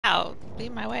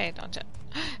leave my way, don't you?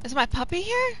 Is my puppy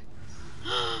here?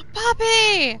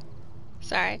 Puppy!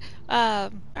 Sorry.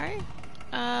 Alright.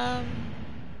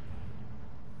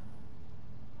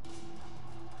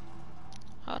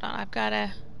 Hold on, I've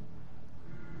gotta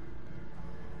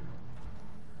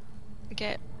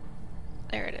get...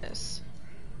 There it is.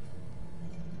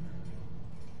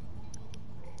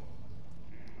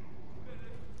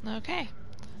 Okay.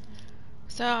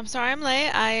 So, I'm sorry I'm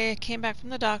late. I came back from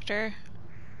the doctor,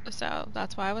 so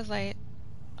that's why I was late.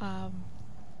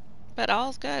 But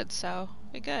all's good, so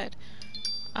we good.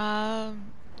 Yeah,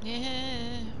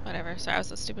 whatever. Sorry, I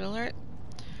was a stupid alert.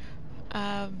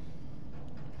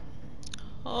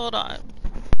 Hold on.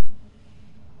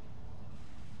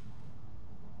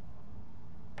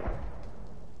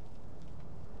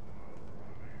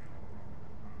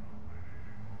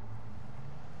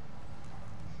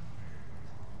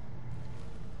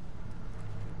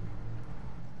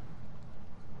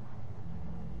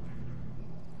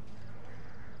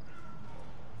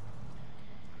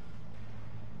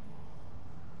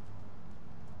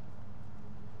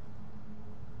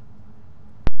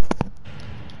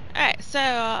 Alright, so,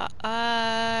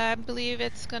 I believe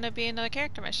it's gonna be another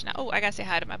character mission now. Oh, I gotta say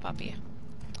hi to my puppy.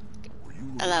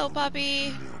 Hello,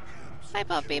 puppy. Hi,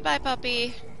 puppy. Bye,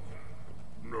 puppy.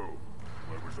 No,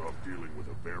 I was off dealing with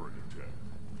a Baron attack.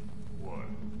 What?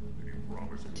 Did you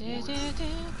promise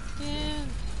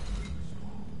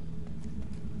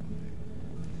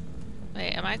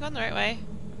Wait, am I going the right way?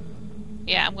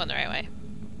 Yeah, I'm going the right way.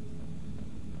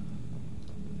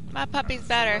 My puppy's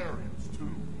better.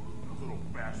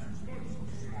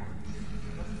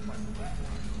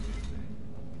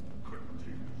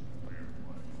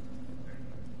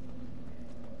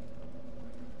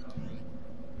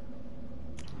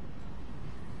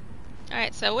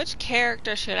 Alright, so which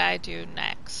character should I do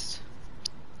next?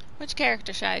 Which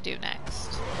character should I do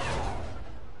next?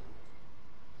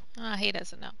 Ah, he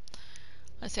doesn't know.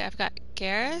 Let's see, I've got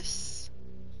Garrus,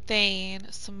 Thane,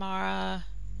 Samara,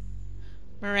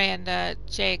 Miranda,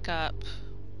 Jacob.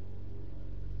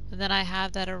 And then I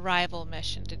have that arrival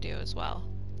mission to do as well.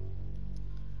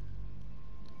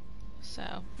 So,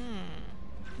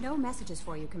 No messages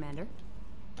for you, Commander.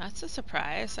 That's a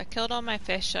surprise. I killed all my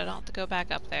fish, so I don't have to go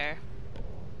back up there.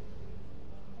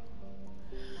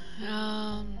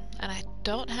 And I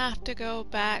don't have to go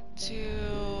back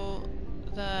to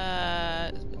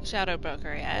the Shadow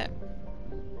Broker yet.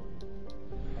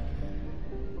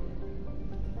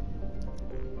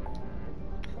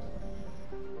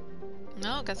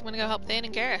 No, guess I'm gonna go help Thane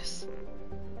and Garrus.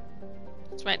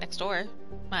 It's right next door.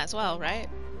 Might as well, right?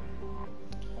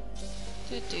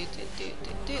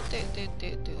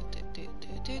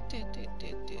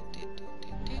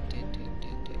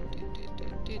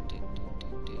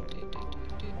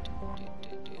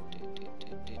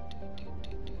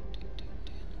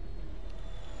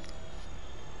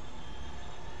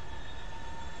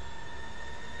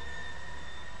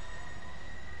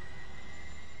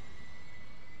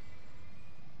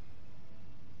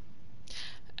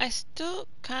 I still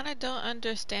kind of don't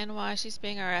understand why she's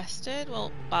being arrested.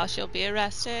 Well, while she'll be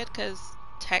arrested, because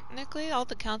technically all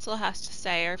the council has to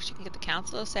say, or if she can get the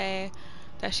council to say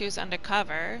that she was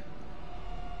undercover,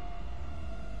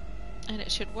 and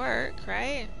it should work,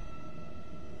 right?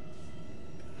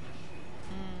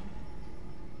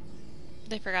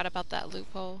 They forgot about that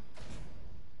loophole.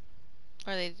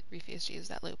 Or they refused to use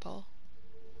that loophole.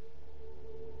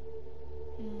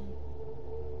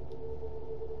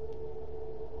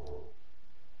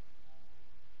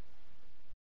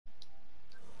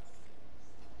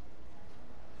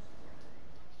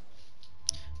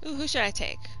 Ooh, who should I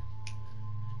take?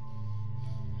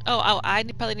 Oh, I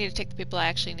probably need to take the people I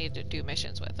actually need to do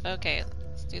missions with. Okay,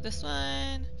 let's do this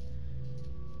one.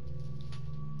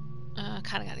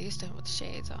 Kind of got used to him with the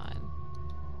shades on.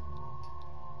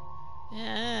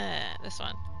 Yeah, this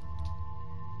one.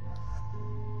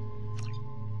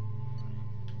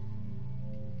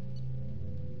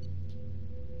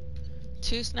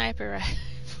 Two sniper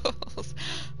rifles.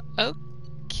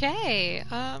 Okay,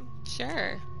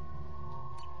 sure.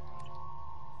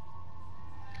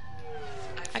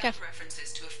 I found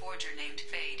references to a forger named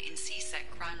Fade in CSEC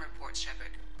crime reports,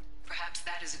 Shepard. Perhaps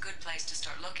that is a good place to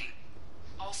start looking.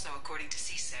 Also, according to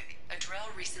CSEC, a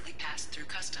Drell recently passed through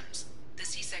customs. The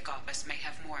CSEC office may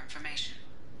have more information.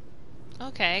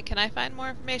 Okay, can I find more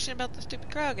information about the stupid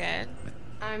Krogan?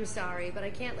 I'm sorry, but I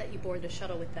can't let you board the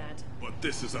shuttle with that. But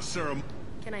this is a ceremony.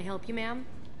 Can I help you, ma'am?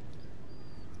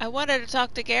 I wanted to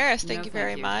talk to Garrus, thank No, you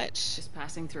very much. Just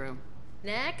passing through.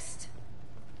 Next.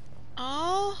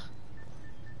 Oh,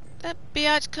 that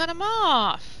biatch cut him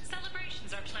off.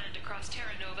 Celebrations are planned across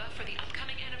Terra Nova for the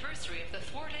upcoming anniversary of the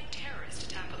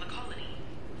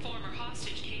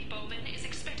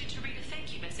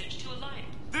aligned.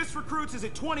 This recruits is a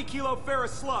 20-kilo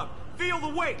ferrous slug. Feel the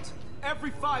weight!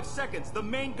 Every 5 seconds, the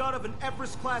main gun of an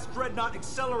Everest-class dreadnought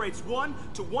accelerates 1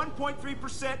 to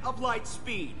 1.3% of light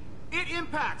speed. It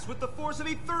impacts with the force of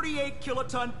a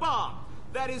 38-kiloton bomb.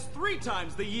 That is 3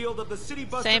 times the yield of the city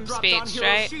buster Same dropped speech, on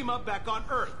Hiroshima back on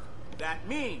Earth. That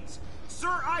means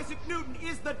Sir Isaac Newton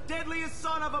is the deadliest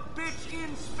son of a bitch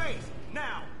in space.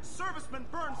 Now, Serviceman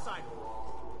Burnside.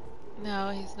 No,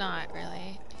 he's not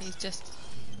really. He's just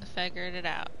figured it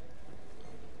out.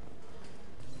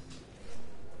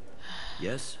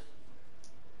 Yes?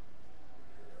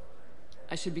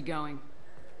 I should be going.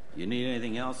 You need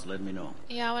anything else, let me know.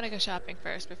 Yeah, I want to go shopping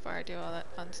first before I do all that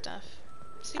fun stuff.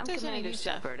 See if there's any new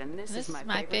stuff. And this This is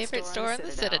my favorite store in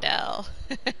the Citadel.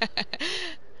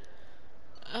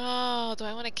 Oh, do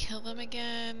I want to kill them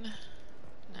again?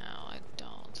 No, I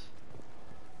don't.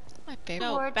 My favorite.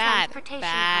 No, bad.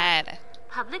 Bad.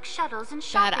 Public shuttles and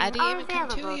Bad, I shopping didn't are even come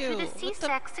to available you. through the What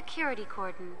CSEC security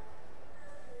cordon.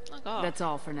 Look off. That's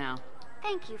all for now.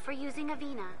 Thank you for using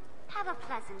Avena. Have a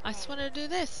pleasant day. I just want to do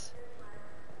this.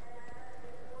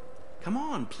 Come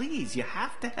on, please, you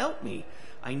have to help me.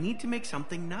 I need to make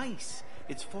something nice.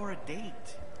 It's for a date.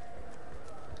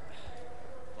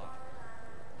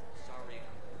 Sorry.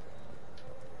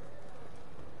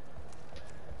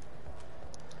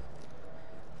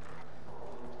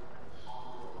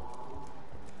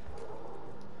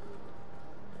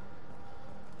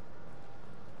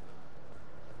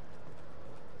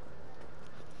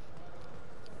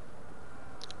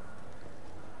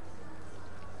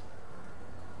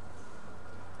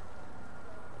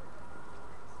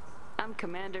 I'm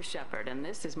Commander Shepard, and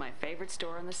this is my favorite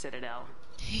store in the Citadel.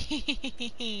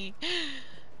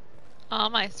 All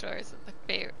my stores are the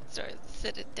favorite stores.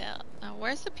 Citadel. Now,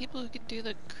 where's the people who could do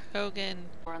the Krogan?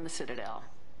 Store in the Citadel.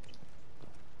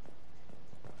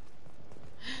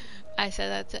 I said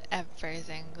that to every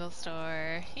single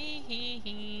store. Hee hee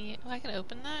hee. Oh, I can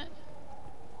open that?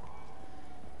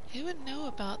 Who would know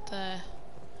about the...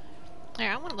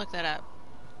 Here, I want to look that up.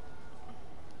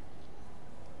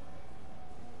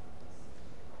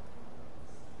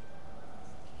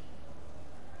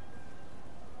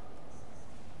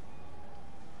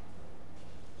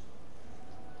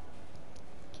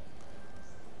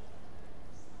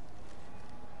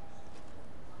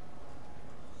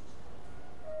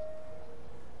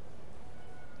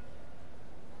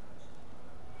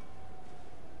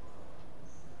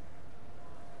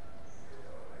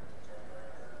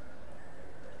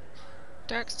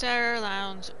 Dark Star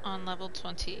Lounge on level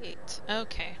 28.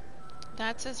 Okay.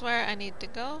 That is where I need to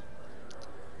go.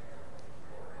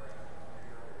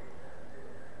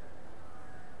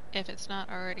 If it's not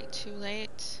already too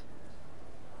late.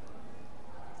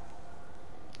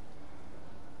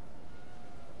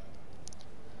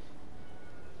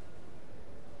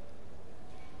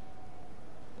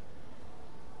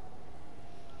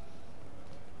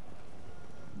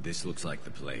 This looks like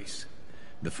the place.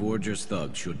 The Forger's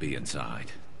thugs should be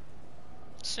inside.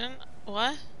 Shouldn't...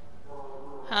 What?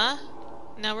 Huh?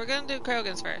 No, we're gonna do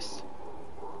Krogan's first.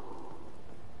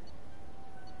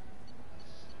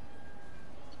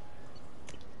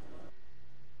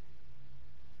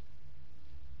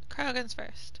 Krogan's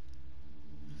first.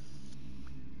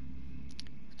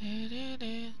 I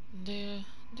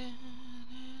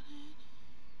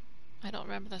don't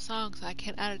remember the song, so I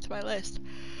can't add it to my list.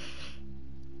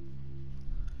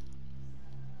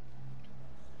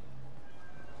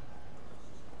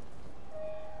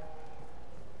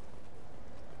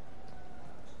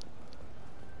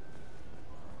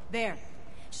 There.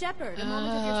 Shepard, a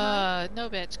moment of your time. No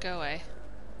bitch, go away.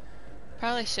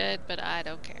 Probably should, but I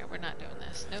don't care. We're not doing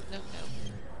this. Nope, nope, nope.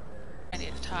 I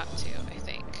need to talk to, I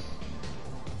think.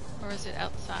 Or is it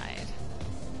outside?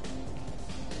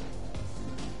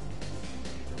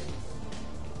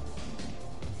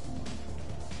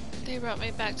 They brought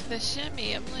me back to the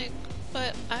shimmy. I'm like,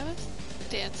 but I was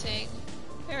dancing.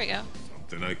 There we go.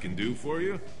 Something I can do for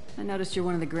you? I noticed you're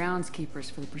one of the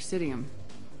groundskeepers for the Presidium.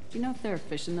 Do you know if there are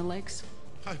fish in the lakes?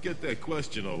 I get that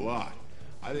question a lot.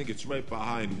 I think it's right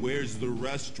behind where's the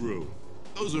restroom.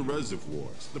 Those are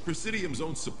reservoirs, the Presidium's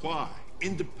own supply,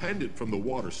 independent from the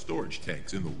water storage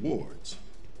tanks in the wards.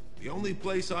 The only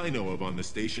place I know of on the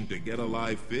station to get a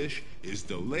live fish is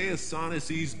Delea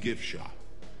Sonasy's gift shop.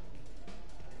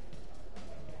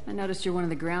 I noticed you're one of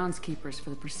the groundskeepers for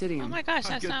the Presidium. Oh my gosh,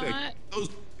 that's not what...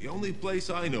 The only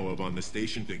place I know of on the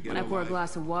station to get When I pour a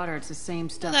glass of water, it's the same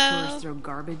stuff tourists throw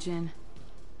garbage in.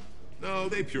 No,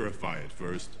 they purify it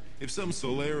first. If some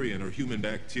Solarian or human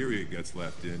bacteria gets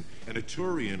left in, and a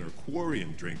Turian or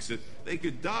Quarian drinks it, they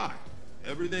could die.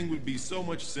 Everything would be so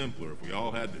much simpler if we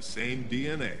all had the same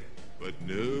DNA. But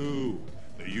no,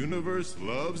 the universe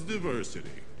loves diversity.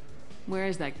 Where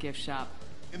is that gift shop?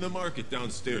 In the market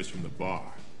downstairs from the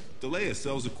bar. Delea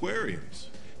sells aquariums.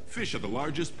 Fish are the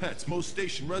largest pets most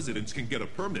station residents can get a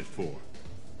permit for.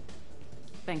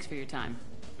 Thanks for your time.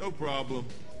 No problem.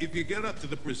 If you get up to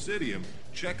the Presidium,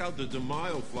 check out the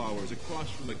DeMaio flowers across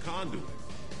from the conduit.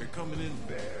 They're coming in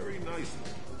very nicely.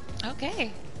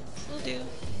 Okay, will do.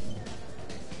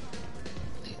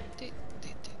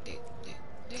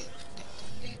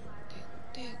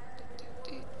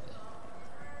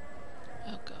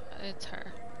 Oh god, it's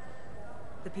her.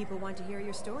 The people want to hear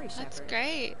your story, Shepard. That's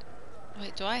great.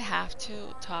 Wait, do I have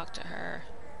to talk to her?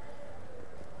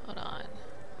 Hold on.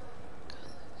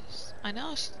 I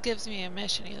know she gives me a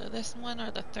mission, either this one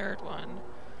or the third one.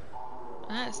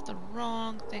 That's the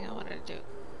wrong thing I wanted to do.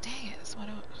 Dang it, that's what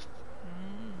I...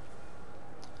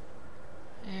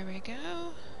 There we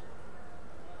go.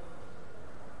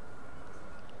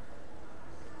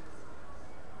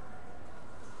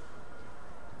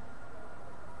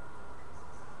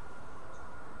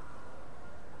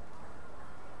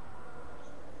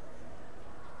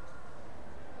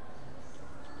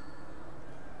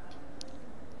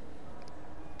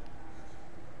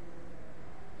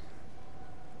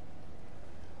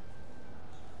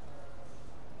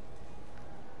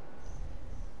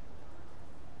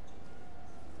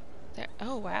 There,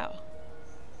 oh wow.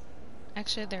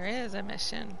 Actually, there is a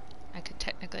mission I could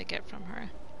technically get from her.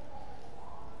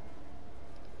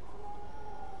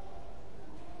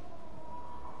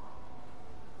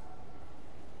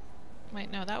 Wait,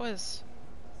 no, that was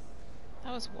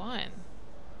one.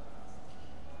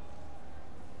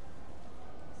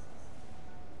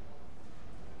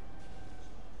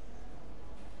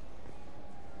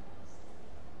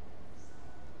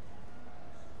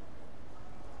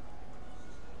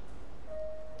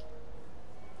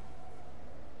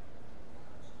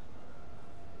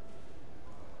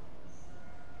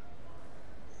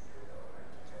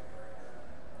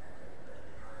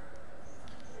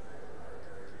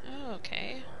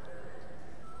 Okay.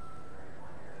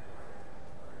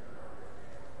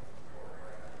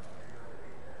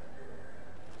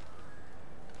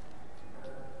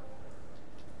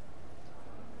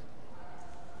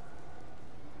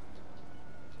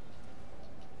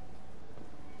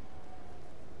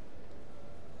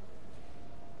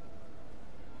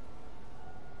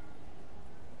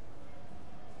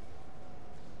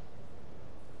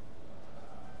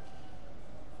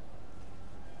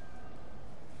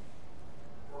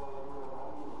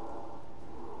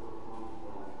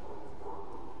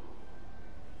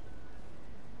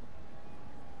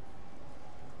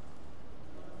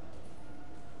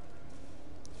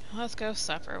 Let's go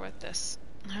suffer with this.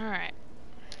 Alright.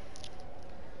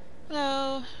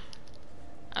 Hello.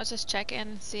 I was just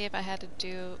checking, see if I had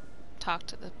to talk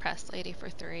to the press lady for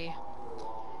 3.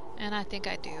 And I think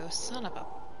I do. Son of a...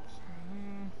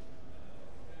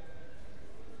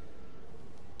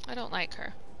 I don't like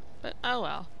her. But oh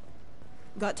well.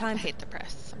 Got time? I hate the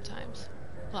press sometimes.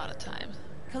 A lot of times.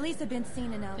 Khaleesa been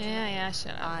seen in Algeria. Yeah,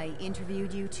 shut up. I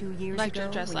interviewed you 2 years Liked your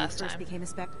ago dress when last you first time. became a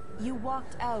spec. You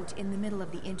walked out in the middle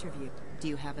of the interview. Do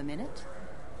you have a minute?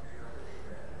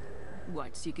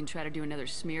 What, so you can try to do another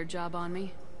smear job on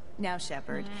me? Now,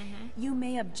 Shepard, you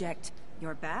may object.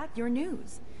 You're back, your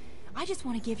news. I just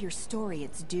want to give your story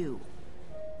its due.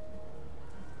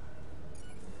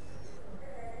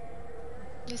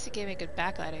 At least it gave me good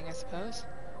backlighting, I suppose.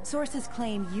 Sources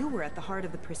claim you were at the heart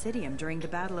of the Presidium during the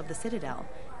Battle of the Citadel.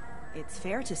 It's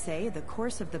fair to say the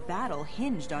course of the battle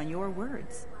hinged on your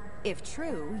words. If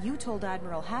true, you told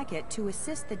Admiral Hackett to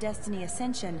assist the Destiny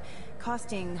Ascension,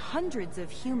 costing hundreds of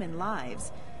human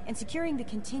lives, and securing the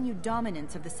continued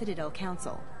dominance of the Citadel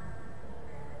Council.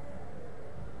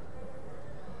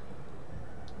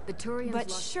 The Turians But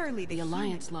lost... surely the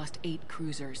Alliance lost 8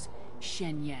 cruisers.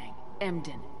 Shenyang,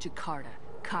 Emden, Jakarta,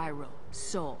 Cairo,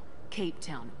 Seoul, Cape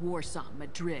Town, Warsaw,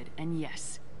 Madrid, and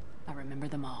yes, I remember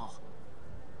them all.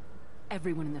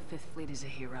 Everyone in the Fifth Fleet is a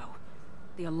hero.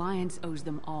 The Alliance owes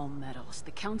them all medals.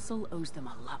 The Council owes them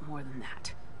a lot more than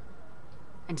that.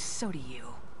 And so do you.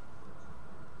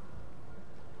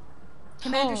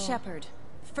 Commander Shepard,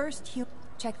 first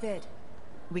check vid.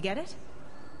 We get it?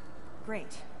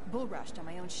 Great. Bull rushed on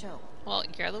my own show. Well,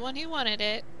 you're the one who wanted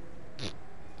it.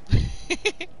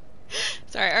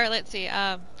 Sorry, alright, let's see.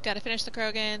 Gotta finish the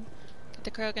Krogan, get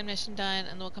the Krogan mission done,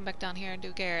 and we'll come back down here and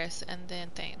do Garrus, and then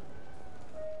Thane.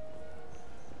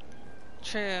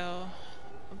 True.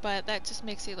 But that just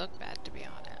makes you look bad, to be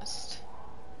honest.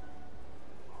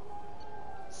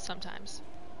 Sometimes.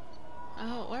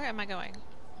 Oh, where am I going?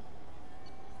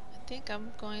 I think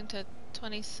I'm going to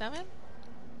 27?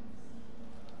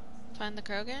 Find the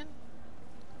Krogan?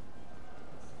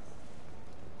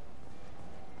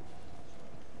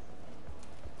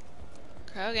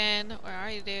 Krogan, where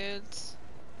are you dudes?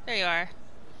 There you are.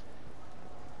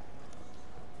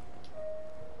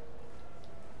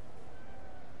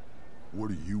 What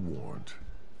do you want?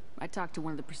 I talked to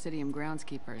one of the Presidium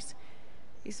groundskeepers.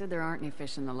 He said there aren't any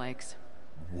fish in the lakes.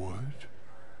 What?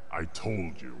 I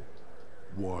told you.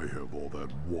 Why have all that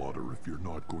water if you're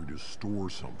not going to store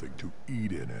something to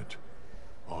eat in it?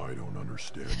 I don't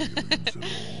understand aliens at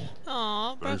all.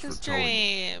 Aw, broke his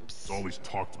dreams. It's all he's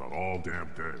talked about all damn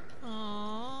day.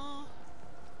 Aww.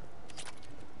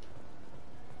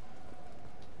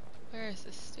 Where is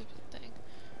this stupid thing?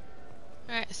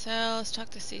 Alright, so let's talk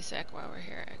to CSEC while we're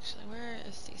here, actually. Where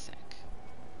is CSEC?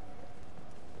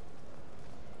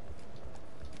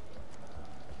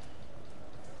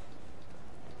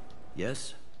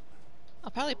 Yes?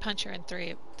 I'll probably punch her in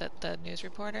 3, the news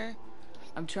reporter.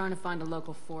 I'm trying to find a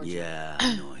local forger. Yeah,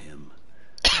 I know him.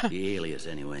 The alias,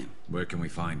 anyway. Where can we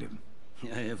find him?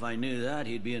 If I knew that,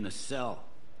 he'd be in a cell.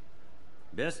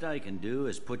 Best I can do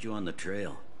is put you on the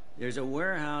trail. There's a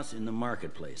warehouse in the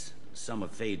marketplace. Some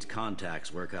of Fade's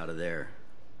contacts work out of there.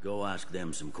 Go ask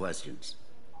them some questions.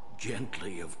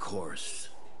 Gently, of course.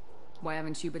 Why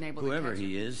haven't you been able Whoever to catch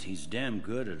he is, he's damn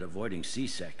good at avoiding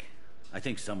CSEC. I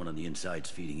think someone on the inside's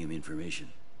feeding him information.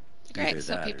 Great, Either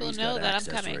so that, or people he's know got that I'm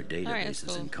access coming. to our Alright, that's databases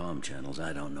cool. and comm channels.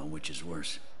 I don't know which is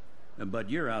worse. But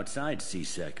you're outside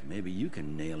CSEC. Maybe you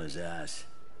can nail his ass.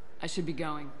 I should be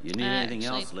going. You need anything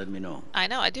Actually, else, let me know. I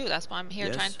know, I do. That's why I'm here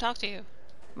Yes? trying to talk to you.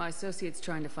 My associate's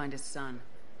trying to find his son.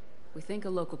 We think a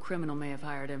local criminal may have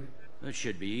hired him. That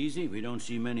should be easy. We don't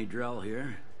see many Drell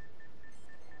here.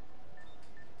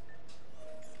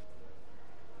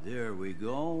 There we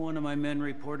go. One of my men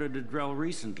reported a Drell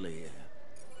recently.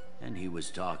 And he was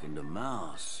talking to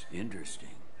Mouse.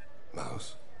 Interesting.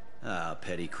 Mouse? Ah,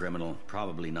 petty criminal.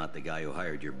 Probably not the guy who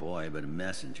hired your boy, but a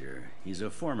messenger. He's a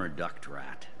former duct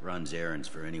rat. Runs errands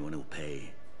for anyone who'll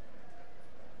pay.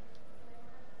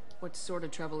 What sort of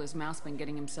trouble has Mouse been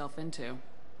getting himself into?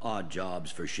 Odd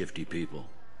jobs for shifty people.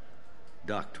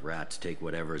 Duct rats take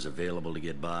whatever is available to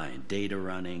get by. Data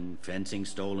running, fencing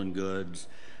stolen goods,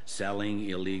 selling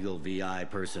illegal VI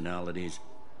personalities.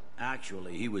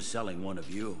 Actually, he was selling one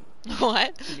of you.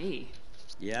 What? Me?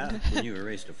 Yeah, when you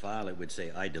erased a file, it would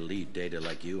say, I delete data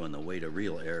like you on the way to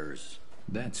real errors.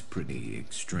 That's pretty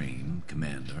extreme,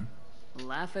 Commander.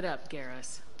 Laugh it up,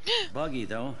 Garrus. Buggy,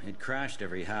 though. It crashed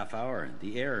every half hour.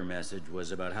 The error message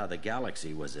was about how the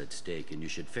galaxy was at stake, and you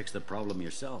should fix the problem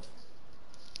yourself.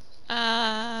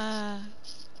 Yeah,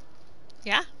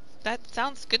 that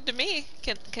sounds good to me.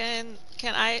 Can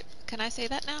I say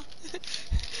that now?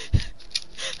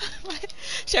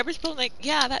 Shepard's probably like,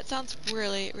 yeah, that sounds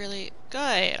really, really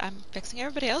good. I'm fixing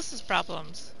everybody else's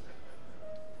problems.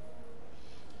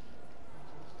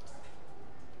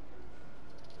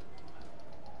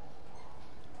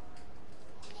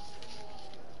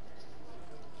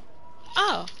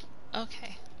 Oh,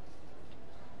 okay.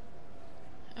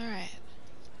 Alright.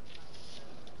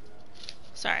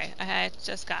 Sorry, I had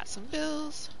just got some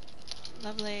bills.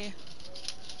 Lovely.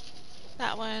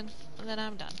 That one, and then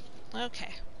I'm done.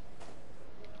 Okay.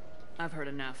 I've heard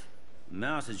enough.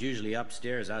 Mouse is usually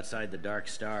upstairs outside the Dark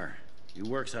Star. He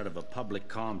works out of a public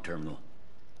comm terminal.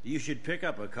 You should pick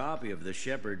up a copy of the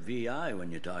Shepard VI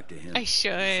when you talk to him. I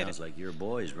should. Sounds like your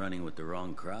boy's running with the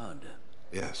wrong crowd.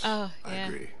 Yes, Oh, I yeah.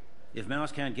 agree. If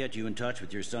Mouse can't get you in touch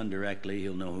with your son directly,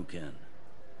 he'll know who can.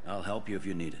 I'll help you if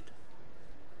you need it.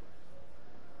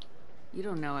 You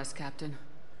don't know us, Captain.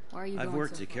 Why are you I've going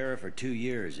worked so Zakara for 2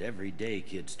 years. Every day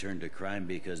kids turn to crime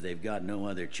because they've got no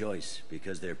other choice,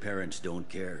 because their parents don't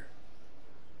care.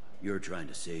 You're trying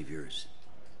to save yours.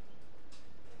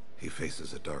 He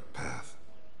faces a dark path.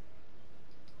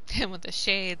 Him with the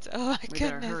shades. Oh my We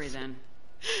goodness. better hurry then.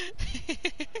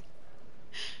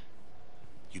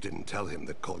 You didn't tell him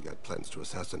that Kolyat plans to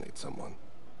assassinate someone.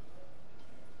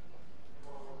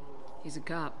 He's a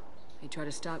cop. He tried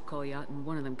to stop Kolyat and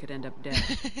one of them could end up dead.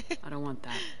 I don't want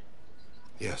that.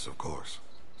 Yes, of course.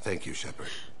 Thank you, Shepard.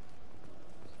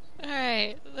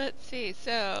 Alright, let's see.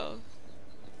 So,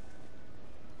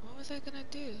 what was I gonna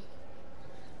do?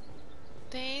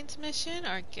 Thane's mission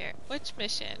or Garrett? Which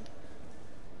mission?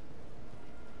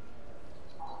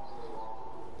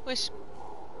 Which?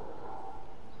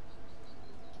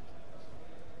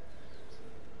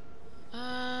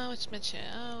 Which mission?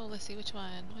 Oh, let's see. Which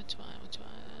one? Which one? Which one?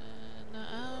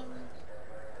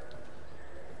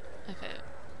 Okay.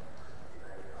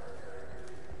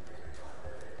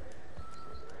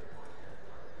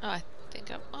 Oh, I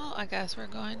think I guess we're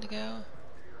going to go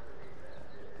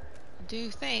do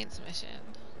Thane's mission.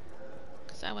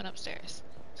 So I went upstairs.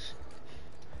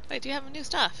 Wait, do you have new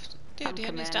stuff? Dude, I'm do you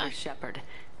have new Commander stuff? Shepard,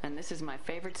 and this is my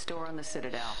favorite store on the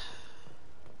Citadel.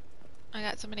 I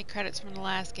got so many credits from the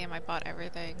last game, I bought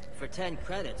everything. For 10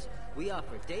 credits, we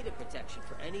offer data protection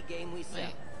for any game we sell.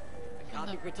 Wait. If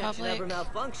copy protection public, ever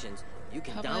malfunctions, you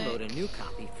can download a new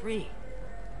copy free.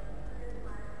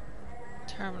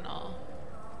 Terminal.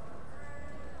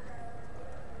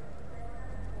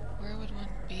 Where would one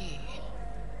be?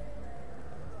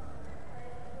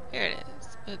 Here it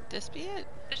is. Would this be it?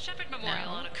 The Shepard Memorial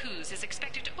on Akuz is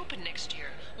expected to open next year,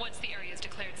 once the area is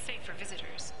declared safe for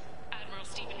visitors. Admiral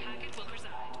Stephen Hackett will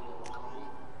preside.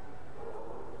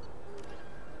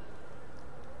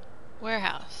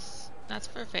 Warehouse. That's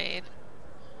for Fade.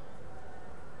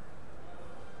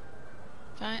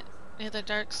 Find near the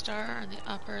Dark Star on the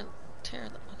upper tier.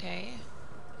 Okay.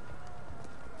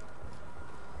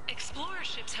 Explorer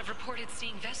ships have reported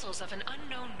seeing vessels of an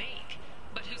unknown make,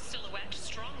 but whose silhouette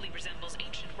strongly resembles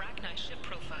ancient Ragni ship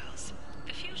profiles.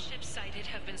 The few ships sighted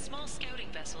have been small scouting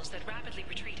vessels that rapidly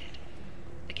retreated.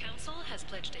 The Council has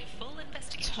pledged a full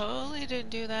investigation. Totally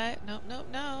didn't do that. Nope, nope,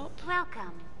 nope.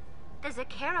 Welcome. The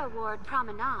Zakara Ward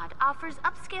Promenade offers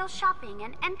upscale shopping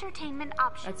and entertainment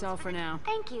options. That's all for now.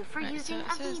 Thank you for using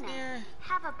Avina.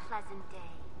 Have a pleasant day.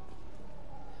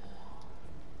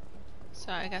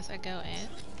 So I guess I go in.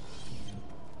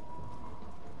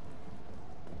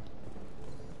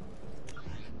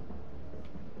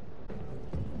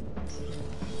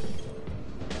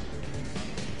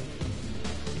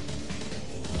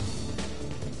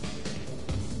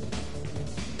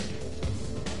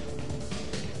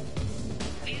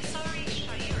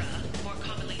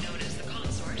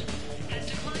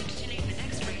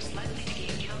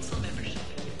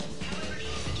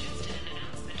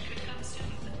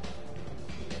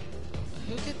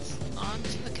 Who gets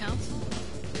onto the council?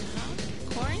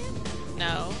 Corian?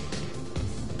 No.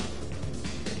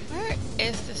 Where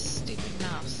is this stupid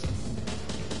mouse?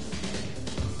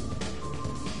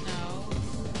 No.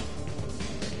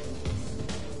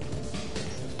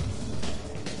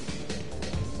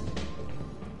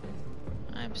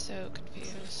 I'm so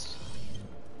confused.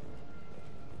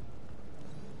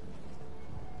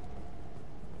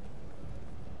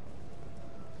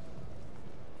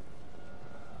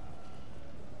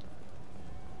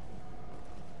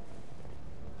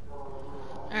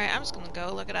 Alright, I'm just gonna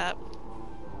go look it up.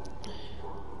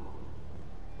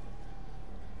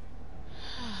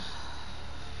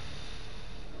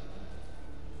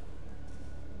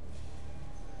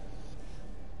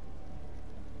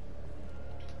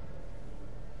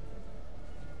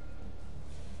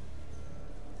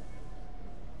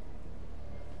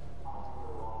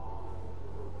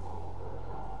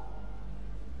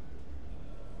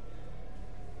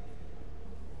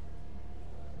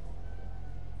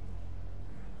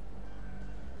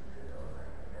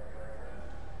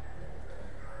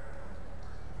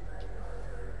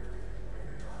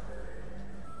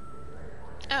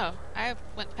 Oh, I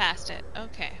went past it.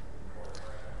 Okay.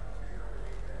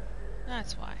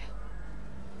 That's why.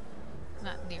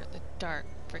 Not near the dark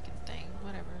freaking thing.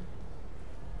 Whatever.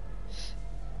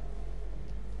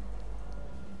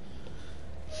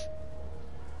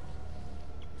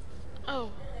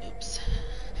 Oh, oops.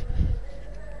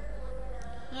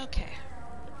 Okay.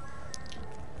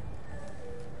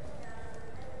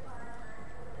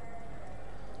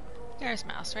 There's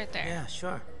Mouse right there. Yeah,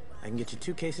 sure. I can get you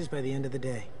 2 cases by the end of the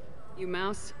day. You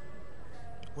Mouse?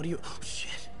 What are you... Oh,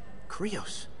 shit.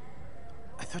 Krios.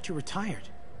 I thought you retired.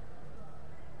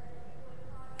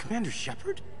 Commander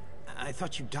Shepard? I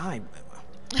thought you died.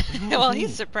 Well,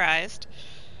 he's surprised.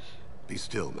 Be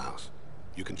still, Mouse.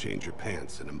 You can change your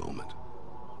pants in a moment.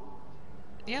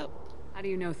 Yep. How do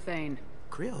you know Thane?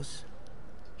 Krios?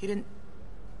 He didn't...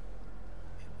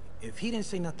 If he didn't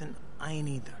say nothing, I ain't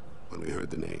either. When we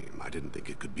heard the name, I didn't think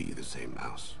it could be the same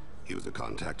Mouse. He was a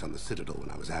contact on the Citadel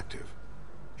when I was active.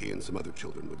 He and some other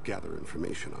children would gather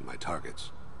information on my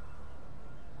targets.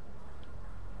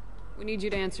 We need you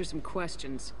to answer some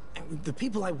questions. The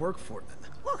people I work for...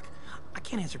 Look, I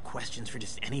can't answer questions for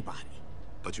just anybody.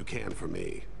 But you can for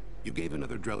me. You gave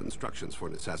another Drell instructions for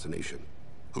an assassination.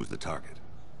 Who's the target?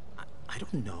 I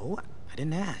don't know. I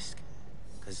didn't ask.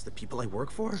 Because the people I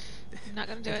work for... Not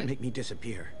gonna do they it. can make me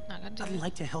disappear. Not gonna do it. I'd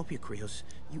like to help you, Krios.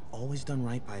 You always done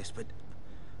right by us, but...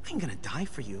 I ain't gonna die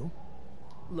for you.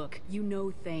 Look, you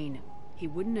know Thane. He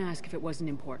wouldn't ask if it wasn't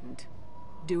important.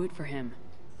 Do it for him.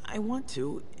 I want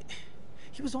to.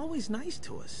 He was always nice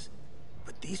to us.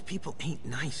 But these people ain't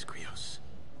nice, Krios.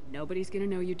 Nobody's gonna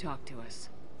know you talk to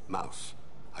us. Mouse,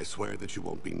 I swear that you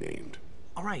won't be named.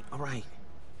 All right, all right.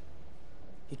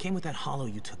 He came with that hollow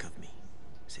you took of me.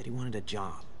 Said he wanted a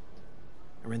job.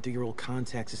 I ran through your old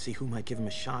contacts to see who might give him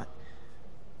a shot.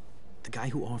 The guy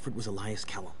who offered was Elias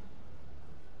Kellum.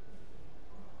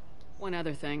 One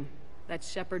other thing. That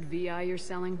Shepard VI you're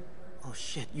selling? Oh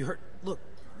shit, you heard... Look,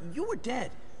 you were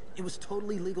dead. It was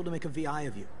totally legal to make a VI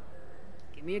of you.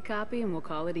 Give me a copy and we'll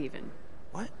call it even.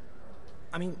 What?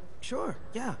 I mean, sure,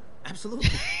 yeah, absolutely.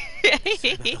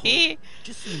 Sorry about the whole...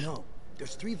 Just so you know,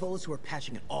 there's 3 Volas who are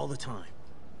patching it all the time.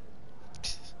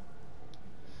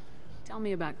 Tell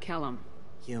me about Kellum.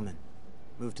 Human.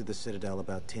 Moved to the Citadel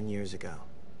about 10 years ago.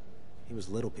 He was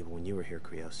little people when you were here,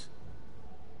 Krios.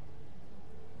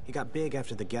 He got big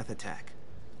after the Geth attack.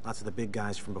 Lots of the big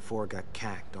guys from before got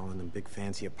cacked, all in them big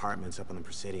fancy apartments up on the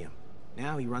Presidium.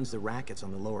 Now he runs the rackets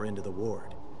on the lower end of the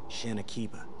ward. Shin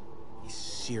Akiba. He's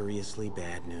seriously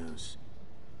bad news.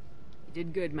 You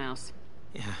did good, Mouse.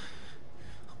 Yeah.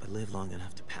 Hope I live long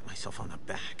enough to pat myself on the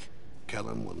back.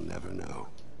 Kellum will never know.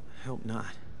 I hope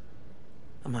not.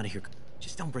 I'm out of here.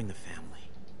 Just don't bring the family.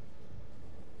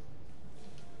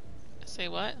 Say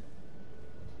what?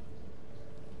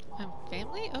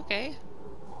 Family? Okay.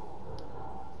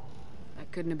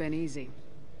 That couldn't have been easy.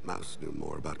 Mouse knew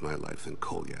more about my life than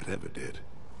Kolyat ever did.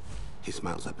 He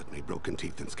smiles up at me, broken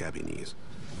teeth and scabby knees.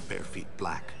 Bare feet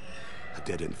black. A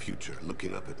dead-end future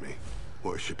looking up at me,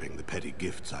 worshipping the petty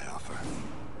gifts I offer.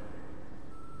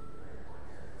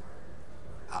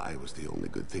 I was the only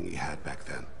good thing he had back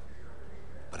then.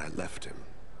 But I left him,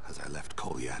 as I left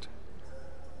Kolyat.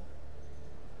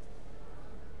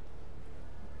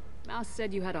 Mouse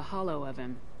said you had a holo of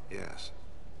him. Yes.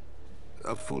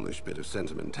 A foolish bit of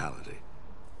sentimentality.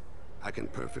 I can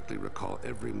perfectly recall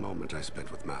every moment I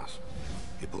spent with Mouse.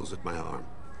 He pulls at my arm,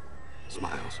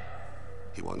 smiles.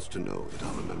 He wants to know that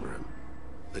I'll remember him,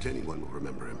 that anyone will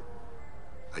remember him.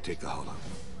 I take the holo.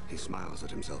 He smiles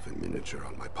at himself in miniature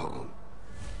on my palm.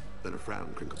 Then a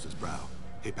frown crinkles his brow.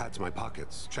 He pats my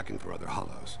pockets, checking for other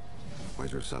holos.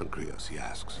 Where's your son, Krios, he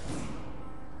asks.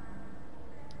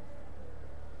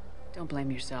 Don't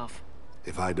blame yourself.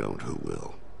 If I don't, who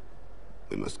will?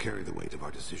 We must carry the weight of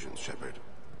our decisions, Shepard.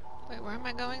 Wait, where am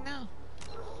I going now?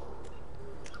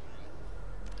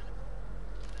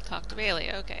 Talk to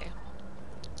Bailey, okay.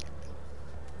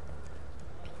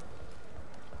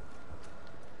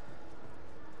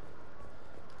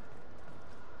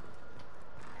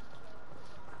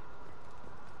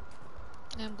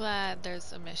 I'm glad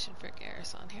there's a mission for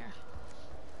Garrus on here.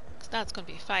 Because that's going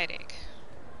to be fighting.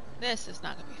 This is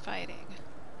not going to be fighting.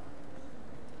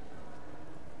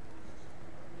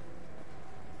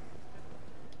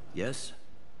 Yes?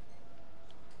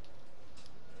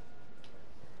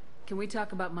 Can we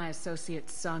talk about my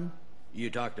associate's son? You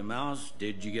talked to Mouse?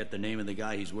 Did you get the name of the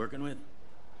guy he's working with?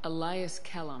 Elias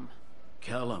Kellum.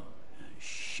 Kellum.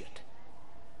 Shit.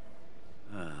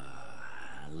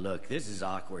 Look, this is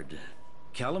awkward.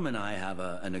 Kellum and I have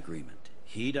an agreement.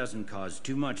 He doesn't cause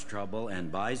too much trouble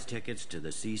and buys tickets to the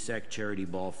CSEC charity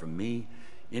ball from me.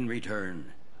 In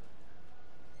return,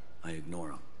 I ignore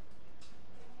him.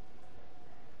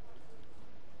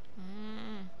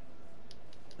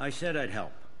 I said I'd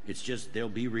help. It's just there'll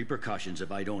be repercussions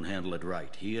if I don't handle it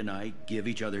right. He and I give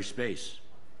each other space.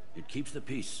 It keeps the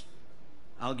peace.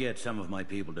 I'll get some of my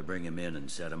people to bring him in and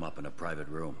set him up in a private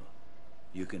room.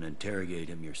 You can interrogate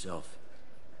him yourself.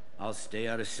 I'll stay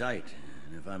out of sight,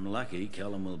 and if I'm lucky,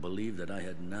 Kellum will believe that I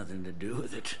had nothing to do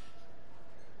with it.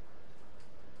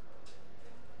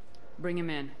 Bring him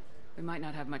in. We might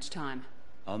not have much time.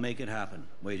 I'll make it happen.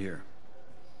 Wait here.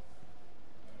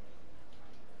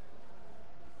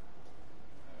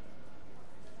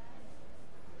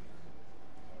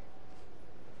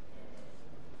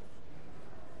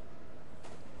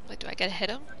 Wait, do I get to hit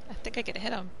him? I think I get to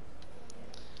hit him.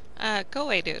 Go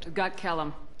away, dude. We've got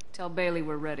Kellum. Tell Bailey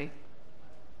we're ready.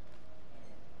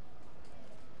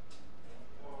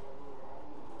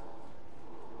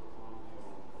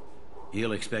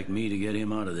 He'll expect me to get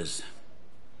him out of this.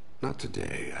 Not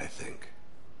today, I think.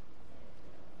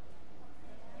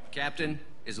 Captain,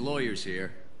 his lawyer's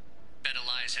here. Bet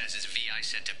Elias has his VI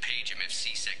set to page him if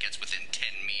CSEC gets within 10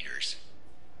 meters.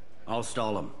 I'll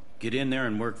stall him. Get in there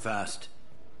and work fast.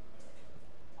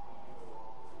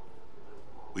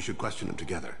 We should question him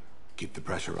together. Keep the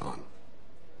pressure on.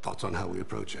 Thoughts on how we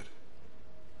approach it?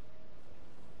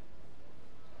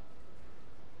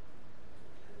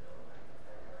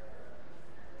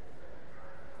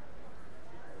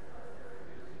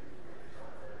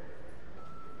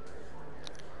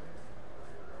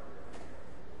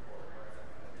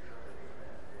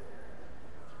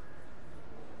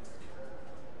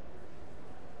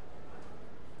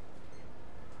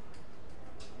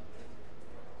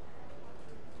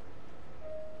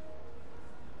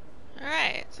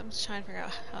 just trying to figure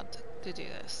out how to do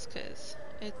this, because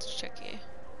it's tricky.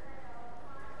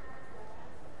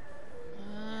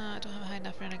 I don't have a high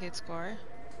enough renegade score.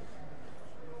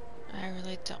 I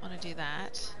really don't want to do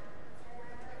that.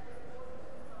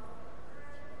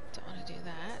 Don't want to do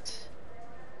that.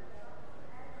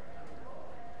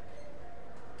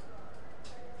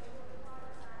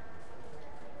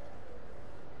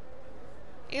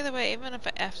 Either way, even if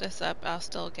I F this up, I'll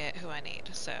still get who I need,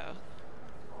 so.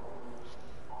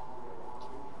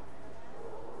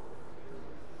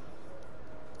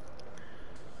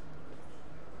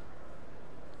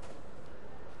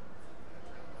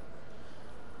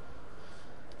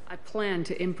 I plan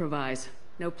to improvise.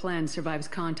 No plan survives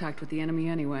contact with the enemy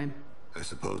anyway. I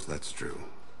suppose that's true.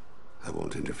 I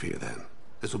won't interfere then.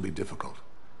 This will be difficult.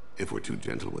 If we're too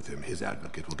gentle with him, his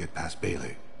advocate will get past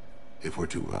Bailey. If we're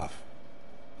too rough,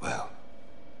 well,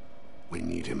 we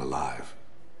need him alive.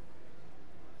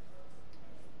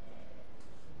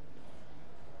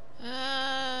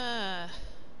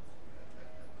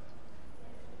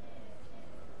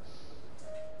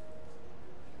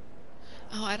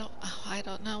 I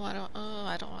don't know.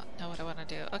 I don't know what I want to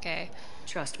do. Okay.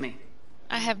 Trust me.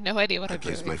 I have no idea what I'm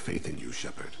doing. I place my faith in you,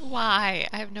 Shepard. Why?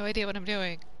 I have no idea what I'm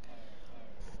doing.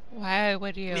 Why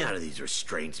would you? Get me out of these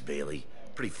restraints, Bailey.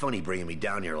 Pretty funny bringing me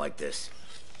down here like this.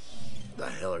 The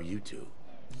hell are you two?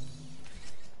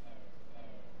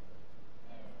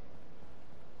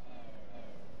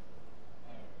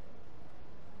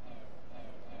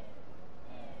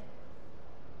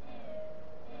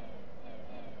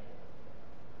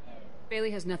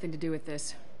 Bailey has nothing to do with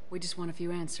this. We just want a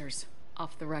few answers.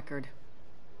 Off the record.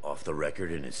 Off the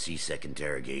record in a C-Sec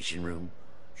interrogation room?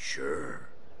 Sure.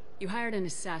 You hired an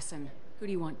assassin. Who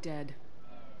do you want dead?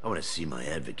 I want to see my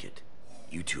advocate.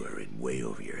 You two are in way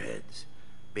over your heads.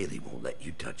 Bailey won't let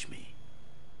you touch me.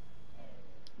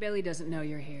 Bailey doesn't know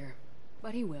you're here.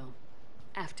 But he will.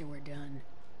 After we're done.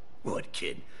 What,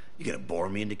 kid? You gonna bore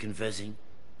me into confessing?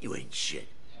 You ain't shit.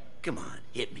 Come on,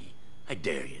 hit me. I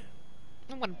dare you.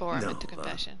 I want to bore him into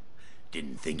confession.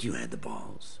 Didn't think you had the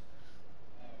balls.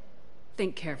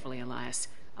 Think carefully, Elias.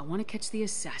 I want to catch the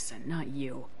assassin, not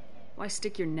you. Why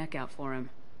stick your neck out for him?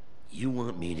 You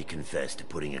want me to confess to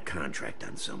putting a contract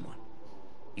on someone?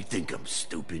 You think I'm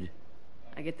stupid?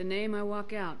 I get the name, I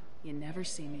walk out. You never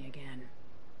see me again.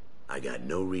 I got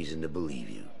no reason to believe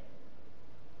you.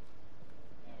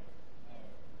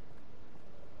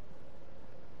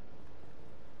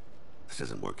 This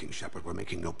isn't working, Shepard. We're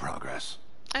making no progress.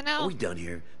 I know. Are we done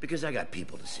here? Because I got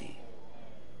people to see.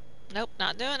 Nope,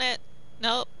 not doing it.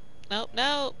 Nope. Nope,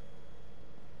 nope.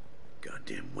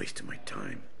 Goddamn waste of my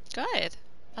time. Good.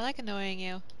 I like annoying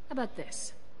you. How about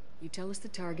this? You tell us the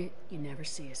target, you never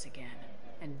see us again.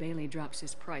 And Bailey drops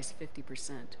his price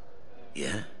 50%.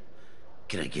 Yeah?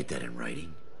 Can I get that in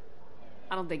writing?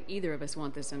 I don't think either of us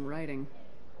want this in writing.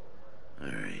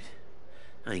 Alright.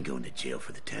 I ain't going to jail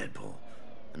for the tadpole.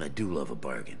 And I do love a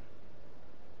bargain.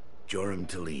 Joram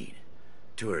Talid,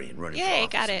 Turian running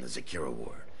for office in the Zakira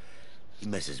Ward. He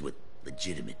messes with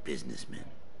legitimate businessmen.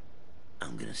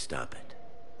 I'm gonna stop it.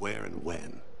 Where and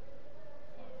when?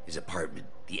 His apartment,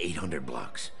 the 800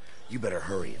 blocks. You better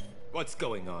hurry it. What's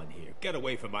going on here? Get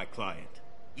away from my client.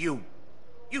 You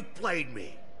played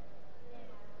me.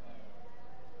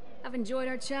 I've enjoyed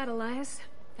our chat, Elias.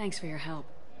 Thanks for your help.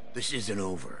 This isn't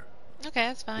over. Okay,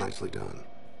 that's fine. Nicely done.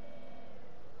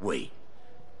 Wait,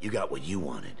 you got what you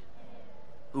wanted.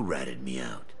 Who ratted me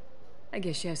out? I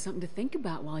guess you have something to think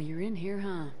about while you're in here,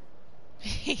 huh?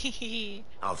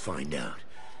 I'll find out.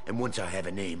 And once I have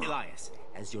a name... Elias,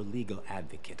 as your legal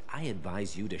advocate, I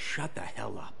advise you to shut the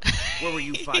hell up. Where were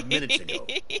you 5 minutes ago?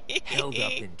 Held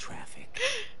up in traffic.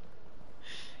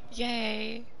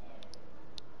 Yay.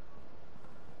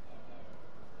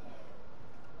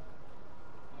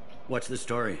 What's the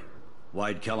story?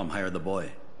 Why'd Kellum hire the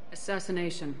boy?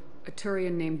 Assassination. A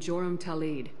Turian named Joram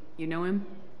Talid. You know him?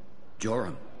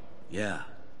 Joram? Yeah.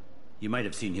 You might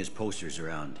have seen his posters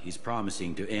around. He's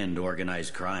promising to end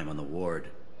organized crime on the ward.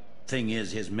 Thing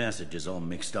is, his message is all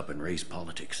mixed up in race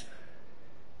politics.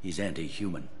 He's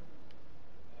anti-human.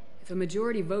 If a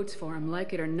majority votes for him,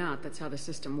 like it or not, that's how the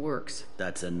system works.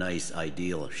 That's a nice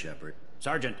ideal, Shepard.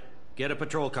 Sergeant, get a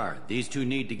patrol car. These two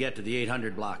need to get to the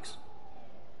 800 blocks.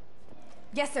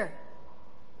 Yes, sir.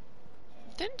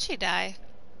 Didn't she die?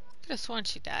 Could have sworn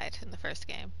she died in the first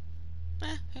game.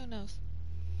 Who knows?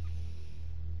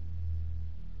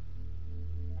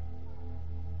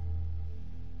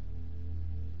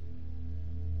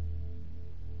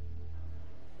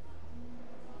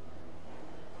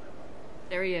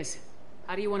 There he is.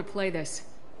 How do you want to play this?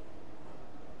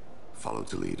 Follow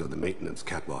Talid on the maintenance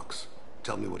catwalks.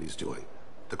 Tell me what he's doing.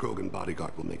 The Krogan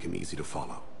bodyguard will make him easy to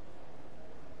follow.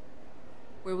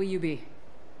 Where will you be?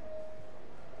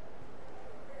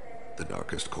 The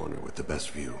darkest corner with the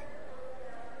best view.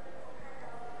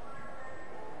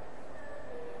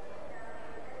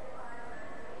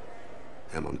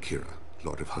 Amon Kira,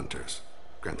 Lord of Hunters.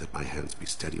 Grant that my hands be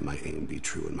steady, my aim be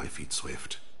true, and my feet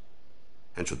swift.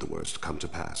 And should the worst come to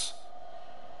pass,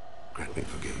 grant me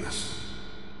forgiveness.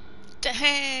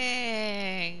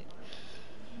 Dang!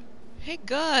 Hey,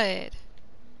 good.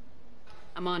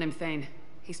 I'm on him, Thane.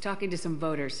 He's talking to some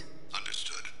voters.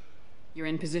 Understood. You're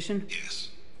in position? Yes.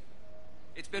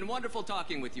 It's been wonderful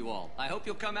talking with you all. I hope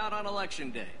you'll come out on Election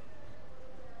Day.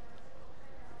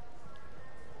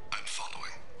 I'm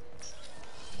following.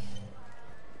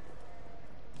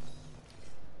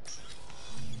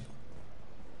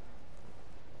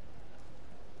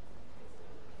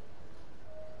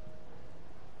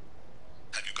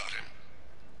 Have you got him?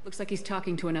 Looks like he's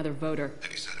talking to another voter.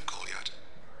 Any sign of Cole yet?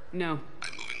 No.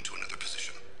 I'm moving to another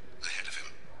position. Ahead of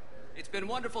him. It's been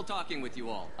wonderful talking with you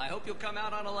all. I hope you'll come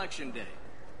out on Election Day.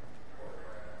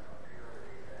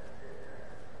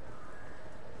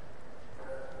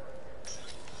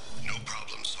 No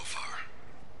problem so far.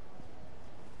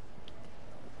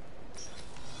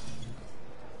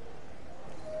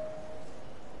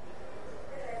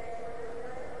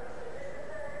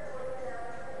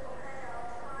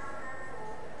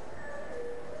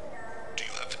 Do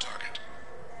you have the target?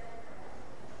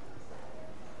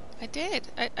 I did.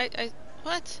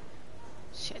 What?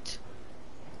 Shit.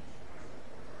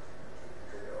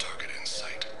 Target in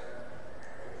sight.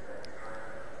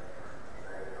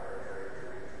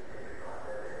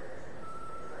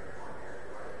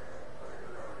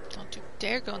 Don't you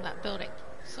dare go in that building.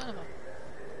 Son of a...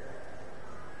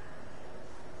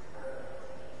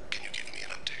 Can you give me an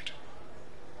update?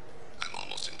 I'm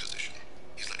almost in position.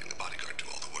 He's letting the bodyguard do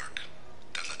all the work.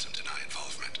 That lets him deny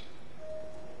involvement.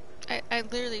 I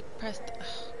literally pressed...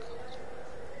 Oh, God.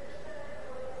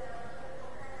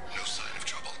 No sign of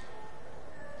trouble.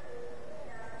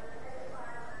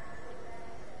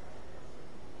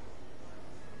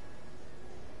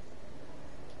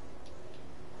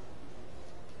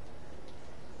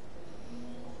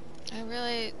 I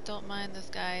really don't mind this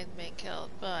guy being killed,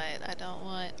 but I don't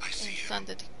want his son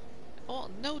to... Oh,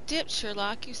 no dip,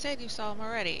 Sherlock. You said you saw him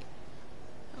already.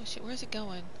 Oh, shit. Where's he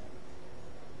going?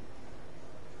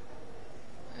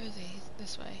 Where is he? He's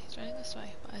this way. He's running this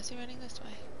way. Why is he running this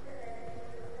way?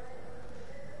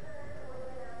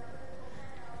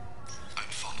 I'm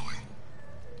following.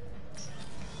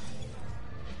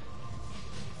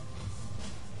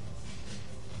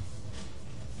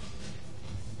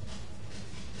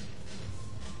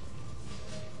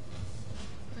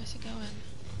 Where's he going?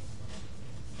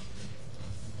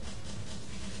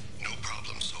 No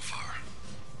problem so far.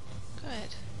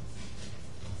 Good.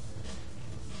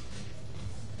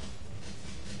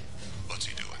 What's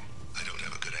he doing? I don't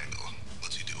have a good angle.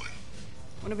 What's he doing?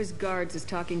 One of his guards is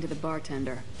talking to the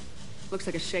bartender. Looks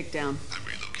like a shakedown. I'm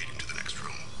relocating to the next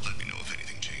room. Let me know if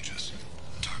anything changes.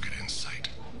 Target in sight.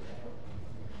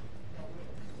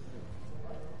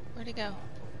 Where'd he go?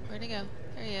 Where'd he go?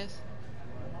 There he is.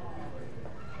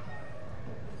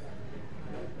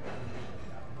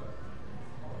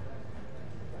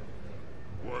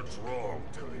 What's wrong,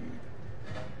 Talib?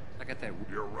 I got that...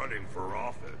 You're running for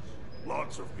office.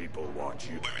 Lots of people watch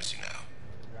you. Where is he now?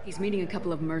 He's meeting a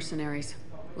couple of mercenaries.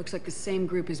 Looks like the same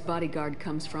group his bodyguard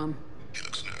comes from. He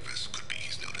looks nervous. Could be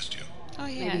he's noticed you. Oh,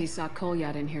 yeah. Maybe he saw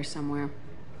Kolyat in here somewhere.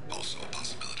 Also a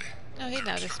possibility. Oh, he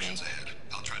noticed me. Ahead.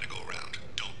 I'll try to go around.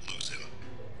 Don't lose him.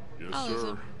 Yes, I'll lose sir.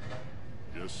 him.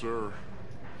 Yes, sir.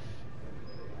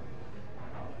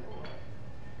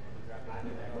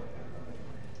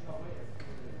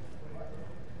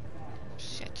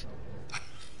 Shit.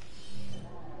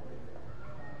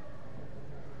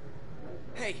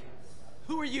 Hey,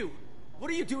 who are you?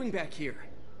 What are you doing back here?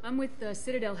 I'm with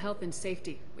Citadel Health and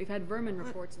Safety. We've had vermin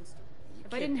reports and stuff.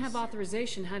 If I didn't have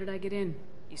authorization, how did I get in?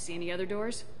 You see any other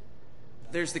doors?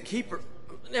 There's the keeper.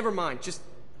 Never mind. Just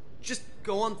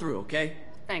go on through, okay?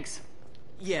 Thanks.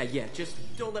 Yeah. Just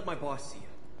don't let my boss see you.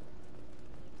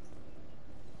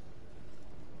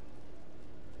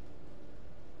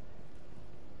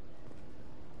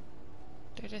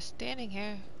 They're just standing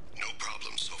here. No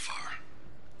problem so far.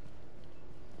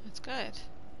 That's good.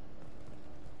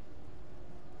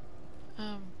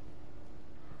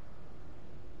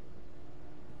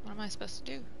 What am I supposed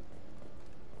to do?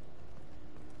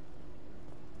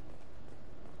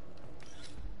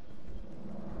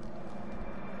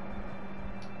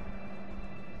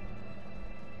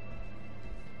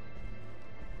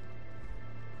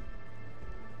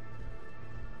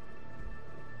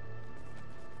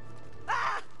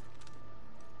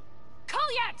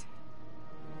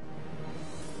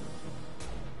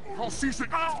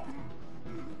 C-Sec. Ow!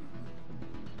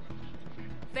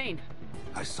 Thane.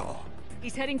 I saw.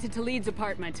 He's heading to Talid's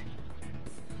apartment.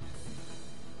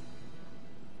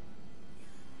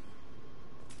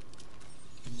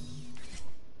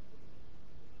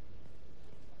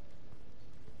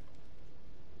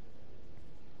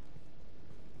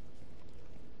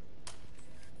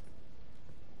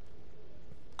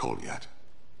 Goliath.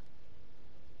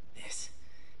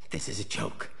 This is a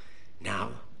joke.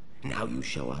 Now you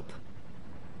show up.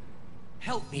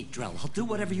 Help me, Drell. I'll do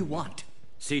whatever you want.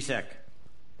 C-Sec.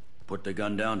 Put the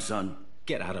gun down, son.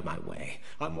 Get out of my way.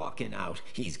 I'm walking out.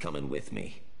 He's coming with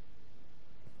me.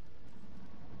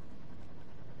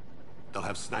 They'll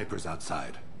have snipers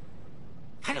outside.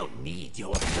 I don't need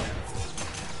your...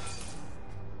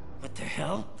 What the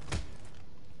hell?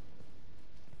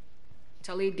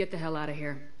 Talid, get the hell out of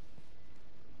here.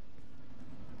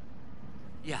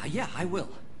 Yeah, I will.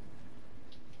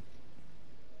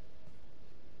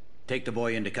 Take the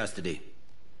boy into custody.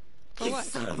 For what?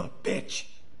 Son of a bitch!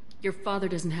 Your father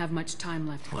doesn't have much time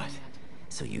left. What?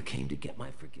 So you came to get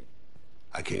my forgiveness?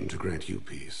 I came to grant you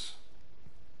peace.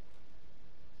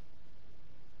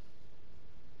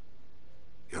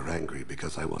 You're angry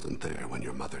because I wasn't there when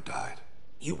your mother died.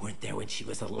 You weren't there when she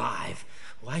was alive.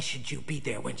 Why should you be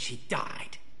there when she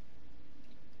died?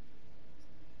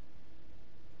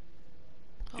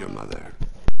 Your mother.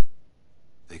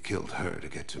 They killed her to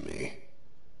get to me.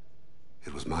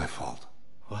 It was my fault.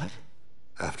 What?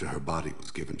 After her body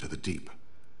was given to the Deep,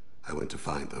 I went to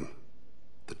find them.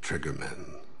 The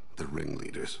Triggermen, the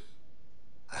ringleaders.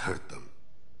 I hurt them.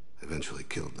 Eventually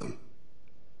killed them.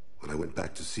 When I went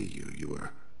back to see you, you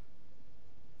were...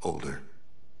 older.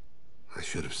 I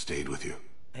should have stayed with you.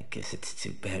 I guess it's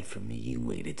too bad for me you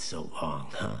waited so long,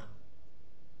 huh?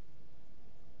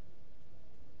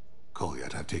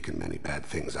 Goliath, I've taken many bad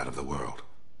things out of the world.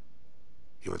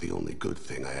 You're the only good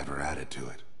thing I ever added to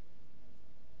it.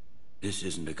 This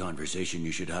isn't a conversation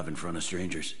you should have in front of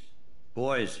strangers.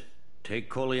 Boys, take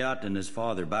Goliath and his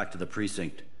father back to the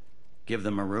precinct. Give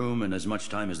them a room and as much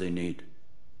time as they need.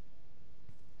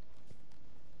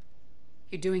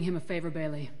 You're doing him a favor,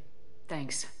 Bailey.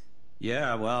 Thanks.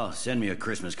 Yeah, well, send me a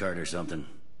Christmas card or something.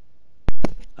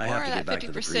 I have to get back to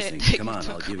the precinct. Come on,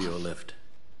 I'll give you a lift.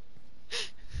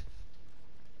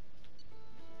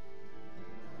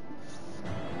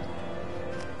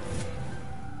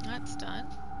 That's done.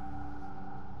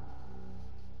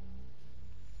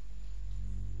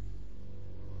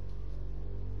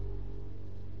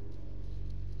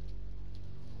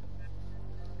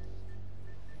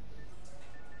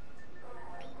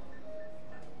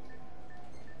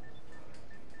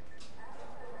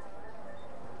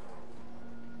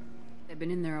 They've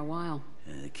been in there a while.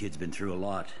 The kid's been through a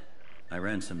lot. I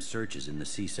ran some searches in the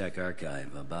C-Sec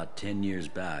archive. About 10 years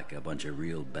back, a bunch of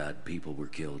real bad people were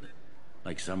killed.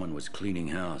 Like someone was cleaning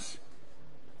house.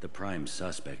 The prime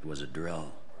suspect was a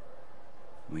Drell.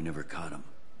 We never caught him.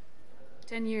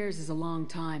 10 years is a long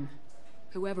time.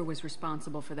 Whoever was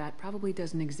responsible for that probably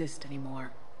doesn't exist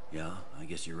anymore. Yeah, I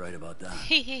guess you're right about that.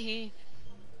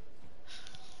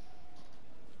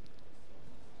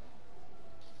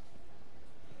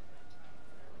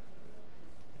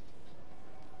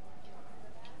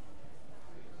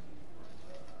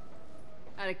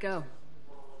 How'd it go?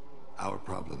 Our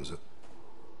problems,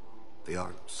 they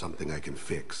aren't something I can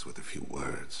fix with a few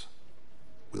words.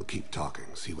 We'll keep talking,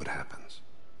 see what happens.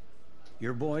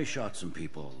 Your boy shot some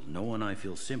people. No one I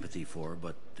feel sympathy for,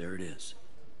 but there it is.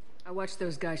 I watched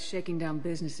those guys shaking down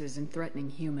businesses and threatening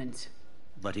humans.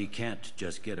 But he can't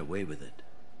just get away with it.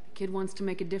 The kid wants to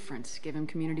make a difference. Give him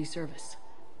community service.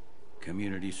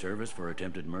 Community service for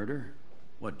attempted murder?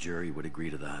 What jury would agree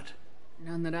to that?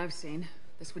 None that I've seen.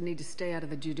 This would need to stay out of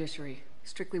the judiciary.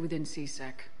 Strictly within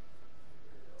C-Sec.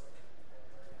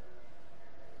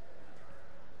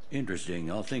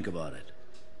 Interesting. I'll think about it.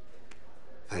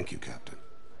 Thank you, Captain.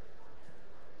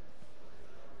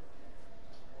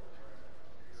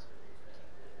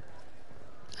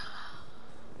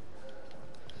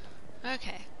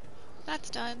 Okay. That's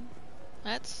done.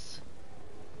 Let's...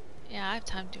 Yeah, I have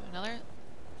time to do another.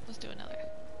 Let's do another.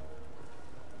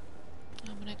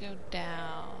 I'm gonna go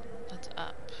down. That's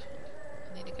up.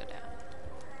 I need to go down.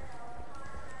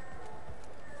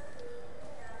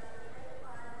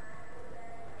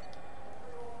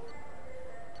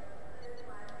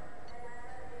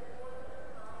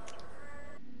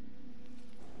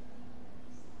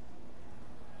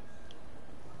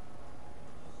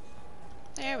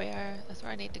 There we are. That's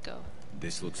where I need to go.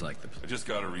 This looks like the... I just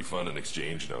got a refund and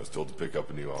exchange, and I was told to pick up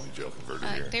a new Omni Jail converter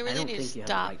here. They really need to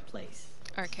stop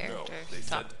our No, character. they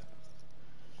Stop. said...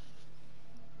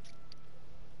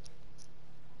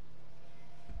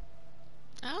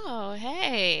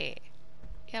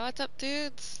 Yeah, what's up,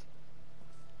 dudes?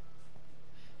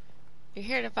 You're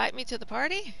here to invite me to the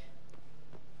party?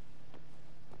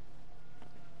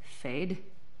 Fade?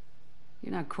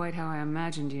 You're not quite how I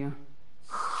imagined you.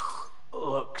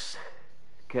 Looks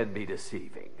can be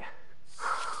deceiving.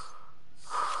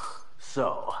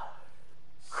 So,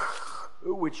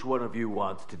 which one of you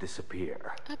wants to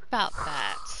disappear? About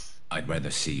that. I'd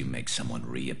rather see you make someone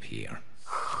reappear.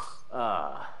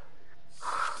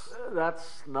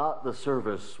 That's not the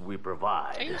service we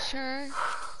provide. Are you sure?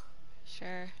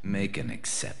 Sure. Make an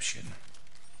exception.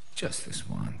 Just this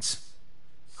once.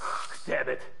 Damn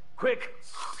it. Quick!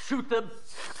 Shoot them!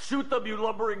 Shoot them, you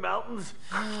lumbering mountains!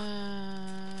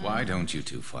 Why don't you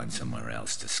two find somewhere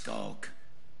else to skulk?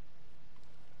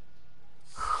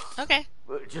 Okay.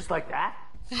 Just like that?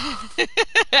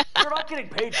 You're not getting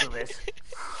paid for this.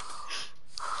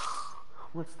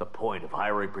 What's the point of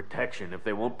hiring protection if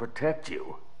they won't protect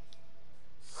you?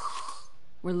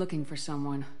 We're looking for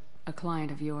someone. A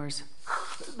client of yours.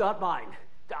 Not mine.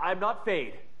 I'm not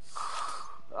Fade.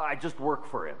 I just work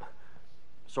for him.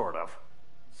 Sort of.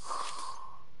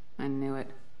 I knew it.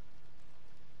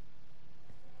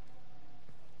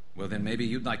 Well, then maybe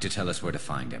you'd like to tell us where to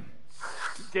find him.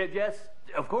 Yes,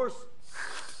 of course.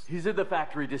 He's in the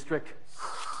factory district.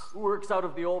 Works out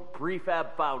of the old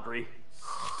prefab foundry.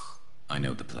 I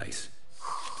know the place.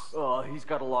 He's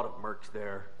got a lot of mercs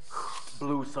there.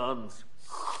 Blue Suns.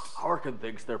 Harkin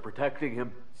thinks they're protecting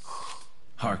him.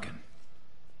 Harkin?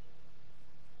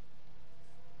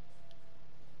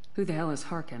 Who the hell is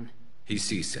Harkin? He's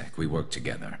C-Sec. We work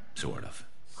together, sort of.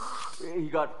 He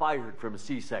got fired from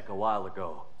C-Sec a while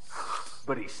ago.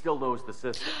 But he still knows the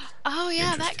systems. Oh,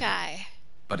 yeah, that guy.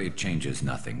 But it changes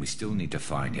nothing. We still need to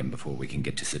find him before we can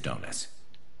get to Sedonis.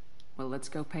 Well, let's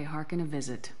go pay Harkin a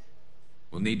visit.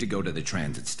 We'll need to go to the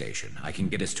transit station. I can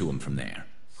get us to him from there.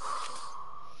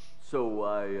 So,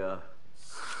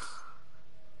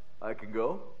 I can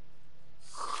go?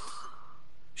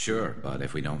 Sure, but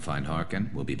if we don't find Harkin,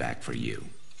 we'll be back for you.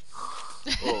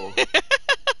 Oh,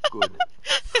 good.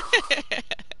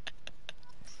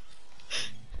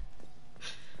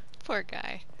 Poor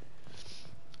guy.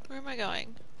 Where am I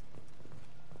going?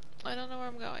 I don't know where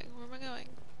I'm going. Where am I going?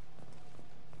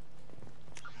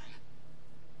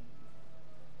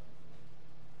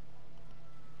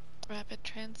 Rapid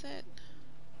transit.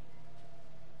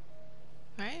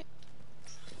 Right?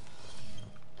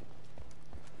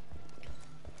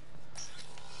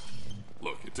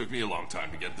 Look, it took me a long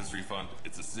time to get this refund.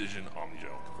 It's a Cision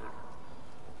Omnigel converter.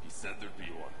 He said there'd be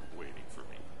one waiting for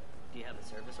me. Do you have a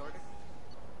service order?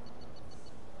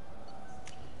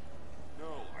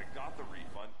 No, I got the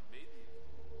refund. Maybe.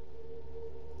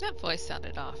 That voice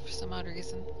sounded off for some odd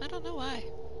reason. I don't know why.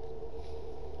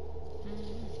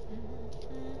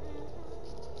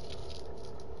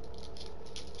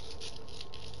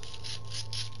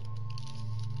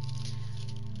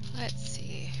 Let's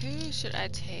see, who should I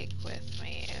take with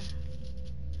me?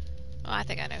 Oh, I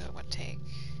think I know who I want to take.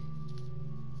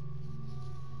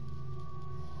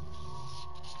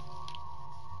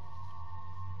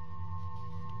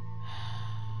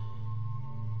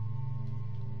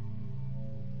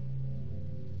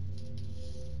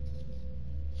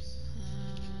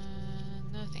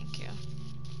 No, thank you.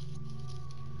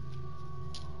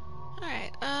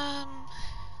 Alright,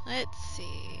 let's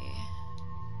see.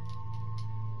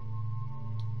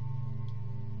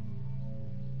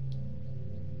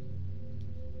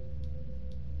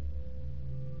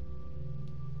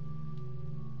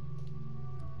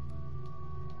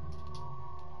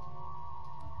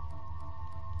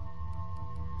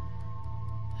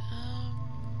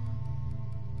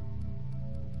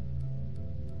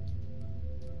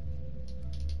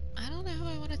 I don't know who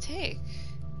I want to take.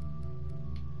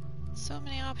 So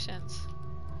many options.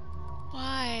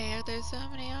 Why are there so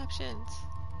many options?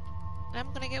 And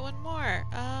I'm gonna get one more.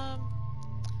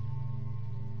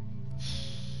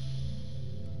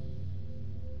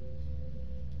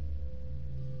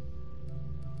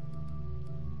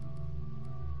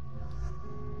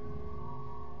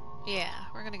 Yeah,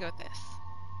 we're gonna go with this.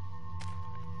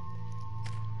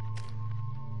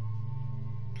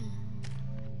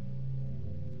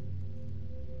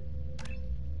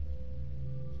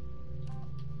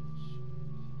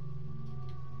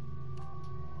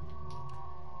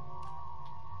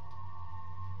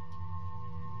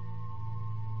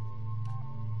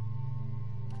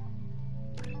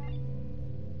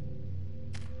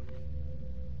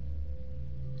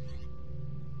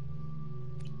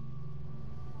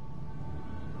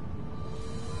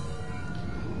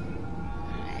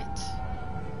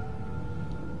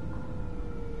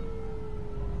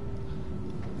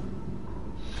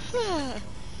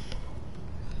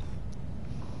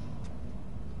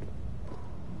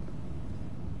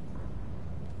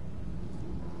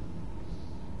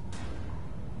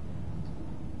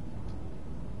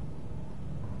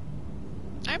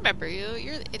 I remember you.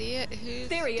 You're the idiot who's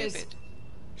there he stupid. Is.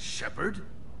 Shepard?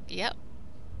 Yep.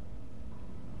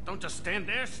 Don't just stand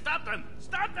there. Stop them!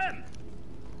 Stop them!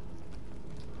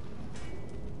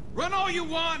 Run all you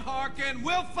want, Harkin.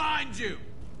 We'll find you.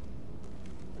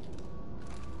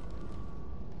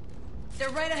 They're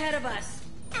right ahead of us.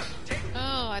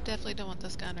 Oh, I definitely don't want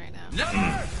this gun right now.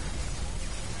 Never!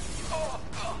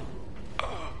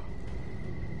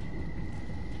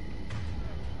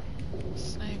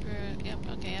 Sniper. Yep.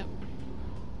 Okay. Yep.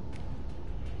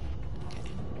 Okay.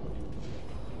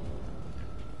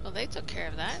 Well, they took care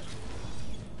of that.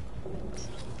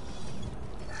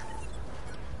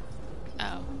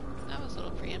 Oh, that was a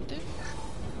little preemptive.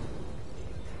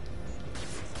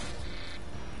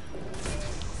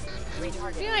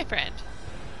 Be my friend.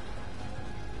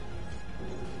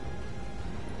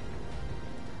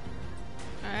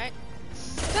 Alright.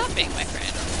 Stop being my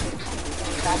friend.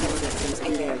 Backup systems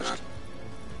engaged.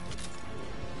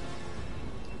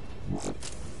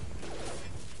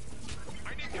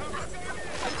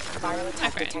 Viral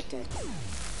attack detected.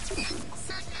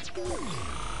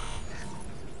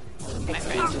 My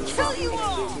friend. I'll kill you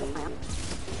all!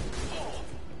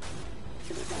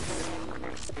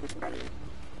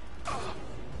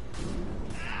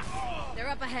 They're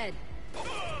up ahead.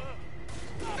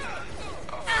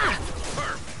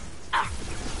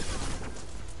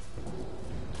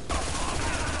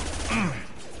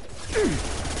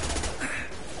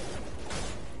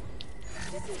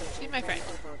 Be my friend.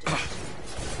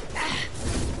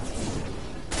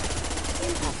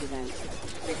 Impact event.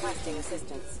 Requesting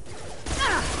assistance.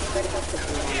 Critical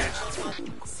system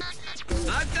damage.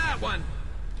 Not that one.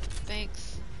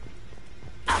 Thanks.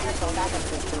 Careful, backup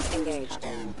systems engaged.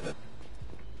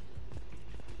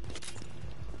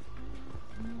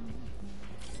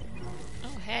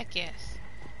 Oh, heck yes.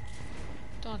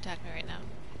 Don't attack me right now.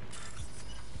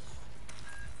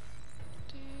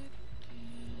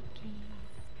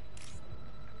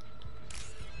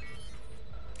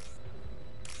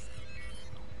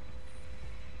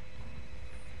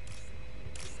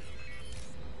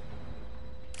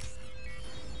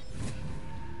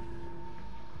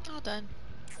 All done.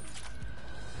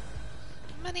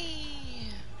 Money!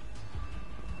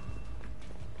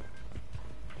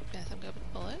 Guess I'm good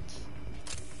with bullets.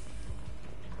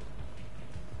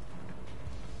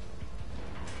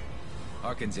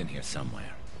 Harkin's in here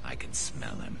somewhere. I can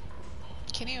smell him.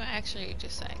 Can you actually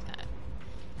just say that?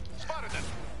 Spotted them!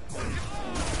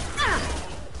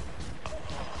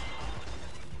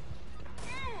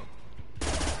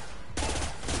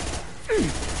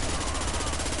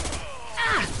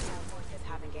 Forces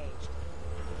have engaged.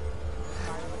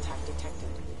 Viral attack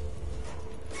detected.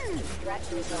 Threat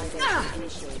neutralization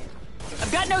initiated.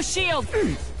 I've got no shield.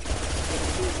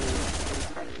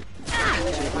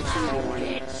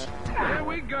 Here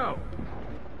we go.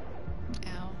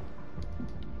 Ow.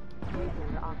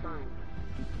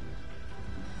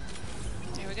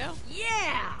 There we go.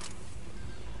 Yeah!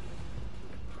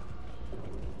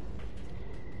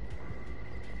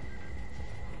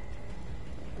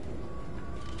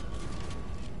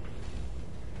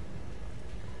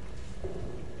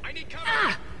 I need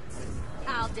cover!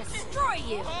 I'll destroy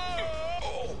you!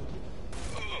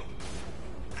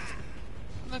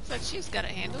 Looks like she's got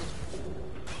it handled.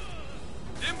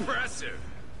 Impressive.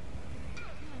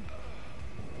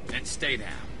 And stay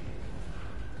down.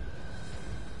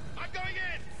 I'm going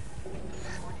in!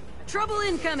 Trouble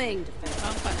incoming!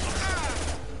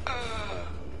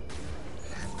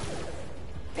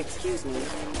 Excuse me.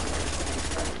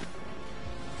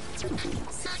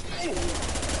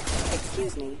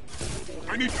 Excuse me.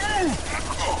 I need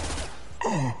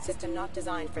System not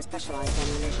designed for specialized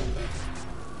ammunition.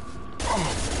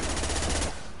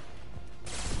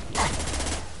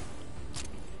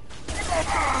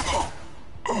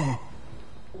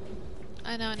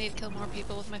 I know I need to kill more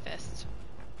people with my fist.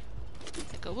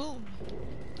 Go boom.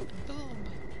 Boom.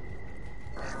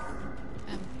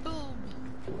 And boom.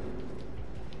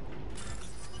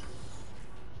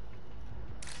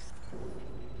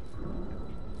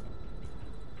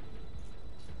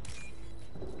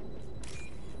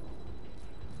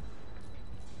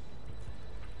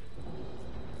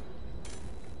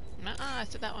 I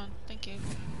said that one. Thank you.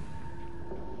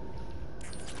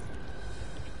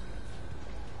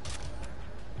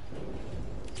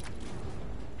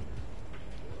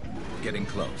 Getting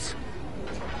close.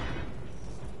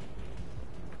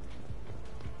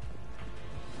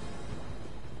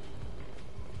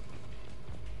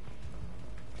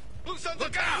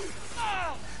 Look out!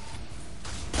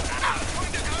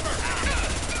 Going to cover!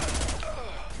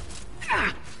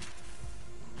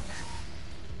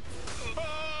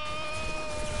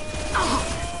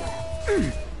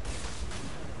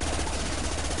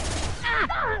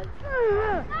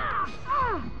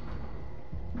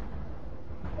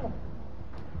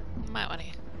 Might want to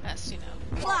best, you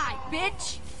know. Fly,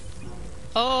 bitch!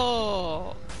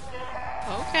 Oh.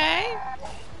 Okay.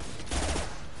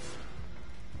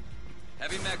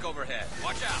 Heavy mech overhead.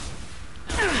 Watch out.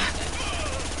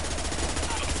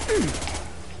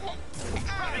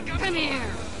 Come here!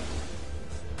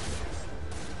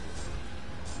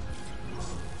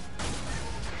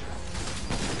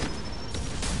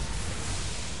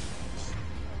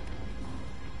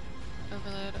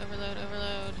 Overload, overload,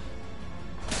 overload.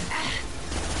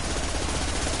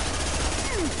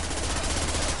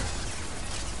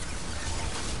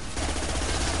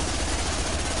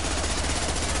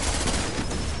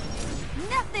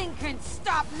 Nothing can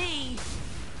stop me!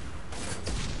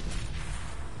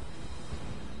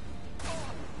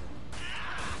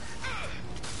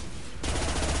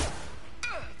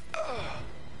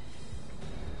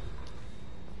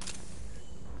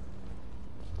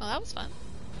 Well, that was fun.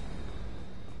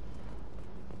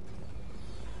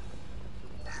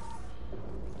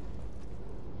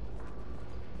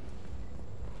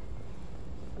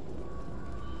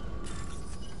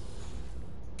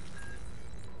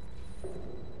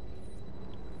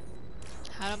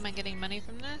 How am I getting money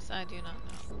from this? I do not know.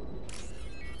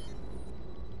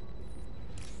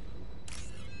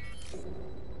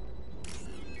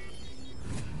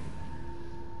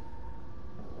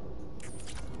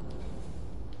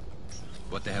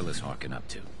 What the hell is Harkin up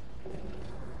to?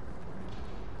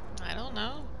 I don't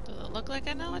know. Does it look like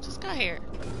I know? I just got here.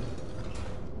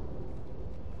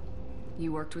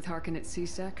 You worked with Harkin at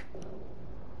CSEC?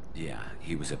 Yeah,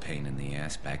 he was a pain in the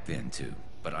ass back then, too.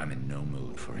 But I'm in no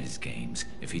mood for his games.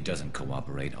 If he doesn't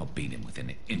cooperate, I'll beat him within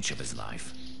an inch of his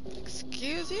life.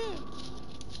 Excuse you?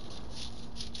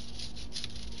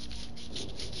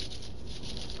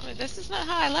 I mean, this is not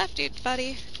how I left you,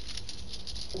 buddy.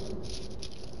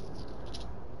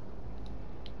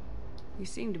 You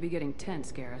seem to be getting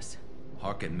tense, Garrus.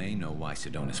 Harkin may know why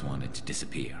Sidonis wanted to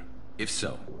disappear. If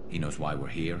so, he knows why we're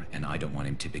here, and I don't want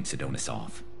him tipping Sidonis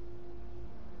off.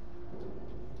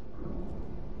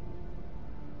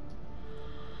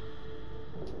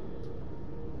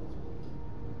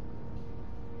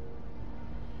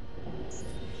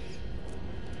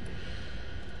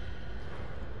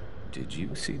 Did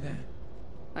you see that?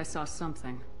 I saw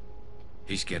something.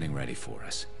 He's getting ready for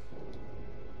us.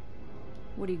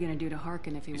 What are you gonna do to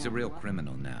Harkin if he He's won't a real blow up?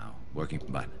 criminal now, working,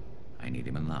 but I need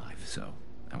him alive, so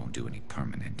I won't do any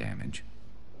permanent damage.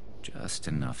 Just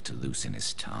enough to loosen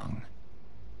his tongue.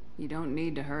 You don't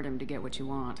need to hurt him to get what you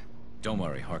want. Don't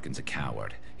worry, Harkin's a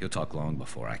coward. He'll talk long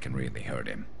before I can really hurt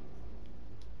him.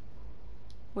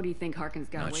 What do you think Harkin's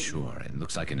got Not waiting? sure. It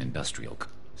looks like an industrial...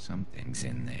 Something's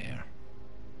in there.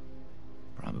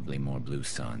 Probably more blue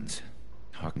suns.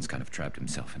 Harkin's kind of trapped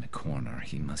himself in a corner.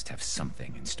 He must have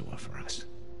something in store for us.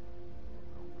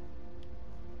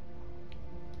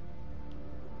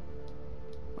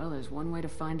 Well, there's one way to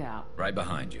find out. Right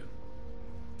behind you.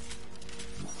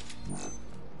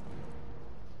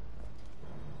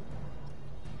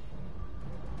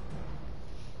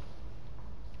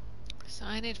 So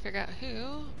I need to figure out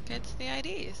who gets the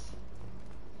IDs.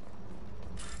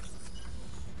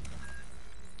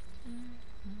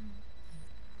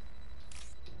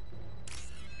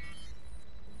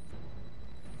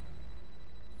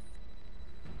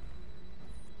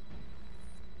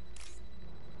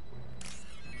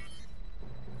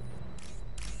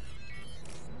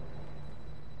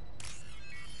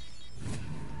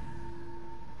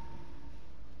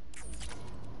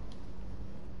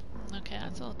 Okay,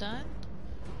 that's all done.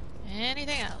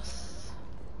 Anything else?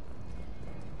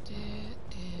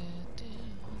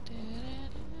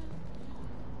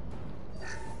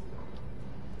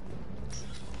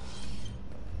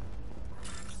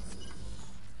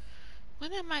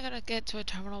 When am I gonna get to a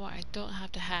terminal where I don't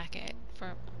have to hack it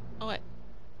for... Oh wait.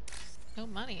 No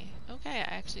money. Okay,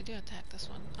 I actually do have to hack this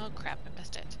one. Oh crap, I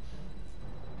missed it.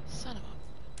 Son of a...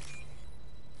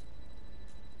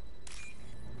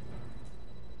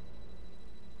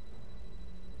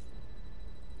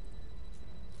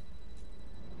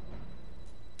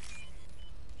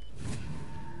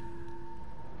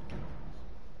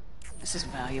 This is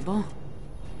valuable.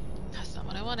 That's not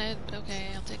what I wanted, but okay,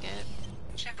 I'll take it.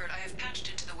 Shepard, I have patched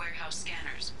into the warehouse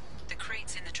scanners. The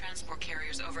crates in the transport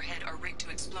carriers overhead are rigged to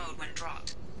explode when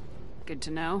dropped. Good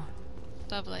to know.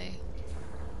 Lovely.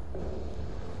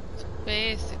 So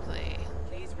basically...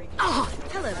 Oh,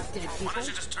 hello, dead people. Why don't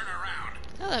you just turn around?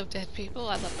 Hello, dead people.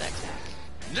 I love that Jack.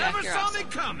 Never Jack, saw awesome.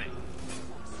 me coming!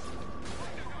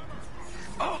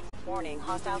 Warning,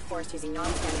 hostile force using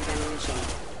non-standard ammunition.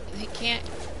 He can't...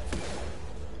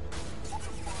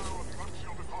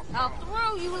 I'll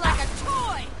throw you like a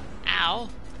toy! Ow.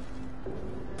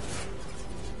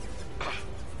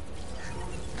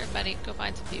 Alright, buddy, go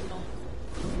find some people.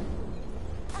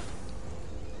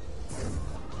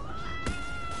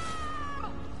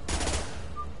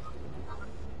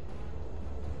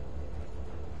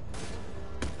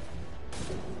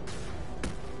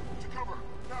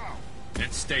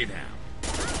 And stay down.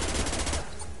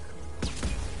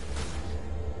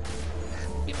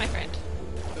 Be my friend.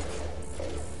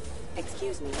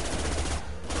 Excuse me.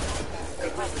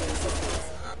 Requesting assistance.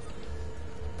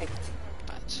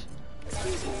 But.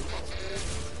 Excuse me.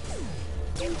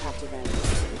 Impact event.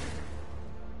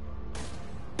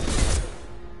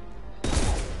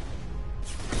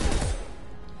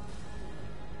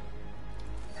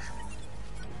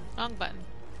 Wrong button.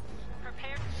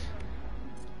 Prepare.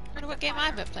 I wonder what game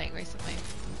I've been playing recently.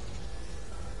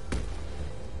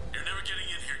 You're never getting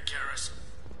in here, Garrus.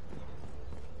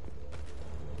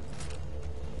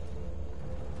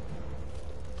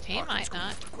 He might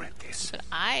not, but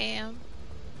I am.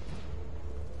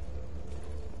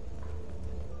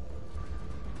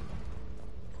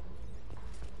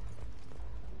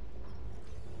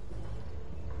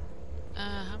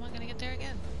 How am I gonna get there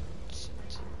again? Shit.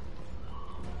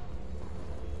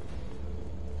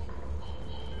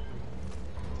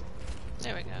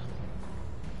 There we go.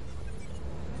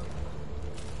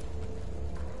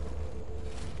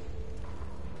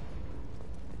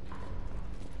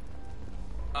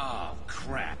 Oh,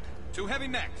 crap. Two heavy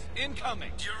mechs,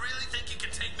 incoming. Do you really think you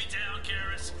can take me down,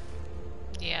 Garrus?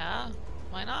 Yeah,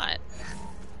 why not?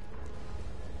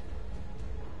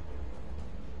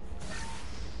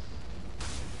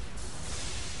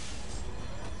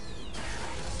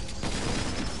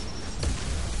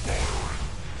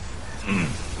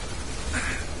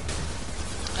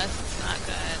 That's not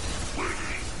good.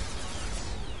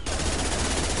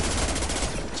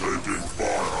 Taking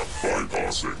fire,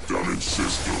 bypassing damaged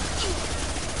systems.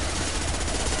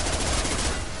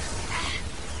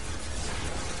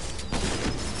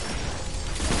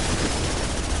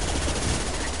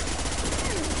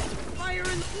 Fire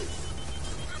in the...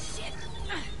 Shit!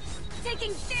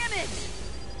 Taking damage!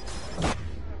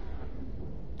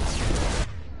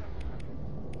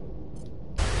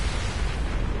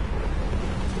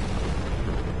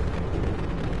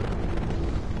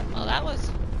 Well, that was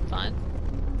fun.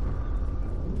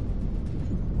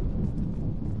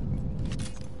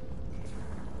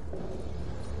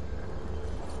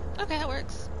 Okay, that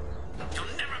works. You'll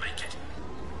never make it.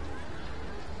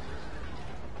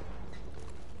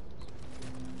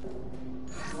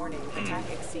 Warning,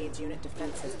 attack exceeds unit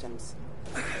defense systems.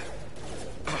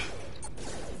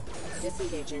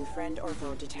 Disengaging friend or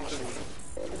foe detection.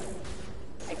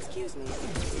 Excuse me.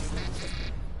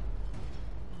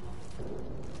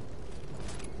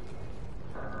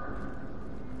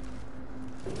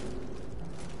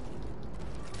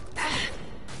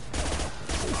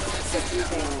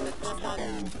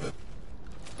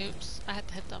 Oops, I had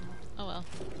to hit them. Oh well.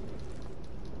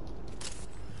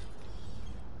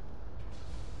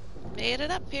 Made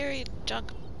it up here, you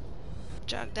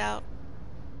jugged out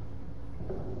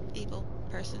evil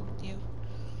person, you.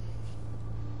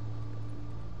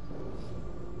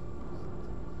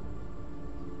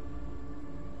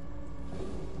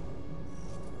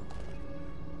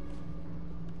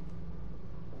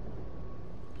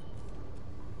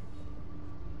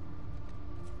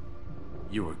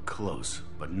 You were close,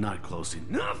 but not close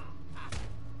enough.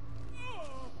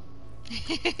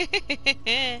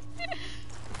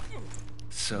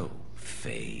 So,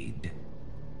 Fade.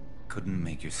 Couldn't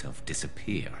make yourself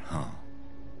disappear, huh?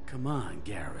 Come on,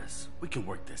 Garrus. We can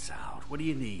work this out. What do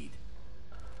you need?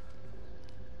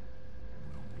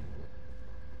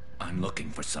 I'm looking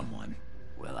for someone.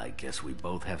 Well, I guess we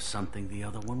both have something the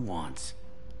other one wants.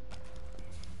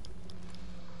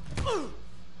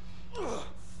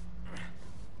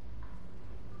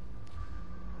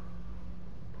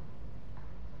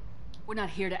 We're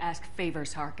not here to ask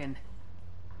favors, Harkin.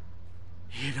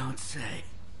 You don't say.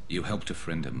 You helped a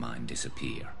friend of mine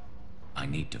disappear. I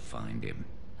need to find him.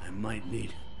 I might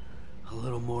need a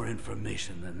little more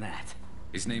information than that.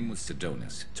 His name was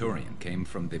Sidonus. Turian came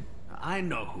from the... I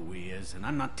know who he is, and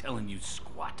I'm not telling you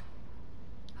squat.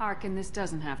 Harkin, this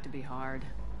doesn't have to be hard.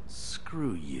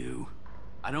 Screw you.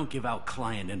 I don't give out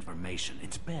client information.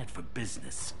 It's bad for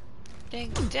business.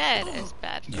 Being dead is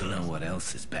bad for You know what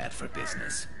else is bad for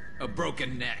business? A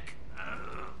broken neck.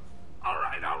 All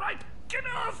right. Get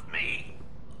off me.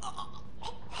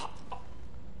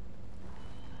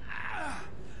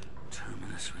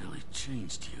 Terminus really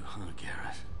changed you, huh,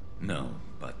 Garrett? No,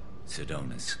 but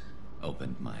Sidonus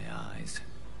opened my eyes.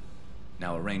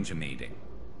 Now arrange a meeting.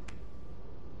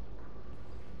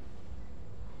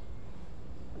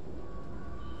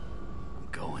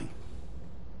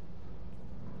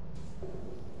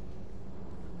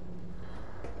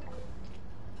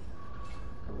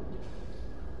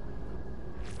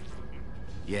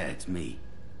 Yeah, it's me.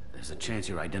 There's a chance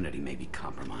your identity may be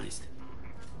compromised.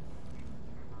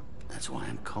 That's why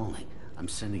I'm calling. I'm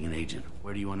sending an agent.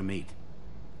 Where do you want to meet?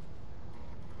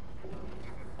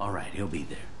 All right, he'll be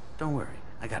there. Don't worry,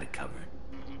 I got it covered.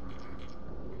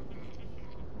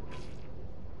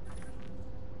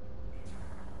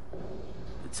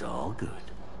 It's all good.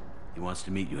 He wants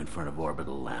to meet you in front of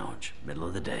Orbital Lounge, middle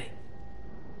of the day.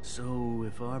 So,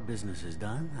 if our business is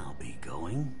done, I'll be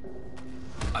going.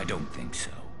 I don't think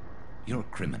so. You're a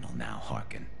criminal now,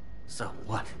 Harkin. So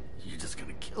what? You're just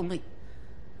gonna kill me?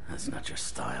 That's not your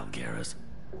style, Garrus.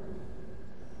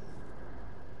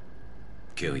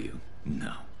 Kill you?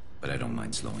 No. But I don't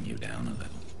mind slowing you down a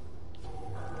little.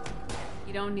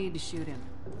 You don't need to shoot him.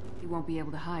 He won't be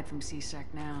able to hide from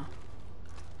C-Sec now.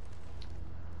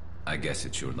 I guess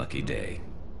it's your lucky day.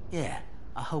 Yeah,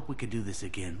 I hope we can do this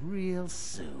again real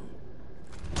soon.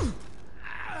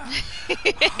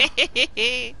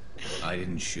 I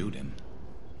didn't shoot him.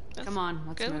 Come on,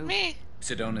 let's move. Me.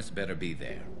 Sidonis better be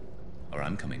there, or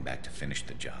I'm coming back to finish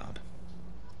the job.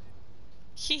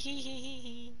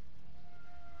 I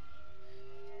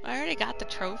already got the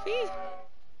trophy?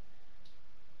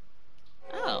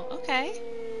 Oh, okay.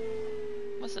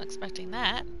 Wasn't expecting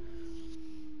that.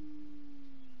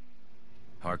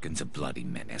 Harkin's a bloody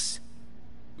menace.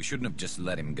 We shouldn't have just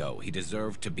let him go. He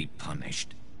deserved to be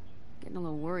punished. Getting a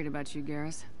little worried about you,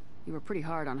 Garrus. You were pretty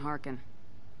hard on Harkin.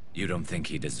 You don't think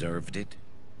he deserved it?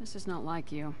 This is not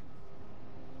like you.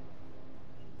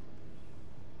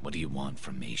 What do you want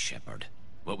from me, Shepard?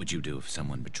 What would you do if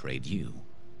someone betrayed you?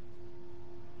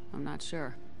 I'm not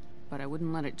sure, but I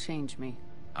wouldn't let it change me.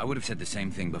 I would have said the same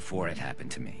thing before it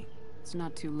happened to me. It's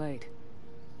not too late.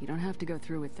 You don't have to go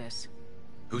through with this.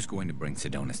 Who's going to bring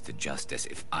Sidonis to justice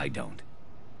if I don't?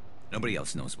 Nobody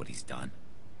else knows what he's done.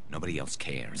 Nobody else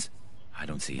cares. I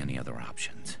don't see any other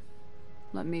options.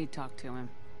 Let me talk to him.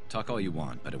 Talk all you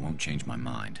want, but it won't change my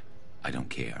mind. I don't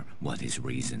care what his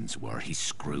reasons were. He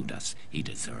screwed us. He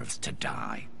deserves to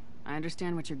die. I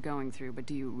understand what you're going through, but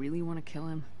do you really want to kill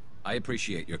him? I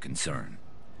appreciate your concern,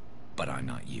 but I'm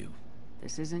not you.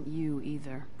 This isn't you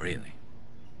either. Really?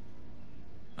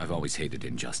 I've always hated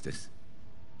injustice.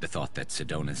 The thought that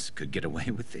Sidonis could get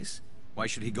away with this? Why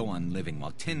should he go on living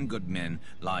while 10 good men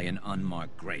lie in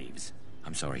unmarked graves?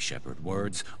 I'm sorry, Shepard.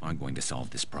 Words aren't going to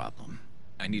solve this problem.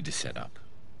 I need to set up.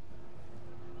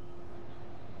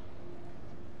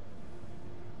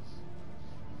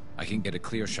 I can get a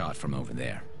clear shot from over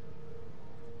there.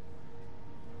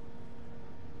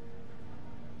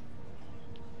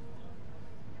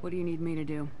 What do you need me to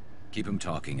do? Keep him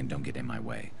talking and don't get in my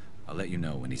way. I'll let you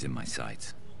know when he's in my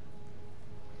sights.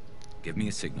 Give me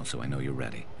a signal so I know you're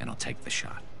ready, and I'll take the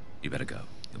shot. You better go.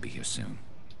 You'll be here soon.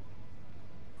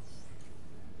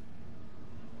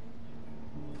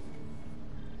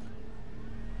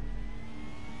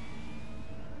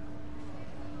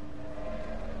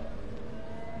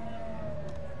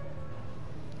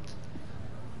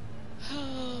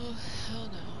 Oh, hell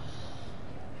no.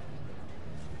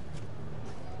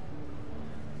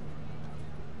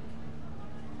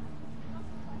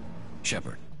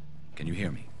 Shepard, can you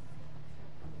hear me?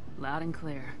 Loud and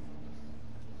clear.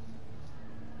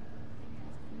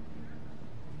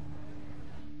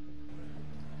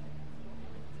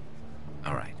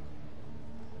 All right.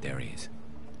 There he is.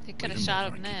 They could have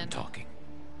shot him then. Talking.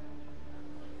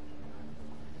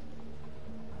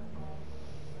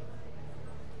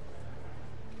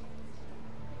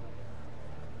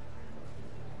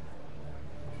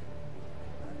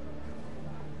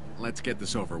 Let's get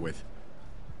this over with.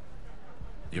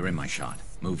 You're in my shot.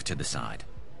 Move to the side.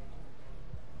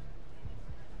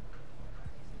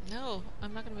 No,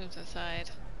 I'm not gonna move to the side.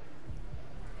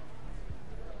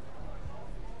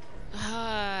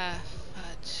 Ah,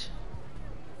 fudge.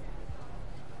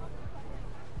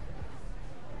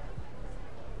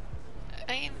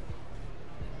 I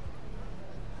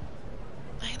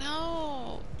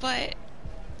know, but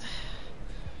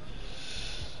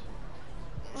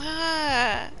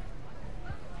I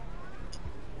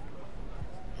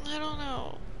don't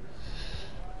know.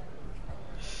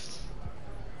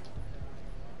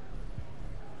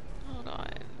 Hold on.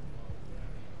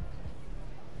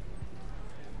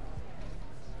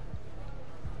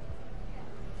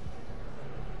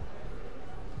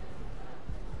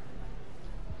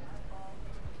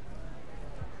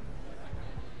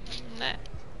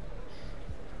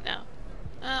 No.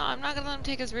 No, I'm not gonna let him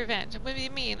take his revenge. What do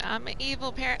you mean? I'm an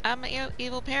evil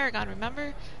evil paragon,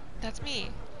 remember? That's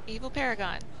me. Evil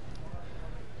paragon.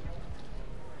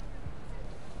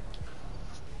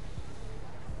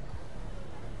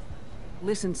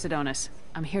 Listen, Sidonis.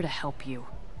 I'm here to help you.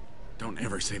 Don't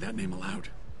ever say that name aloud.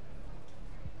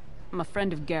 I'm a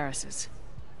friend of Garrus's.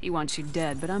 He wants you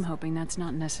dead, but I'm hoping that's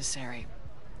not necessary.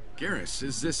 Garrus,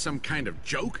 is this some kind of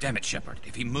joke? Damn it, Shepard.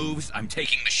 If he moves, I'm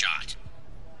taking the shot.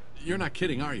 You're not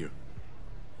kidding, are you?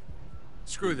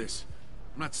 Screw this.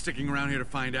 I'm not sticking around here to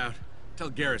find out. Tell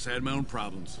Garrus I had my own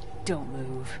problems. Don't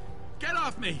move. Get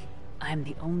off me! I'm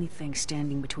the only thing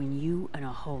standing between you and a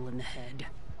hole in the head.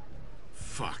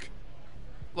 Fuck.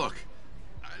 Look,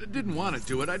 I didn't want to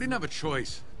do it. I didn't have a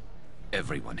choice.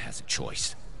 Everyone has a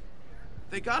choice.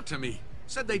 They got to me.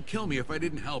 Said they'd kill me if I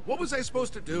didn't help. What was I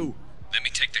supposed to do? Let me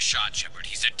take the shot, Shepard.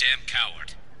 He's a damn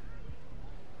coward.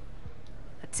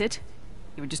 That's it?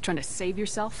 You were just trying to save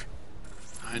yourself?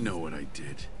 I know what I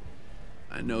did.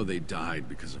 I know they died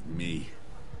because of me.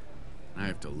 I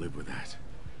have to live with that.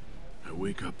 I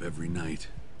wake up every night,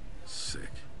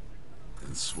 sick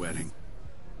and sweating.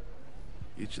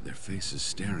 Each of their faces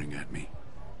staring at me,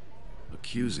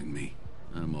 accusing me.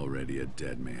 I'm already a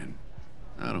dead man.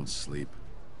 I don't sleep.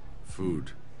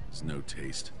 Food has no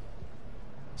taste.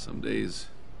 Some days,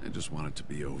 I just want it to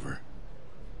be over.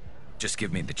 Just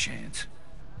give me the chance.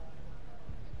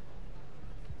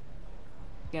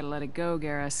 Gotta let it go,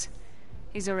 Garrus.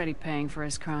 He's already paying for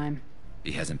his crime.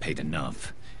 He hasn't paid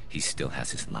enough. He still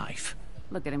has his life.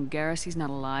 Look at him, Garrus. He's not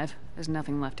alive. There's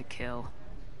nothing left to kill.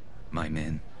 My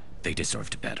men, they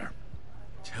deserved better.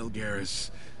 Tell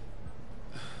Garrus...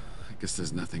 I guess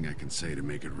there's nothing I can say to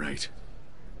make it right.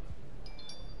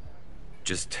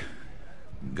 Just...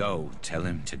 go. Tell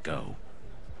him to go.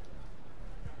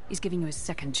 He's giving you a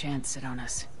second chance,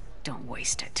 Sidonis. Don't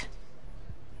waste it.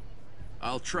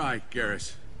 I'll try,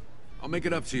 Garrus. I'll make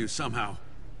it up to you somehow.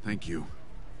 Thank you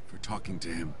for talking to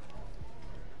him.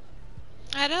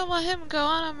 I don't want him to go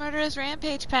on a murderous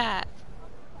rampage, Pat.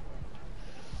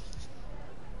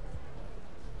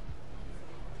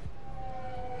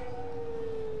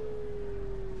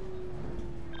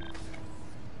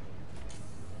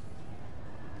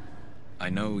 I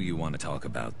know you want to talk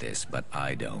about this, but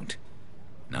I don't.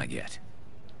 Not yet.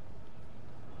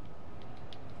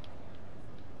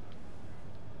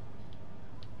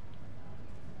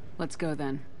 Let's go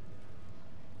then.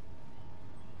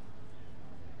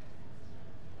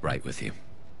 Right with you.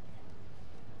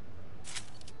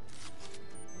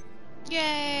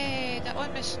 Yay! Got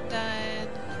one mission done.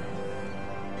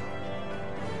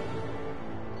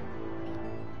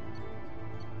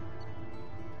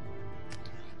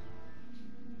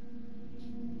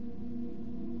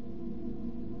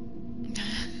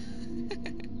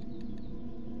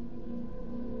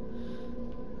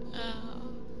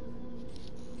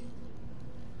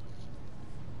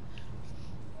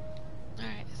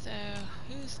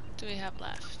 Do we have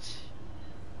left?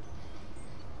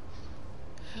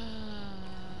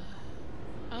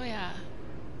 Oh yeah.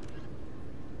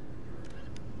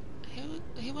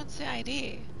 Who wants the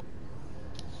ID?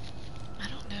 I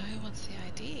don't know who wants the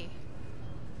ID.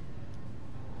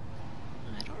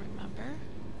 I don't remember.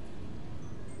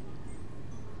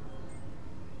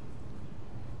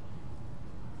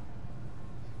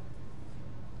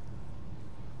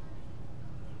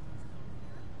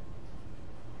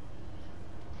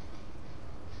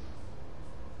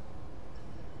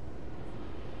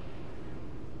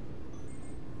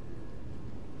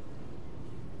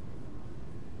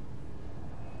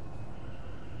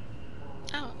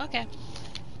 Okay,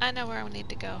 I know where I need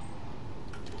to go.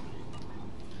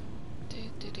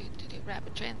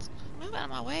 Rapid trans. Move out of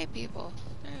my way, people.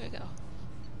 There we go.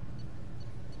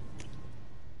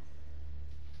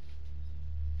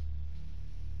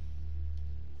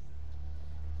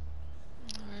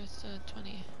 Where's the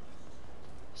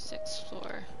 26th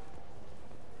floor?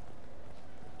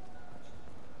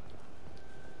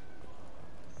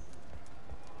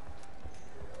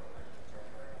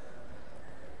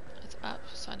 Up,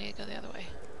 so I need to go the other way.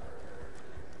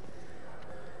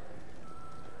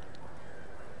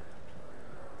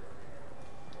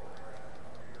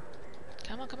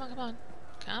 Come on, come on, come on.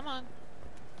 Come on.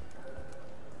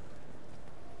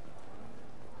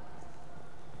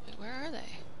 Wait, where are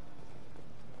they?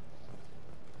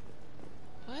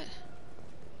 What?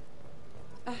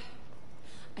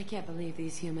 I can't believe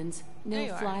these humans. There you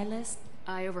No are. fly list?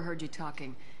 I overheard you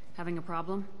talking. Having a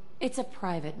problem? It's a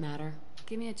private matter.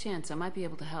 Give me a chance. I might be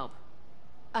able to help.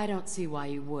 I don't see why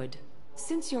you would.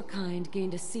 Since your kind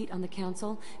gained a seat on the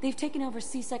council, they've taken over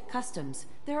CSEC customs.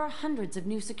 There are hundreds of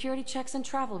new security checks and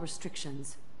travel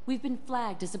restrictions. We've been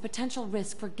flagged as a potential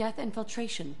risk for Geth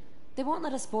infiltration. They won't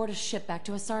let us board a ship back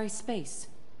to Asari space.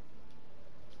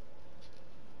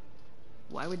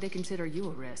 Why would they consider you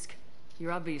a risk?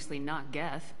 You're obviously not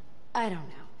Geth. I don't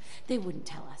know. They wouldn't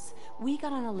tell us. We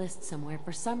got on a list somewhere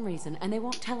for some reason, and they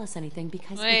won't tell us anything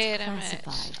because Wait it's a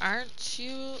classified. minute. Aren't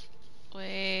you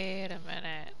Wait a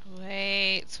minute.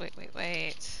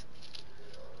 Wait.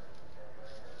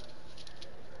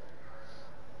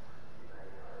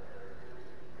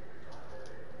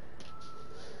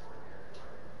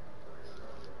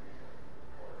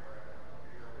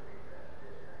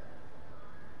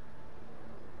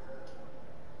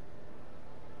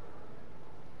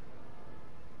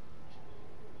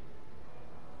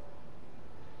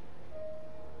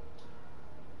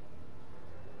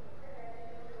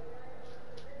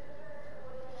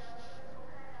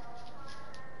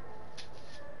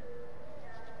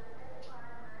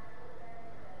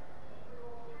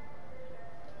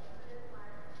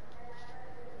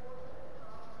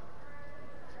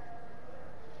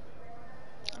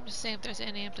 I'm just saying if there's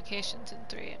any implications in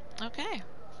 3. Okay.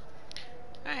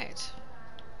 Alright.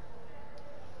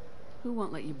 Who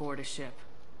won't let you board a ship?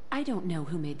 I don't know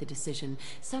who made the decision.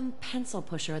 Some pencil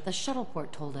pusher at the shuttle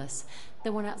port told us.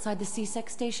 The one outside the C-Sec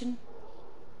station?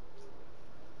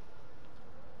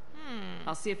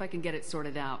 I'll see if I can get it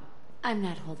sorted out. I'm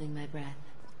not holding my breath.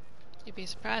 You'd be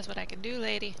surprised what I can do,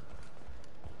 lady.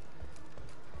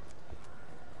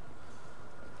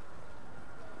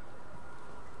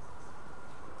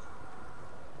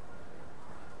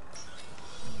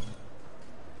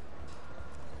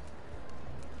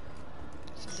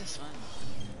 So this one.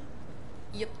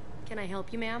 Yep. Can I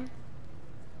help you, ma'am?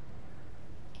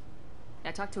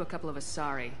 I talked to a couple of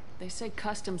Asari. They say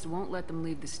customs won't let them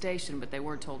leave the station, but they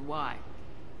weren't told why.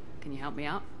 Can you help me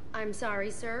out? I'm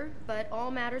sorry, sir, but all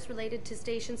matters related to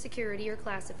station security are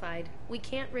classified. We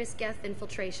can't risk Geth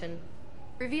infiltration.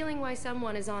 Revealing why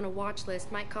someone is on a watch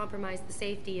list might compromise the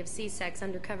safety of C-Sec's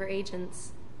undercover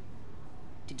agents.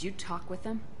 Did you talk with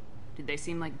them? Did they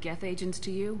seem like Geth agents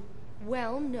to you?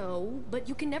 Well, no, but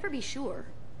you can never be sure.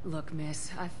 Look,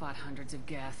 miss, I've fought hundreds of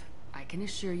Geth. I can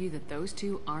assure you that those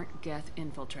two aren't Geth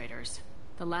infiltrators.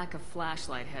 The lack of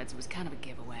flashlight heads was kind of a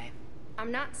giveaway.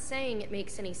 I'm not saying it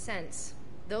makes any sense.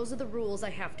 Those are the rules I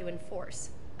have to enforce.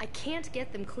 I can't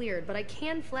get them cleared, but I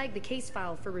can flag the case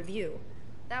file for review.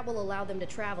 That will allow them to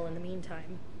travel in the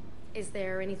meantime. Is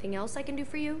there anything else I can do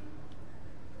for you?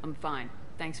 I'm fine.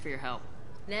 Thanks for your help.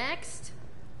 Next!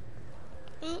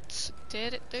 Oops.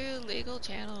 Did it through legal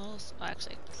channels. Well,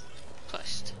 actually,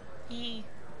 pushed. Oh,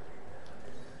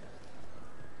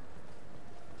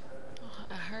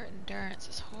 her endurance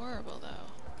is horrible, though.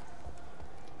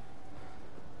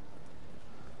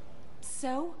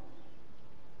 So?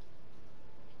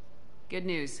 Good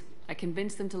news. I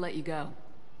convinced them to let you go.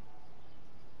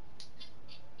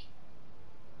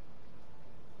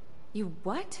 You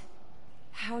what?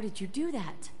 How did you do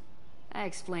that? I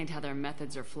explained how their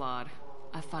methods are flawed.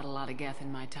 I've fought a lot of Geth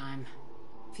in my time.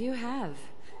 Few have.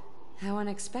 How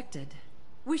unexpected.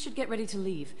 We should get ready to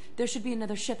leave. There should be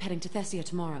another ship heading to Thessia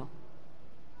tomorrow.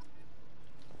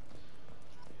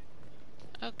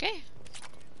 Okay.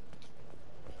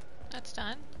 That's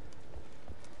done.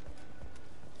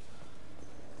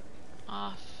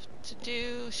 Off to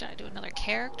do... Should I do another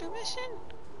character mission?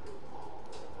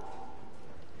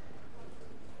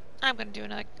 I'm gonna do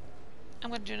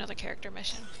another character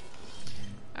mission.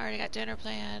 I already got dinner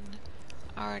planned.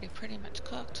 Already pretty much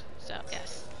cooked. So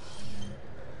yes.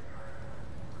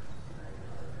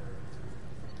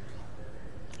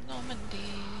 Normandy.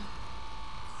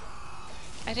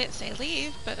 I didn't say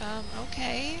leave, but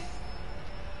okay.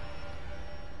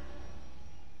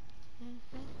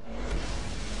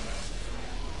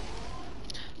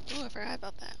 Ooh, I forgot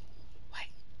about that. Wait,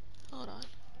 hold on.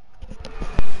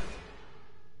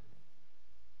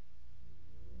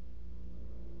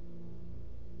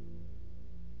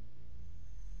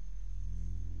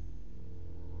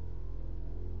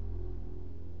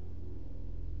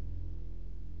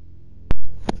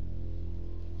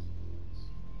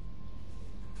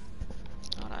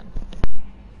 Hold on.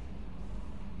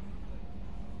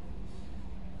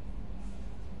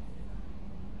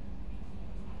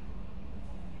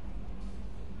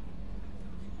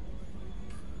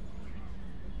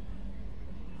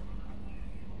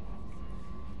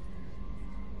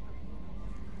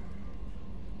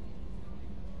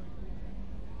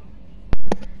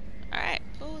 Alright.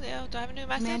 Oh, yeah. Do I have a new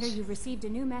message? Commander, you've received a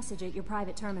new message at your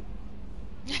private terminal.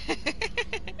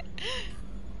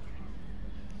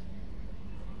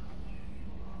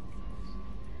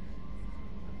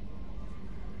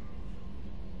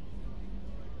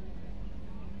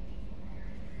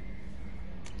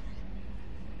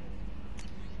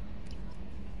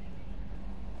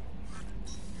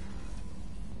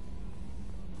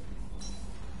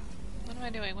 What am I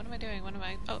doing? What am I doing? What am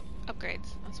I... Oh,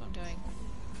 upgrades. That's what I'm doing.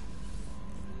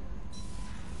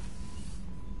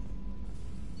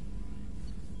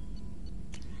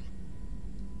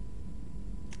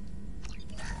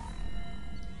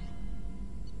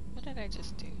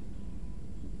 just do?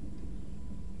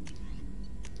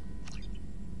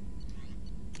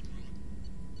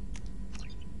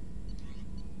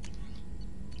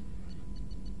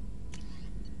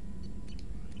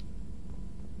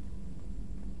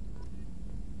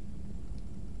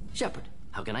 Shepard,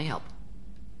 how can I help?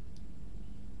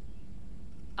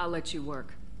 I'll let you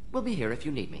work. We'll be here if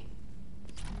you need me.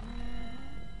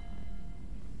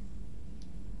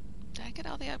 Did I get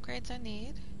all the upgrades I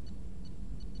need?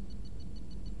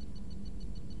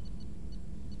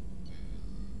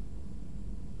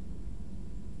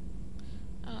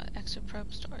 Oh, extra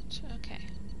probe storage. Okay.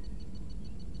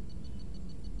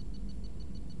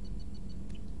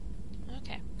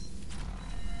 Okay.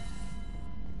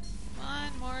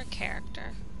 One more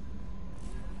character.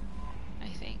 I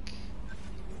think.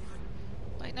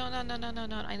 Wait, no.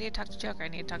 I need to talk to Joker. I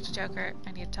need to talk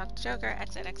to Joker.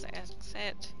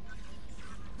 Exit.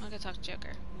 I'm gonna talk to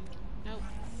Joker. Nope.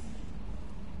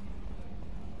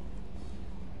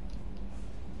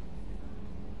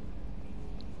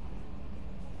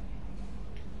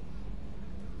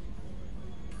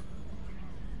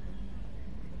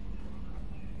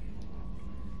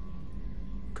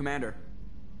 Commander.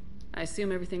 I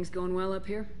assume everything's going well up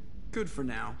here? Good for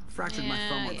now. Fractured my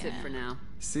thumb. That's it for now.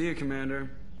 See you, Commander.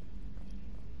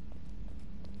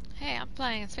 Hey, I'm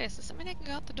flying in space. Does somebody can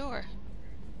go out the door?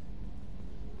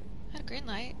 I had a green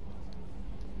light.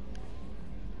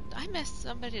 I missed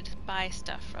somebody to buy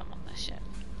stuff from on the ship.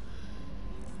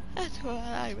 That's what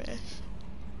I missed.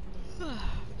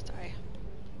 Sorry.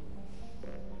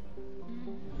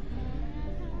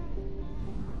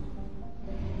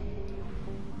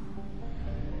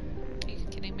 Are you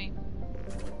kidding me?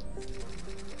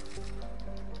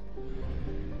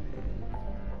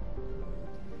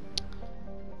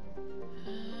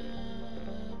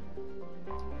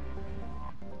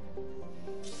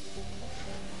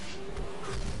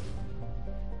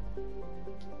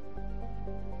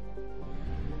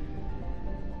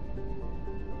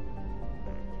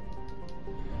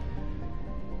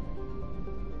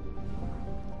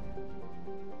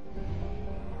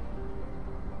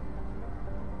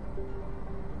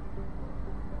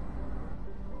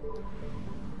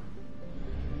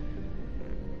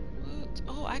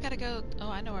 Oh, I gotta go. Oh,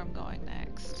 I know where I'm going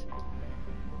next.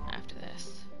 After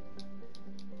this.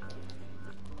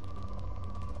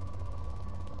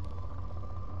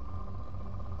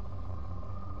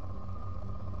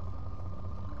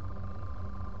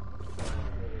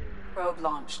 Probe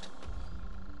launched.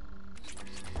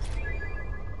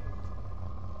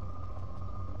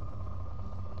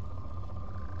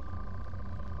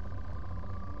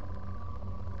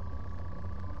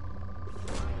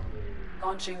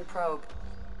 Launching probe.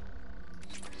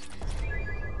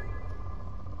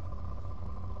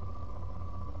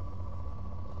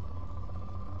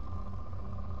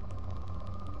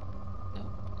 Nope,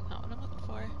 not what I'm looking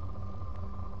for.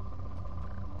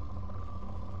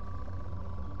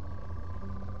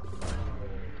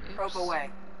 Probe away.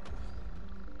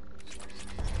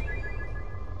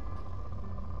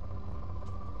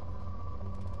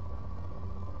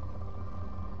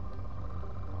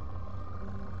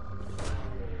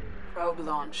 Probe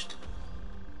launched.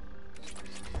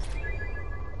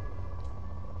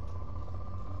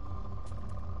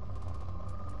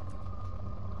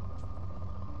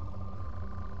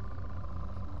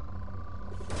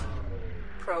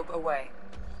 Probe away.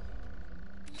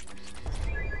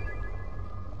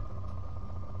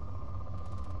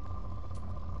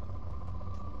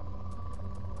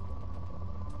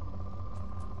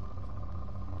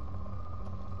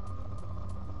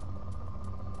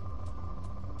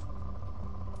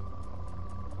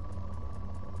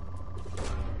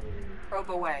 Probe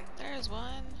away. There's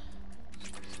one.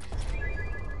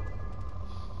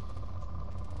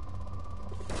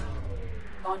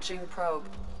 Launching probe.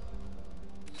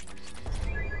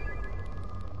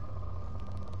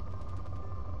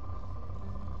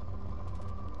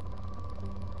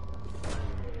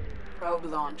 Probe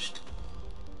launched.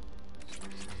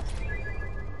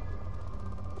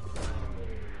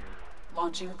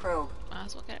 Launching probe. Might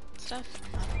as well get stuff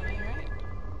out of the way, right?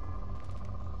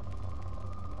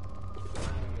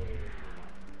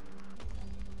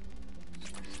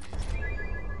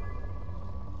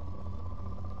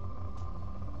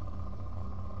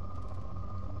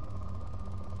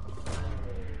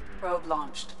 Probe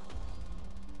launched.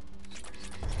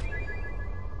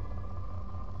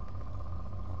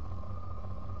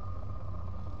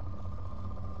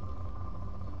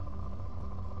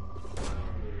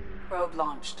 Probe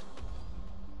launched.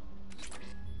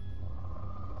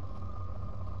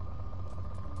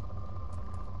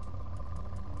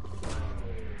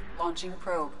 Launching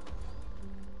probe.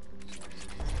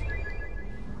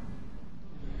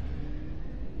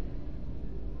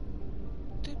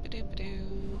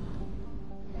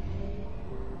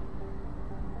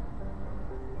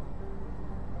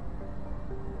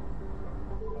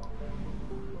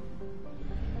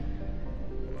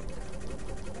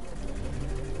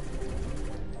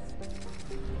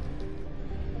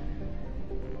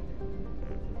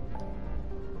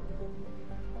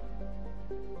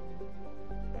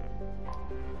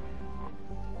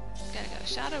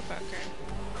 shadow broker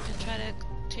and try to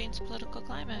change the political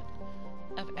climate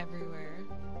of everywhere.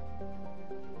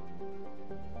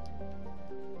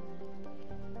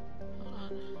 Hold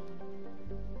on.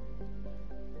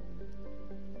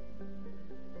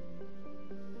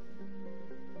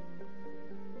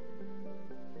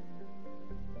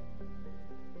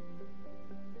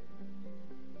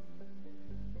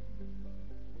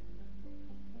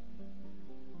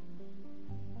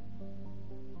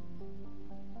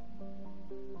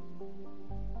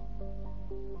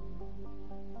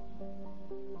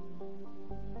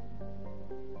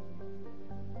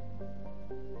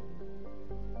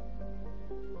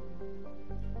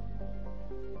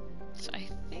 So I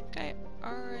think I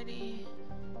already...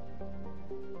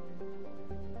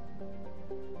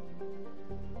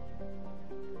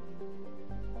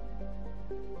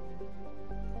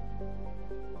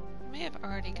 may have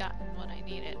already gotten what I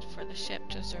needed for the ship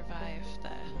to survive the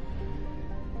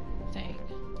thing.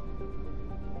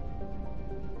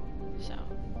 So...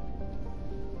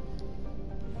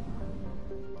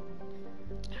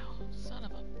 ow, son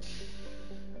of a...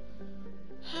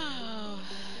 oh...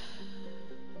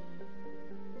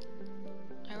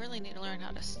 I really need to learn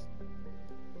how to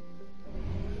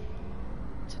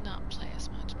not play as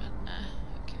much, but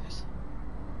who cares?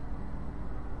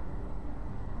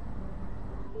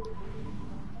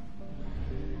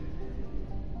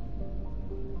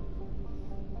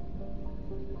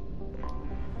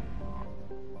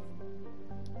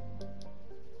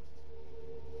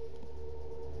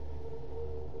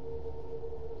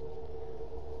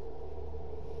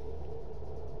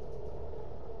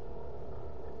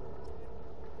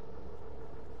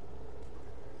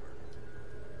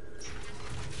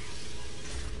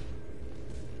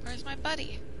 Where's my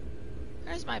buddy?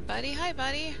 Where's my buddy? Hi,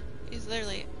 buddy. He's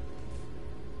literally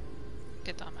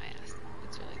gets on my ass.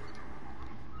 It's really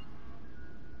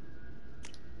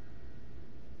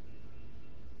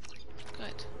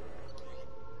good.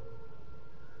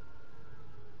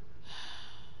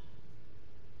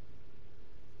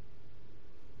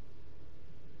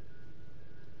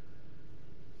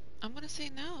 I'm gonna say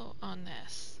no on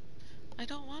this. I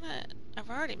don't want to. I've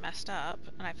already messed up,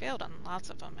 and I failed on lots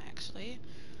of them actually.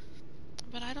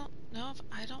 But I don't know if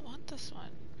I don't want this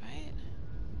one, right?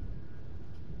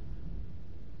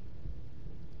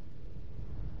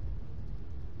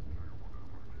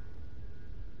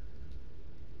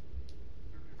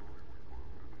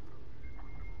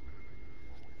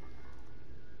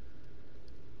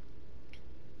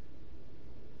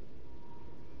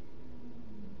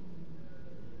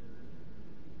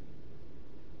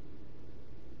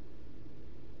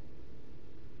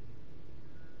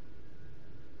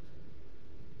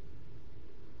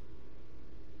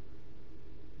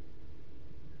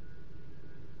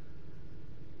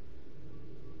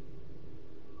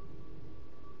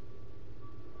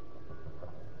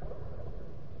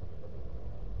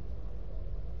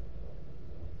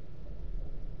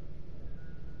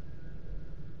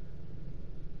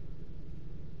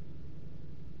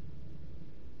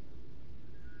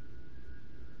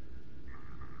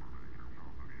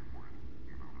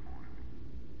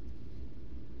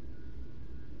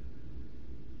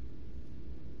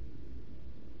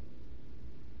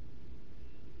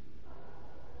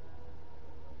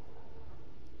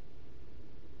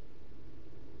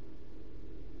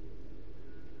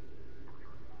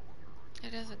 It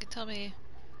doesn't tell me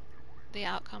the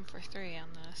outcome for 3 on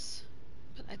this,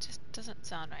 but it just doesn't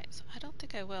sound right, so I don't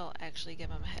think I will actually give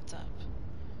him a heads up.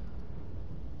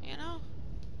 You know?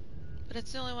 But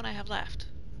it's the only one I have left,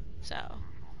 so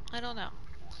I don't know.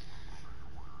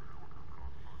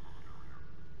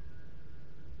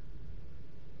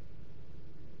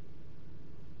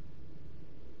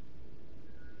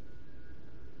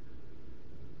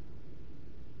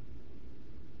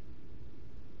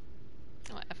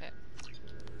 Oh, F it.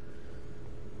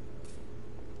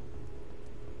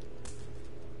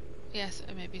 Yes,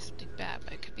 it may be something bad,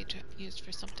 but it could be used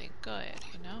for something good,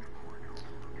 you know?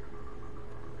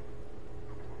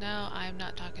 No, I'm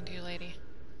not talking to you, lady.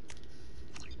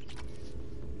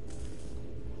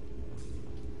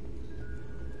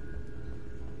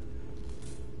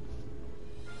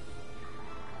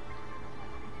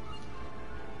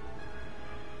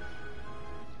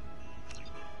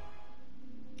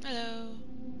 Hello.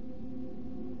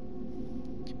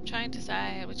 I'm trying to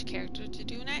decide which character to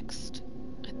do next.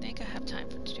 I think I have time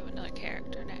to do another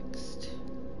character next.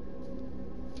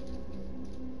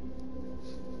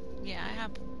 Yeah, I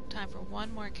have time for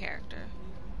one more character.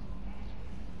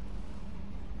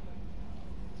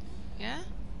 Yeah?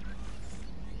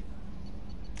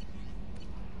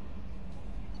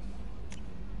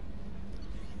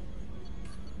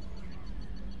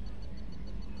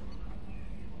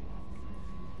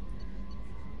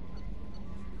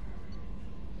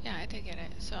 could get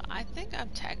it. So I think I'm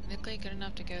technically good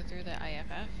enough to go through the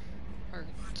IFF, or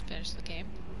to finish the game,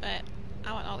 but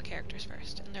I want all the characters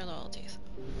first, and their loyalties.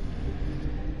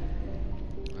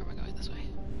 Or am I going this way?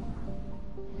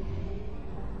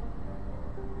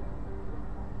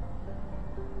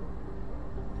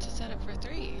 To set up for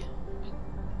 3.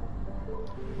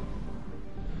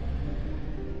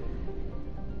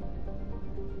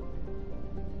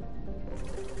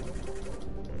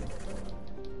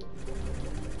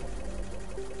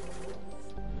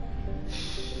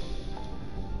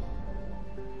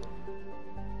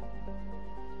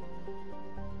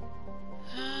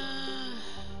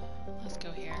 Let's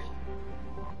go here.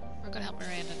 We're gonna help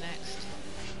Miranda next.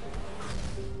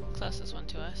 Closest one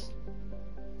to us.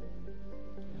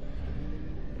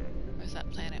 Where's that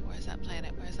planet? Where's that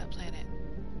planet? Where's that planet?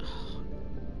 Oh,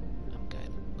 I'm good.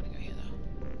 I'm gonna go here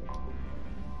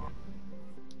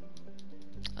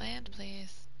though. Land,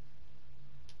 please.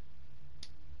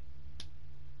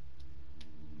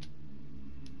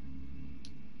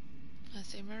 Let's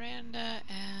see, Miranda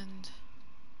and...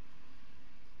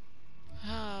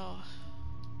 Oh.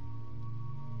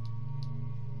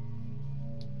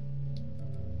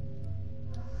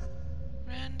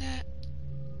 Miranda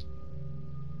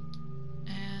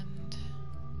and...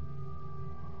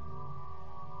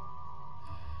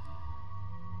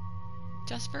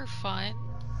 Just for fun,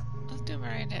 let's do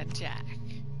Miranda and Jack.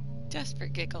 Just for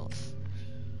giggles.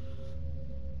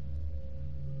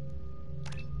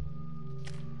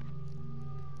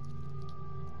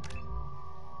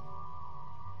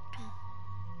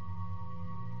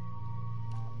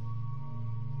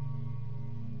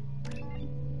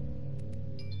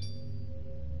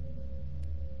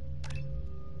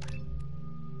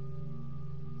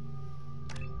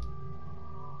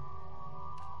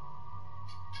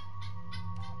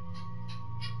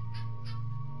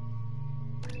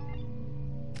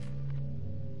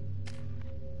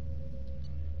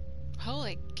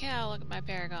 Holy cow, look at my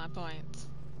Paragon points.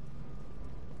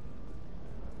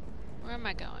 Where am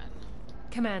I going?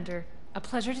 Commander, a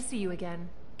pleasure to see you again.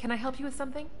 Can I help you with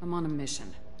something? I'm on a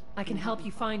mission. I can help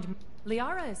you find...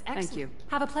 Liara is excellent. Thank you.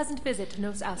 Have a pleasant visit to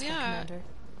Nos Astra, Commander.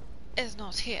 Is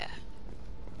not here.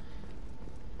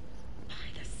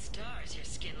 By the stars, your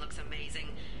skin looks amazing.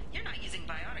 You're not using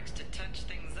biotics to touch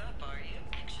things up, are you?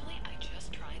 Actually, I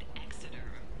just tried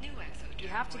Exoderm. New Exoderm. You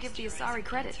have to give the Asari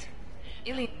credit.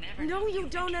 No, you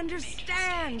don't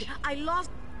understand. I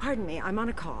lost... Pardon me, I'm on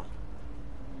a call.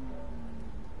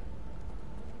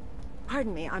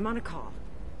 Pardon me, I'm on a call.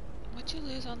 What'd you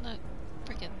lose on the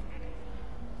freaking...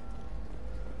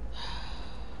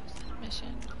 Is that a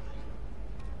mission?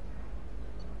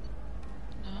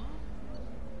 No?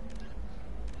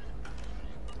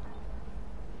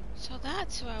 So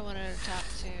that's who I wanted to talk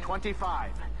to.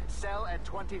 25. Sell at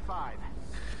 25.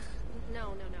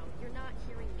 No. You're not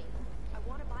hearing me. I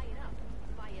want to buy it up.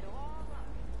 Buy it all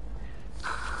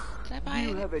up. Did I buy Do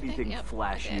you have anything Yep,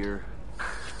 flashier?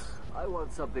 I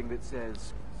want something that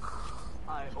says...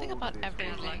 I think about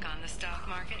everything. Bad luck on the stock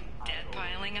market? Debt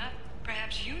piling up?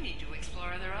 Perhaps you need to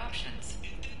explore other options.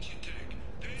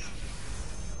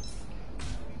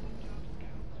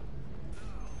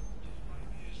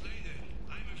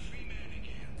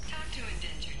 Talk to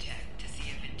Indenture Tech to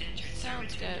see if indentured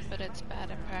Sounds good, but it's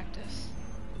bad in practice.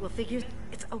 Well, figures,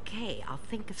 it's okay. I'll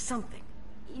think of something.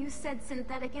 You said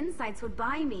Synthetic Insights would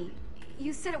buy me.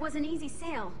 You said it was an easy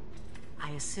sale. I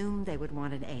assumed they would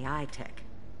want an AI tech.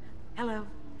 Hello,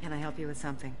 can I help you with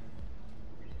something?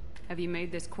 Have you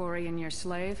made this Quarian your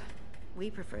slave? We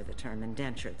prefer the term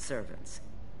indentured servants.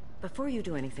 Before you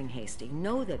do anything hasty,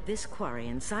 know that this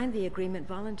Quarian signed the agreement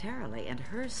voluntarily, and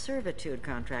her servitude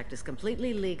contract is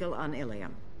completely legal on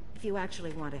Ilium. If you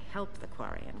actually want to help the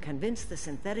Quarian, convince the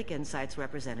Synthetic Insights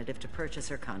representative to purchase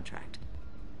her contract.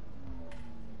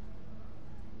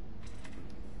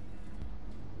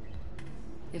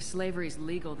 If slavery's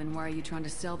legal, then why are you trying to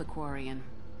sell the Quarian?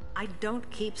 I don't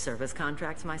keep service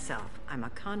contracts myself. I'm a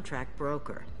contract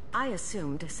broker. I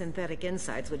assumed Synthetic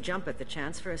Insights would jump at the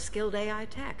chance for a skilled AI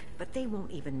tech, but they won't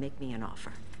even make me an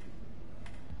offer.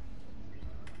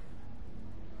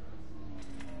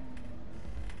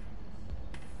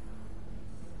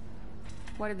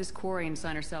 Why did this Quarian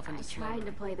sign herself into I slavery? tried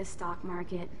to play the stock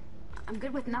market. I'm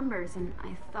good with numbers, and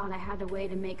I thought I had a way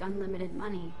to make unlimited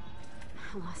money.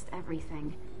 I lost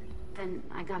everything. Then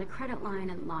I got a credit line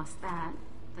and lost that.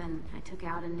 Then I took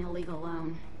out an illegal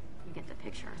loan. You get the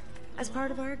picture. As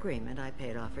part of our agreement, I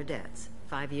paid off her debts.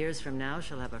 5 years from now,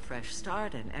 she'll have a fresh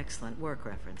start and excellent work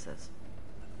references.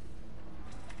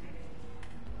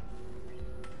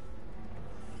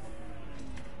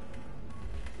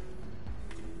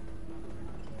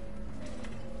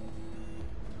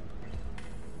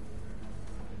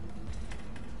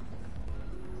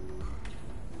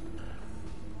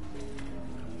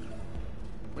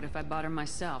 if I bought her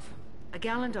myself? A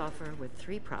gallant offer with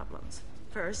 3 problems.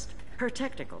 First, her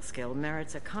technical skill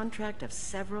merits a contract of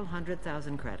several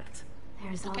 100,000 credits.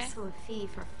 There's also a fee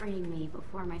for freeing me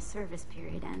before my service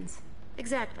period ends.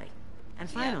 Exactly. And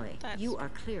finally, you are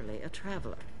clearly a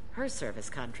traveler. Her service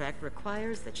contract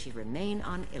requires that she remain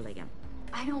on Ilium.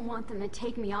 I don't want them to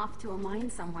take me off to a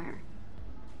mine somewhere.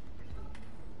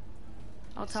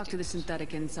 I'll talk to the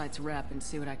Synthetic Insights rep and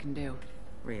see what I can do.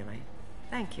 Really?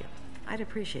 Thank you. I'd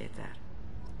appreciate that.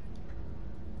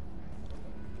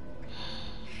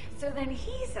 So then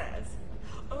he says,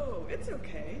 oh, it's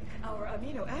okay. Our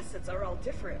amino acids are all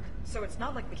different, so it's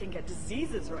not like we can get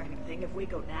diseases or anything if we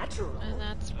go natural. And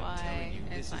that's why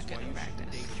it's not good in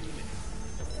practice.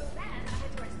 So then I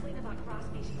had to explain about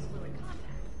cross-species fluid contact.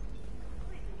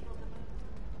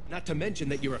 Not to mention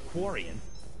that you're a Quarian.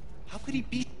 How could he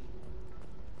be?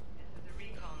 The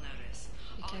recall notice.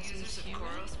 All users of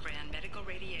Koros brand medical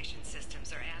radiation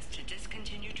systems are asked to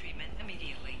discontinue treatment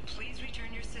immediately. Please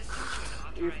return your system to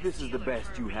an authorized If this is the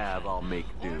best you have, I'll make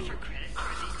do.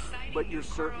 But you're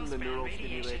certain the neural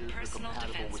stimulators are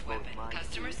compatible with both my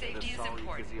customer safety is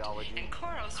important, and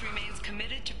Koros remains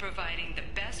committed to providing the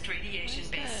best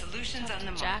radiation-based solutions on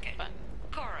the market.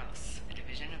 Koros, a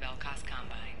division of Elkos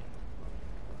Combine.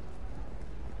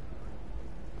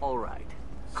 All right.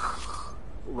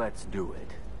 Let's do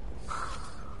it.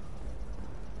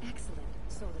 Excellent.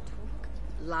 So the total?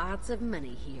 Lots of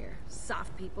money here.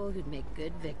 Soft people who'd make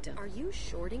good victims. Are you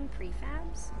shorting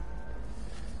prefabs?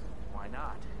 Why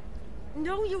not?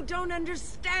 No, you don't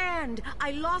understand.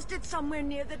 I lost it somewhere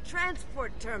near the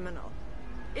transport terminal.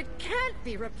 It can't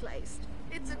be replaced.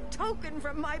 It's a token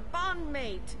from my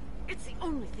bondmate. It's the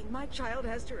only thing my child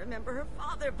has to remember her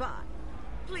father by.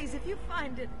 Please, if you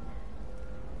find it...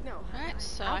 No. Alright,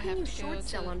 so How I can have you to short go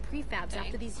sell to on prefabs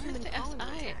after these Where's human the colony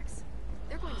SI? attacks?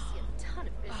 They're going to see a ton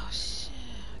of business. Oh shit,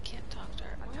 I can't talk to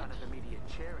her. A ton of immediate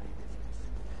charity business,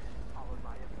 followed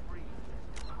by a free.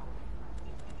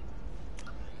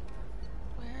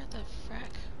 Where the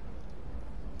frick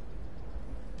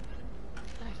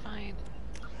can I find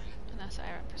an SI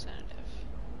representative?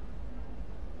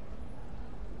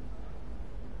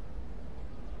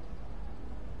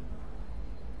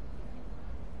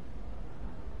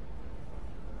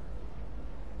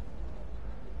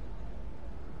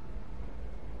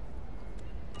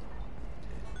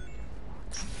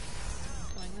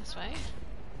 Going this way.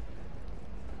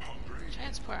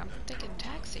 Transport, I'm thinking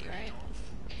taxi, right?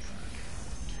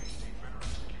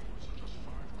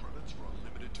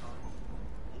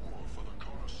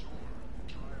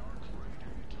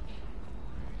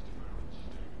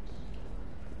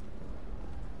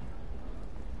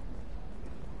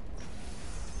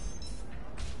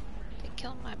 They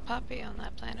killed my puppy on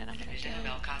that planet. I'm gonna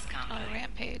go on a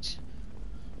rampage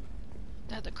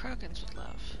that the Krogans would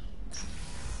love.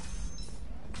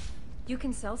 You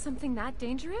can sell something that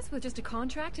dangerous with just a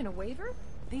contract and a waiver?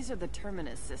 These are the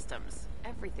Terminus systems.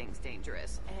 Everything's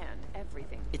dangerous, and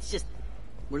everything... It's just...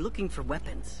 we're looking for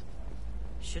weapons.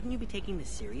 Shouldn't you be taking this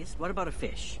serious? What about a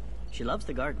fish? She loves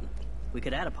the garden. We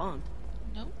could add a pond.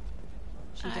 Nope.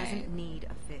 She doesn't need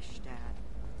a fish, Dad.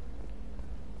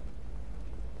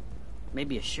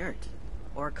 Maybe a shirt.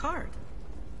 Or a card.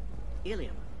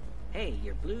 Ilium. Hey,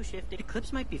 your blue shifting...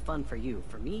 Eclipse might be fun for you.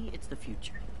 For me, it's the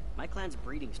future. My clan's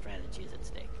breeding strategy is at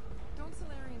stake. Don't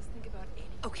Solarians think about any...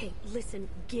 Okay, listen.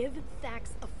 Give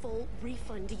Thax a full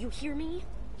refund. Do you hear me?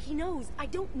 He knows. I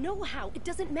don't know how. It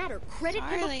doesn't matter. Credit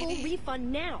him a full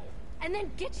refund now. And then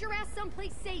get your ass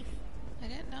someplace safe. I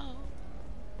didn't know.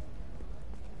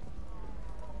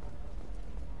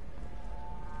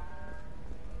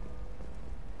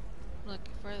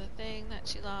 Looking for the thing that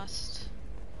she lost.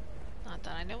 Not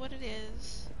that I know what it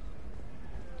is.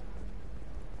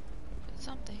 But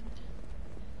something.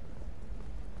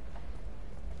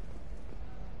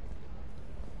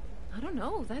 I don't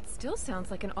know. That still sounds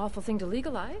like an awful thing to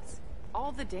legalize.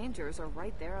 All the dangers are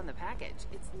right there on the package.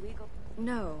 It's legal.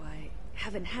 No, I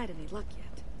haven't had any luck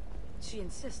yet. She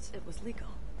insists it was legal.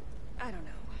 I don't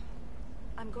know.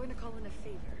 I'm going to call in a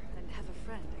favor and have a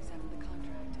friend examine the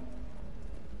contract.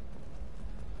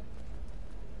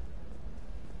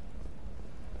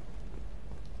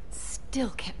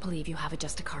 Still can't believe you have a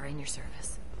Justicar in your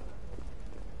service.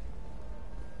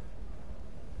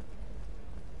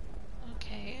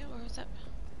 Okay, where was that?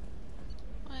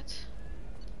 What?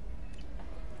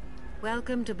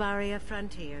 Welcome to Baria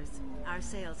Frontiers. Our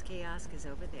sales kiosk is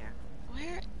over there.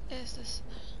 Where is this?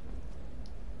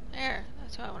 There,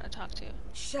 that's who I want to talk to.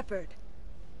 Shepard.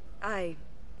 I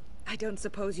don't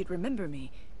suppose you'd remember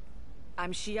me.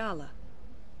 I'm Shiala.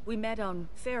 We met on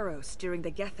Pharos during the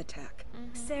Geth attack.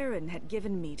 Saren had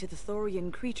given me to the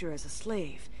Thorian creature as a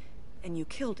slave, and you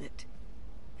killed it.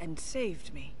 And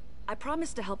saved me. I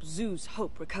promised to help Zeus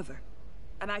Hope recover.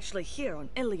 I'm actually here on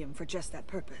Ilium for just that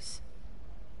purpose.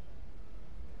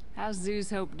 How's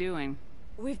Zeus Hope doing?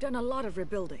 We've done a lot of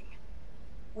rebuilding.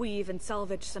 We even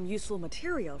salvaged some useful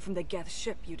material from the Geth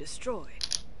ship you destroyed.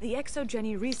 The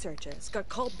Exogeny researchers got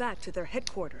called back to their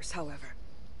headquarters, however,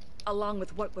 along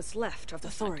with what was left of the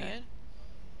Thorian.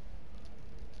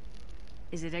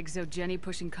 Is it Exogeny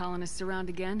pushing colonists around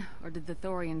again, or did the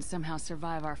Thorians somehow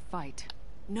survive our fight?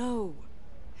 No.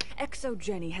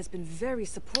 Exogeny has been very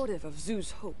supportive of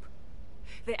Zeus Hope.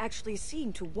 They actually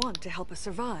seem to want to help us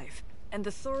survive, and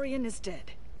the Thorian is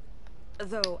dead.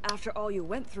 Though, after all you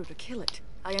went through to kill it,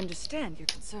 I understand your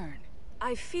concern.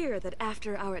 I fear that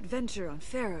after our adventure on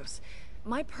Pharos,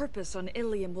 my purpose on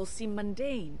Ilium will seem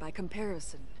mundane by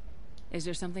comparison. Is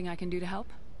there something I can do to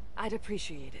help? I'd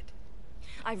appreciate it.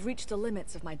 I've reached the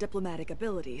limits of my diplomatic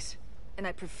abilities, and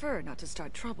I prefer not to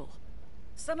start trouble.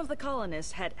 Some of the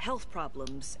colonists had health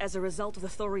problems as a result of the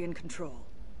Thorian control.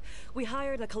 We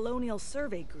hired a colonial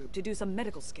survey group to do some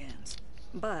medical scans.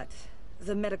 But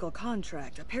the medical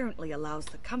contract apparently allows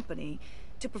the company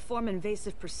to perform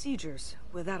invasive procedures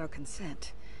without our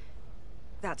consent.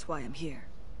 That's why I'm here.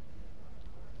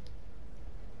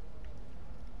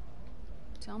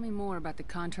 Tell me more about the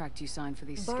contract you signed for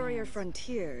these Barrier scans.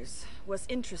 Frontiers was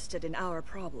interested in our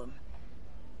problem.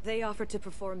 They offered to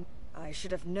perform... I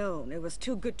should have known it was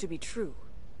too good to be true.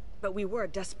 But we were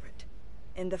desperate.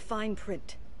 In the fine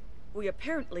print, we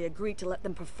apparently agreed to let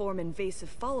them perform invasive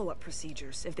follow-up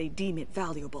procedures if they deem it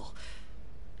valuable.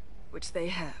 Which they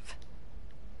have.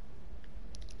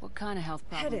 What kind of health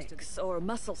problems? Headaches or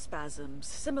muscle spasms,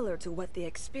 similar to what they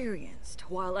experienced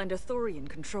while under Thorian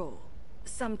control.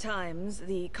 Sometimes,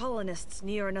 the colonists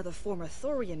near another former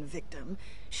Thorian victim.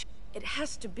 It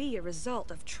has to be a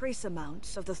result of trace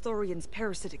amounts of the Thorian's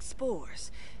parasitic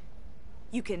spores.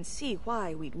 You can see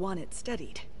why we'd want it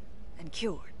studied and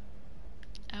cured.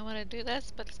 I want to do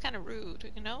this, but it's kind of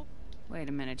rude, you know? Wait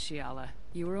a minute, Shiala.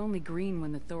 You were only green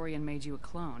when the Thorian made you a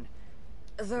clone.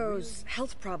 Those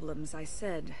health problems I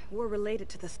said were related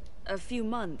to a few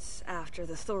months after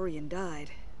the Thorian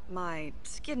died, my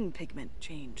skin pigment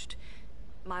changed.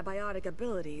 My biotic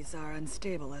abilities are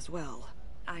unstable as well.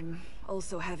 I'm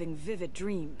also having vivid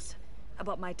dreams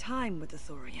about my time with the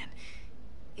Thorian.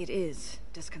 It is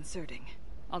disconcerting.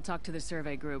 I'll talk to the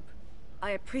survey group.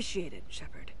 I appreciate it,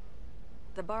 Shepard.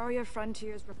 The Barrier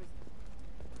Frontiers represent...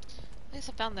 At least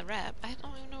I found the rep. I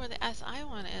don't even know where the SI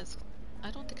one is.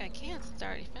 I don't think I can since I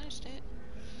already finished it.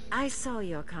 I saw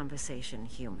your conversation,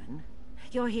 human.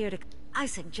 You're here to... I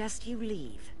suggest you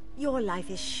leave. Your life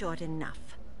is short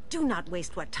enough. Do not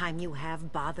waste what time you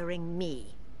have bothering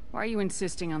me. Why are you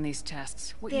insisting on these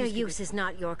tests? Their use is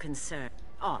not your concern.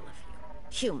 All of you.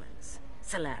 Humans,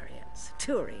 Solarians,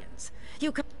 Turians.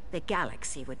 The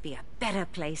galaxy would be a better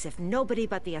place if nobody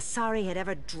but the Asari had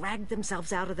ever dragged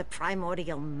themselves out of the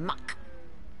primordial muck.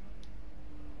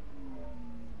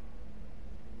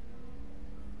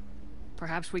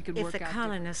 Perhaps we could work out... If the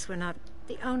colonists were not...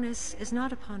 The onus is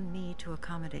not upon me to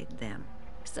accommodate them.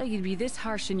 So you'd be this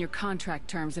harsh in your contract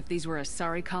terms if these were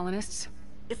Asari colonists?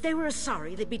 If they were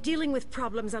Asari, they'd be dealing with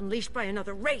problems unleashed by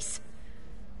another race.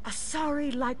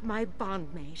 Asari like my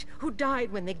bondmate, who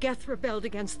died when the Geth rebelled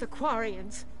against the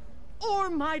Quarians. Or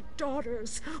my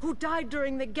daughters, who died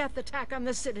during the Geth attack on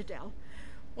the Citadel.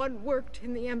 One worked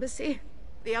in the embassy,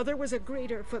 the other was a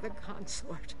greeter for the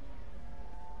consort.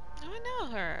 Oh, I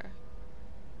know her.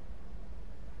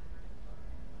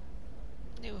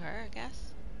 Knew her, I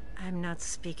guess. I'm not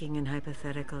speaking in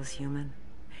hypotheticals, human.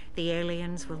 The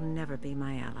aliens will never be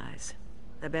my allies.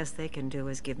 The best they can do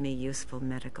is give me useful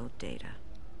medical data.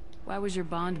 Why was your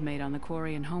bondmate on the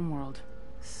Quarian homeworld?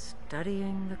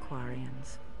 Studying the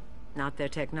Quarians. Not their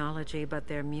technology, but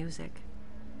their music.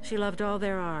 She loved all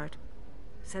their art.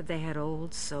 Said they had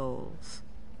old souls.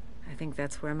 I think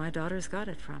that's where my daughters got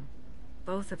it from.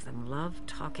 Both of them loved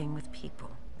talking with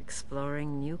people,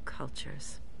 exploring new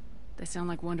cultures. They sound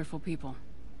like wonderful people.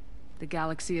 The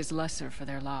galaxy is lesser for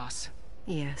their loss.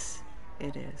 Yes,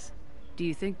 it is. Do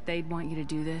you think they'd want you to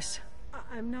do this?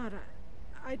 I'm not.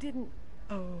 I didn't...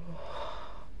 Oh...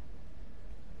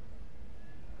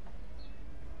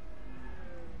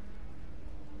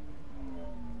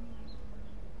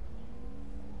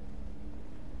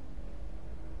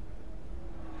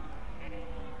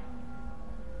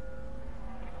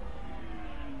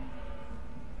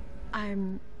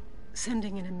 I'm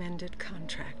sending an amended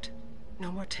contract.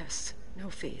 No more tests, no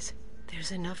fees.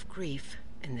 There's enough grief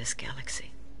in this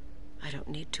galaxy. I don't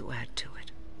need to add to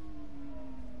it.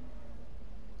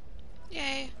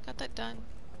 Yay, got that done.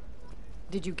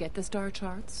 Did you get the star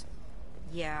charts?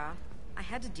 Yeah. I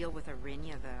had to deal with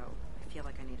Arinya, though. I feel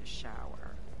like I need a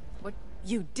shower. What?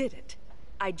 You did it.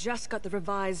 I just got the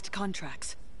revised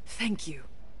contracts. Thank you,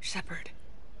 Shepard.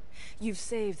 You've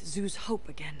saved Zoo's hope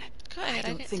again. Good, I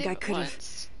don't think I could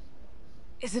have.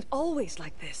 Is it always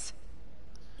like this?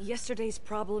 Yesterday's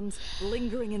problems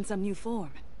lingering in some new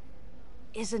form.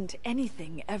 Isn't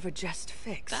anything ever just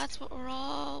fixed? That's what we're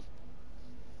all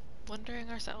wondering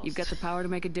ourselves. You've got the power to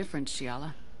make a difference,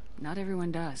 Shiala. Not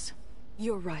everyone does.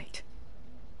 You're right.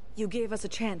 You gave us a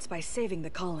chance by saving the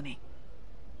colony.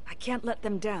 I can't let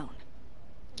them down.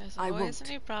 There's I always won't.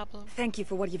 a new problem. Thank you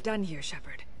for what you've done here,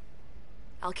 Shepard.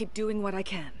 I'll keep doing what I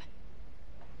can.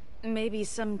 Maybe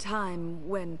sometime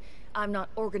when I'm not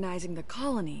organizing the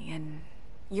colony and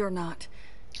you're not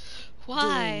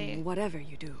doing whatever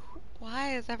you do.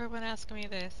 Why is everyone asking me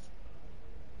this?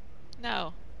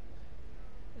 No.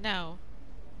 No.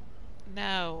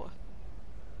 No.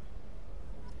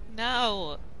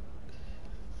 No.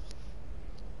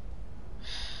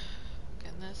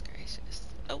 Goodness gracious.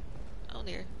 Oh. Oh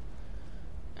dear.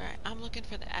 Alright, I'm looking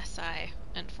for the SI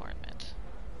informant.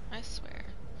 I swear.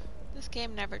 This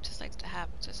game never just likes to have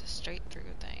just a straight through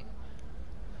thing.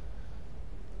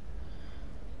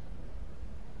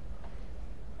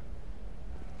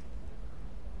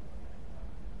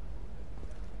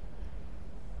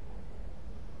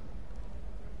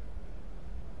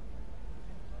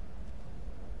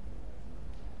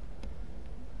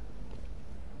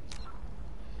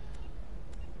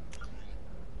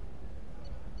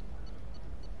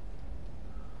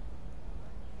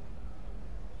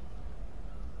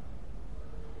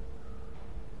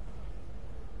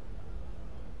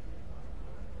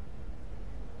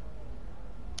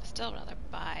 Still rather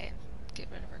buy and get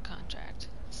rid of her contract,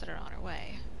 set her on her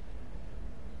way.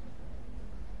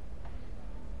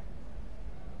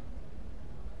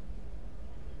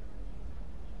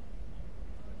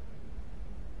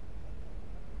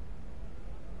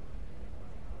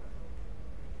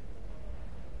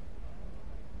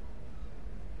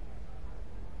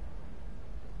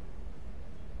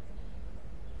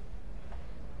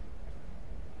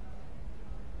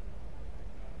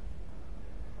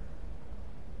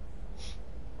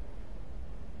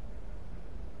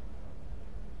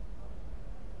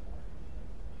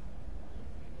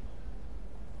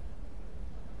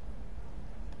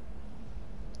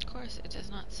 Of course, it does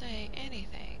not say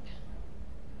anything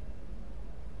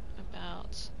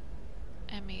about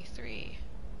ME3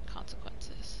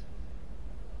 consequences.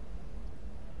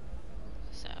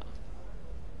 So,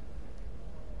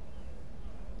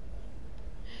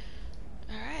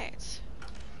 alright.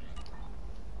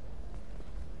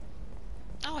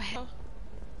 Oh, hell.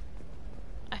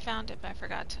 I found it, but I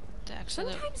forgot to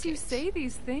actually Sometimes you say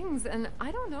these things, and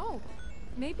I don't know.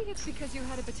 Maybe it's because you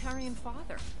had a Batarian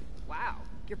father. Wow,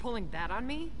 you're pulling that on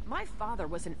me? My father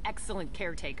was an excellent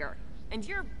caretaker. And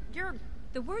you're...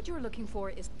 The word you're looking for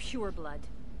is pure blood.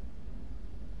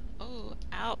 Oh,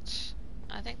 ouch.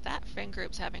 I think that friend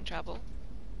group's having trouble.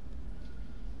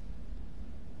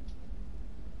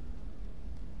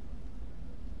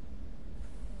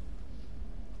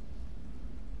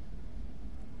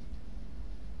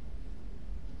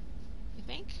 You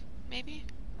think? Maybe?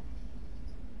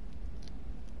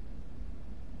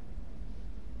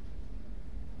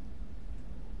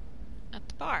 At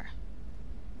the bar.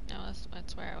 No,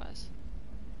 that's where I was.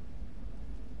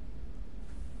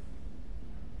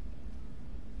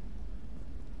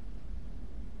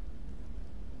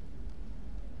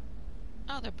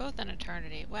 Oh, they're both in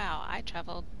eternity. Wow, I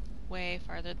traveled way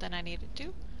farther than I needed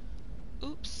to.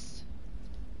 Oops.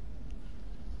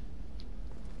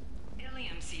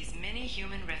 Ilium sees many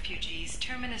human refugees,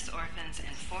 terminus orphans,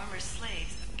 and former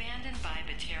slaves abandoned by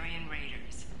Batarian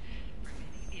raiders. For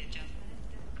many, the adjustment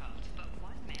is difficult, but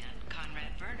one man,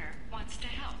 Conrad Werner, wants to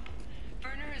help.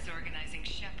 Werner is organizing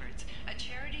Shepherds, a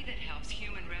charity that helps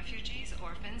human refugees,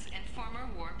 orphans, and former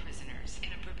war prisoners. In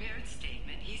a prepared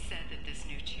statement, he said that this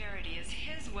new charity is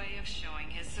his way of showing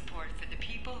his support for the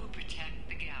people who protect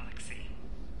the galaxy.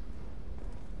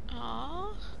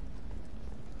 Aww.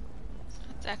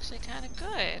 That's actually kind of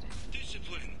good.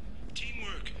 Discipline,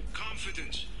 teamwork,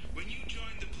 confidence. When you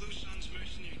join the Blue Suns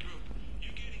mercenary group,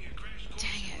 you're getting a crash course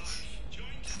in life.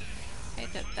 Join today. I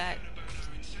hate that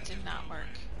did not work.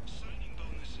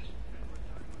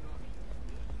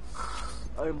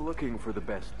 I'm looking for the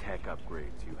best tech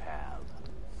upgrades you have.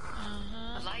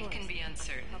 Life can be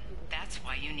uncertain. That's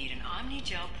why you need an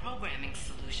Omni-Gel programming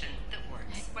solution that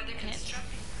works. Whether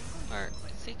constructing or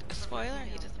spoiler,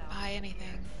 he doesn't buy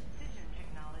anything.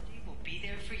 Technology will be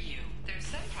there for you. There are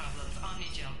some problems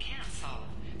Omni-Gel can't solve.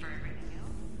 For every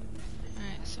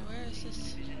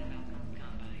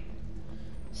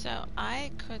I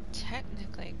could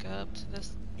technically go up to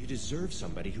this. You deserve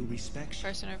somebody who respects you.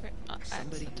 Person over.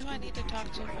 Do I need to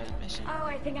talk to for the mission? Oh,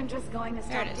 I think I'm just going to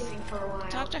stop dating for a while.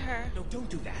 Talk to her. No, don't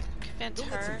do that. Convince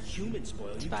Don't let her some human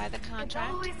spoil you. to buy the contract.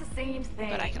 It's always the same thing.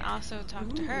 But I can also talk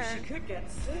to her She could get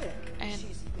sick. and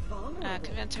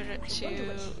convince her to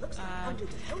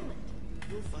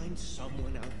You'll find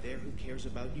someone out there who cares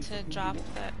about you.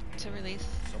 to release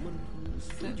someone who's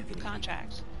the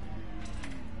contract.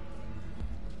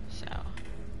 So.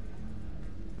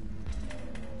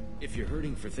 If you're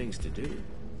hurting for things to do,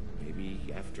 maybe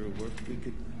after work we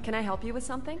could... Can I help you with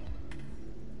something?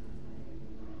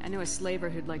 I know a slaver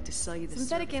who'd like to sell you the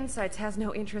Synthetic Insights has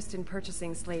no interest in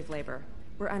purchasing slave labor.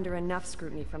 We're under enough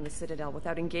scrutiny from the Citadel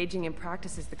without engaging in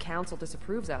practices the Council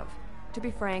disapproves of. To be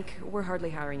frank, we're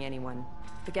hardly hiring anyone.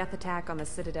 The Geth attack on the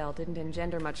Citadel didn't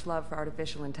engender much love for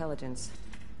artificial intelligence.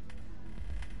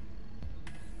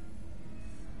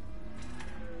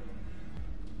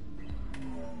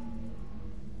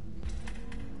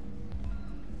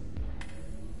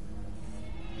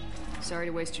 Sorry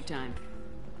to waste your time.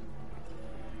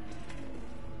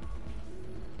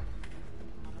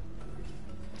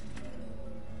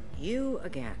 You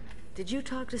again. Did you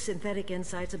talk to Synthetic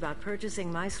Insights about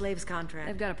purchasing my slave's contract?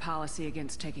 They've got a policy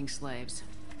against taking slaves.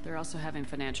 They're also having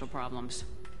financial problems.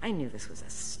 I knew this was a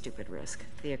stupid risk.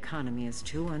 The economy is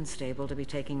too unstable to be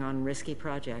taking on risky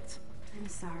projects. I'm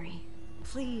sorry.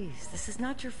 Please, this is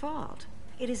not your fault.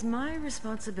 It is my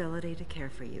responsibility to care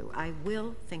for you. I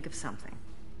will think of something.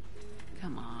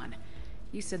 Come on.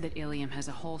 You said that Ilium has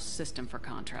a whole system for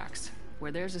contracts.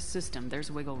 Where there's a system,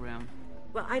 there's wiggle room.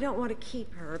 Well, I don't want to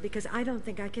keep her because I don't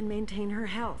think I can maintain her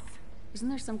health. Isn't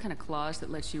there some kind of clause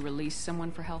that lets you release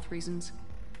someone for health reasons?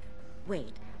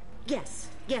 Wait. Yes,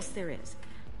 there is.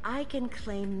 I can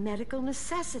claim medical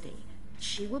necessity.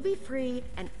 She will be free,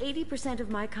 and 80%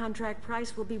 of my contract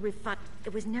price will be refunded.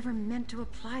 It was never meant to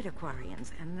apply to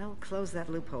Quarians, and they'll close that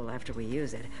loophole after we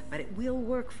use it, but it will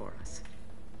work for us.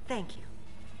 Thank you.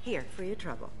 Here, for your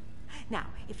trouble. Now,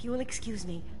 if you will excuse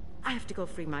me, I have to go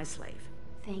free my slave.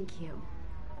 Thank you.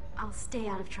 I'll stay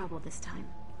out of trouble this time.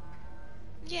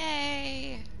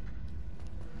 Yay!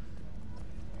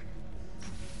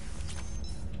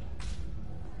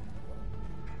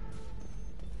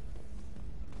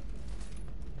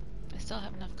 I still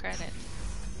have enough credit,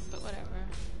 but whatever.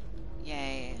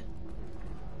 Yay!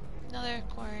 Another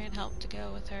Quarian help to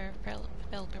go with her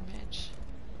pilgrimage.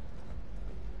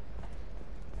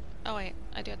 Oh wait,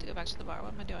 I do have to go back to the bar.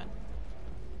 What am I doing?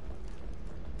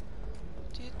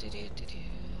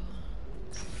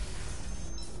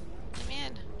 I'm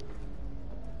in.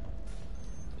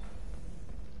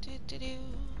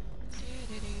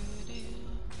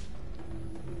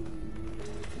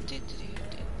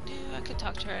 I could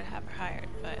talk to her and have her hired,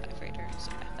 but I afraid her,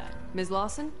 so about that. Ms.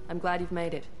 Lawson, I'm glad you've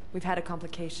made it. We've had a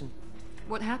complication.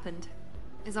 What happened?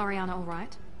 Is Ariana all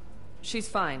right? She's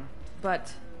fine,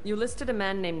 but you listed a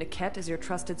man named Niket as your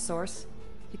trusted source.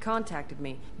 He contacted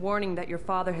me, warning that your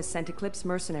father has sent Eclipse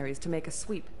mercenaries to make a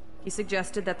sweep. He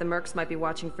suggested that the mercs might be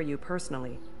watching for you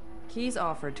personally. He's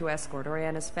offered to escort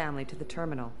Oriana's family to the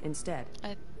terminal instead.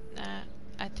 I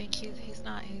think he's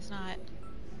not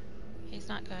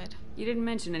good. You didn't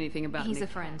mention anything about He's a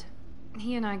friend.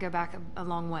 He and I go back a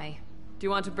long way. Do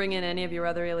you want to bring in any of your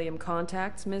other Ilium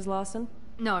contacts, Ms. Lawson?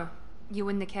 No. You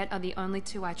and Niket are the only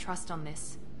two I trust on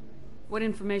this. What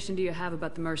information do you have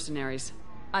about the mercenaries?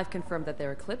 I've confirmed that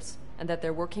they're Eclipse, and that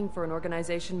they're working for an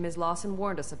organization Ms. Lawson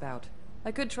warned us about.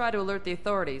 I could try to alert the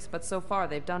authorities, but so far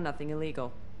they've done nothing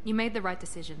illegal. You made the right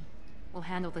decision. We'll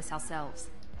handle this ourselves.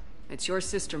 It's your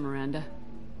sister, Miranda.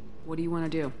 What do you want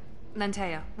to do?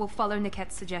 Lantea, we'll follow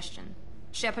Niket's suggestion.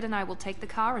 Shepard and I will take the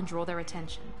car and draw their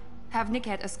attention. Have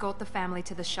Niket escort the family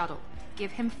to the shuttle.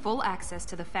 Give him full access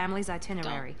to the family's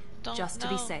itinerary, just to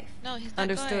be safe. No, he's not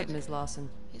Understood, good. Ms. Lawson.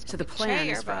 So the plan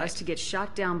is for us to get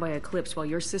shot down by Eclipse while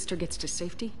your sister gets to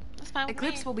safety? That's fine with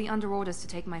Eclipse me. will be under orders to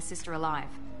take my sister alive.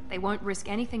 They won't risk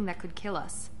anything that could kill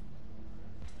us.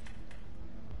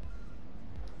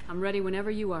 I'm ready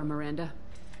whenever you are, Miranda.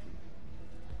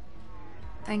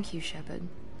 Thank you, Shepard.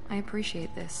 I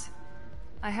appreciate this.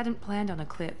 I hadn't planned on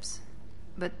Eclipse,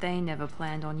 but they never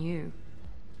planned on you.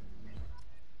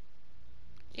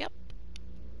 Yep.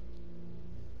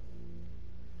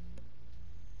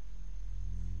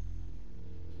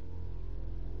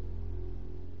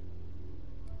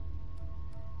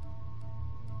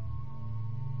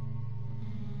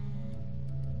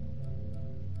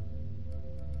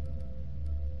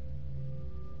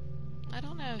 I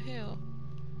don't know who.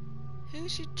 Who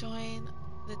should join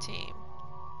the team?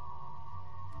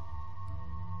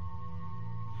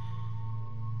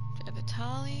 We have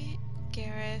Vitali,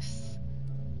 Garrus,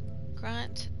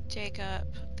 Grunt, Jacob,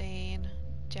 Thane,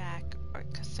 Jack, or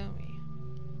Kasumi.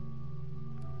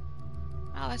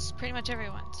 Oh, that's pretty much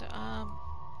everyone. So,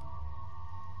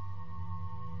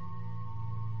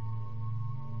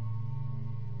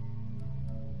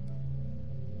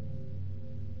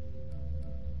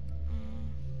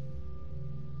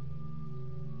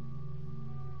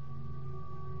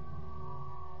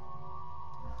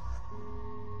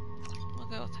 we'll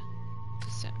go with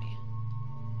Kasumi.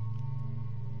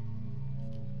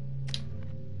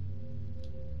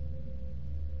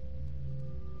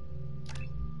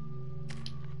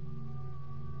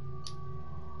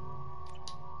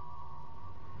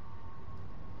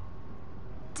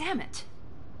 Damn it!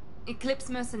 Eclipse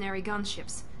mercenary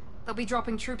gunships. They'll be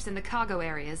dropping troops in the cargo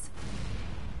areas.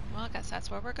 Well, I guess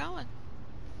that's where we're going.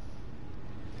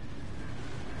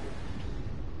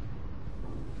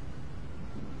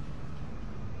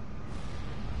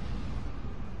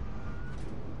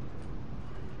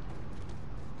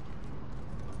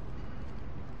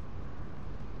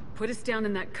 Put us down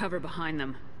in that cover behind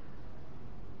them.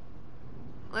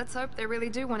 Let's hope they really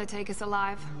do want to take us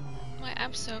alive. Wait,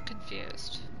 I'm so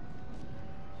confused.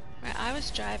 Right, I was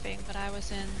driving, but I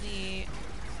was in the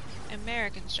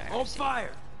American's driver's Hold seat.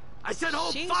 fire! I said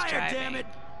hold She's fire, driving. damn it!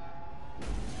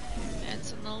 And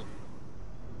it's in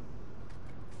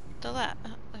the left.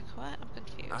 Like what? I'm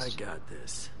confused. I got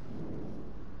this.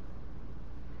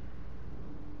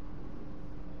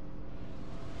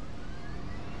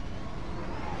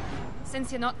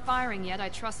 Since you're not firing yet, I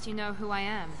trust you know who I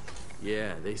am.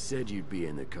 Yeah, they said you'd be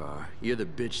in the car. You're the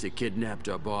bitch that kidnapped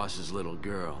our boss's little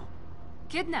girl.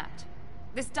 Kidnapped?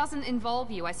 This doesn't involve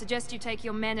you. I suggest you take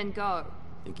your men and go.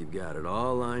 Think you've got it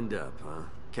all lined up, huh?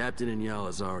 Captain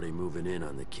Inyala's already moving in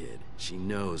on the kid. She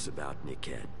knows about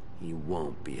Niket. He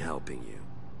won't be helping you.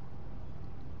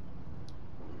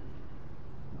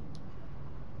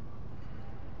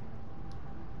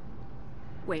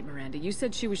 Wait, Miranda, you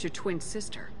said she was your twin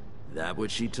sister. That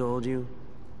what she told you?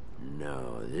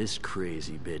 No, this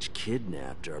crazy bitch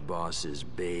kidnapped our boss's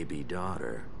baby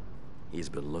daughter. He's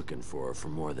been looking for her for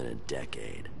more than a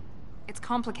decade. It's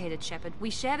complicated, Shepard. We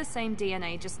share the same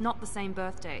DNA, just not the same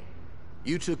birthday.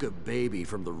 You took a baby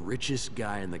from the richest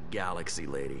guy in the galaxy,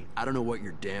 lady. I don't know what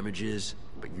your damage is,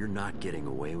 but you're not getting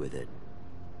away with it.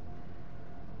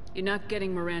 You're not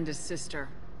getting Miranda's sister.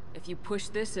 If you push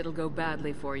this, it'll go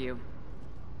badly for you.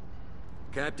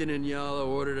 Captain Inyala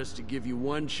ordered us to give you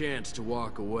one chance to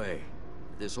walk away.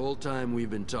 This whole time we've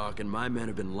been talking, my men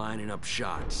have been lining up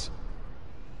shots.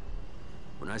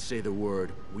 When I say the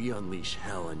word, we unleash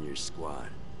hell on your squad.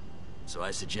 So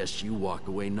I suggest you walk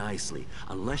away nicely,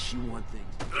 unless you want things...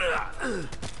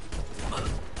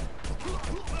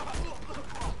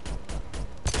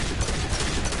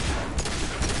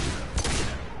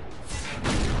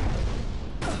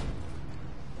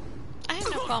 I have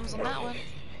no problems on that one.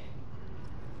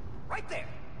 Right there.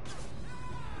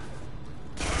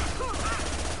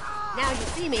 Now you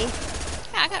see me.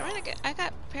 Yeah, I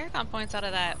got Paragon points out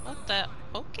of that. What the?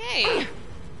 Okay.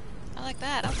 I like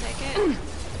that. I'll take it. Okay,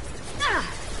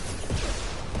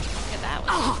 that was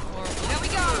horrible. Here we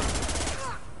go!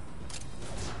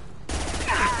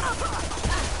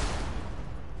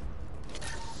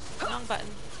 Wrong button.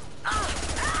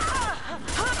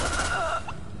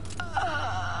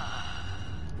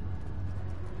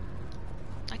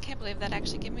 I can't believe that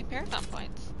actually gave me Paragon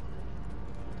points.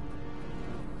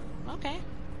 Okay.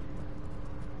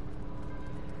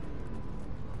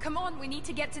 Come on, we need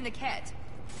to get to Niket.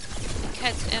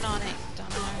 Niket's in on it,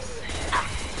 dumbass.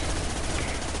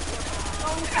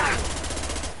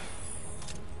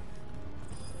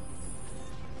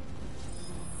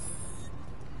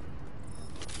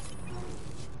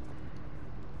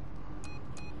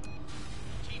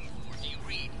 Team 4, do you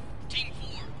read? Team 4.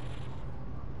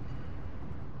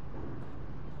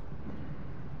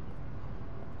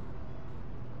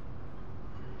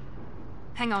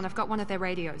 Hang on, I've got one of their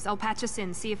radios. I'll patch us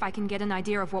in, see if I can get an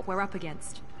idea of what we're up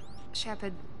against.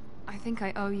 Shepard, I think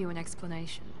I owe you an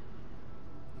explanation.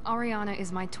 Oriana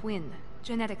is my twin,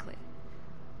 genetically.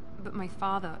 But my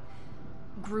father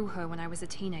grew her when I was a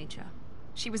teenager.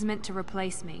 She was meant to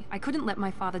replace me. I couldn't let my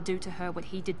father do to her what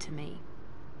he did to me.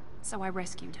 So I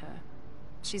rescued her.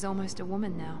 She's almost a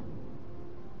woman now.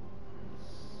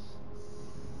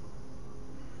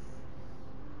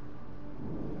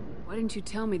 Why didn't you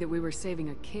tell me that we were saving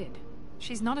a kid?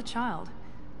 She's not a child.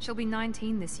 She'll be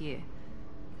 19 this year.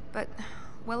 But,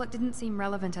 well, it didn't seem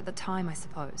relevant at the time, I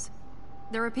suppose.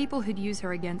 There are people who'd use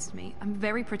her against me. I'm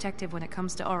very protective when it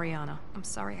comes to Oriana. I'm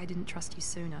sorry I didn't trust you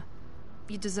sooner.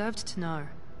 You deserved to know.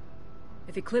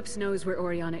 If Eclipse knows where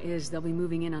Oriana is, they'll be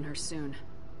moving in on her soon.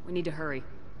 We need to hurry.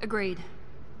 Agreed.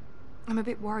 I'm a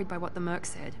bit worried by what the merc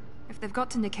said. If they've got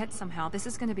to Niket somehow, this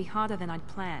is going to be harder than I'd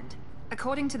planned.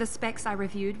 According to the specs I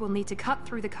reviewed, we'll need to cut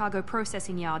through the cargo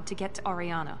processing yard to get to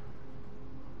Oriana.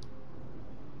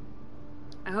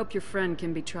 I hope your friend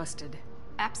can be trusted.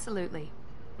 Absolutely.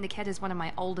 Niket is one of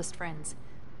my oldest friends.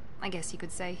 I guess you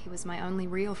could say he was my only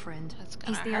real friend.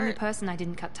 He's the only person I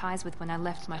didn't cut ties with when I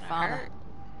left my father.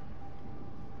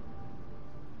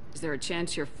 Is there a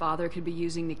chance your father could be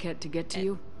using Niket to get to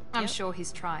you? I'm sure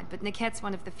he's tried, but Niket's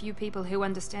one of the few people who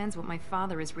understands what my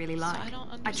father is really like.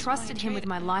 I trusted him with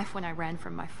my life when I ran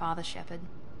from my father, Shepard.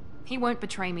 He won't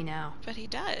betray me now. But he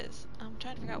does. I'm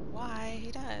trying to figure out why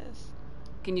he does.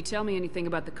 Can you tell me anything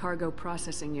about the cargo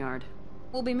processing yard?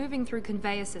 We'll be moving through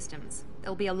conveyor systems.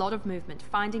 There'll be a lot of movement.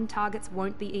 Finding targets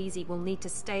won't be easy. We'll need to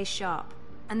stay sharp.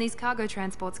 And these cargo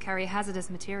transports carry hazardous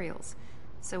materials.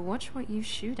 So watch what you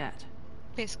shoot at.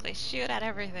 Basically, shoot at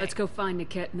everything. Let's go find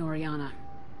Niket and Oriana.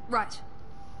 Right.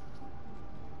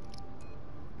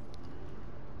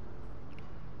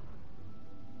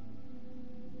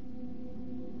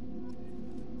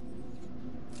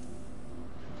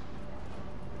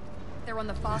 They're on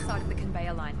the far side of the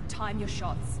conveyor line. Time your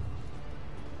shots.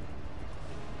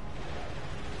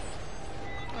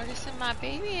 Already sent my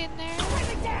baby in there.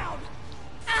 Put me down!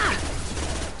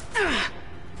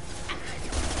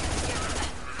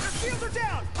 Shields are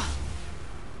down!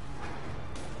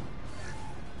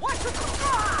 Watch the...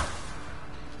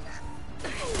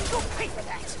 You'll pay for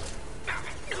that!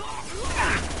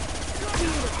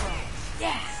 Beautiful.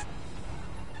 Yes!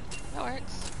 That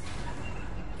works.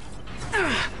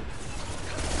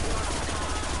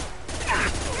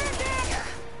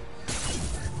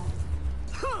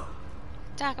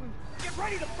 Attack him. Get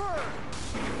ready to burn!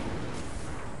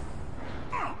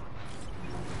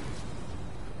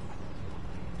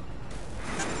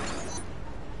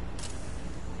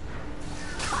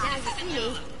 Now you see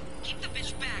me. Keep the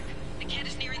bitch back. The cat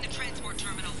is nearing the transport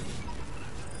terminal.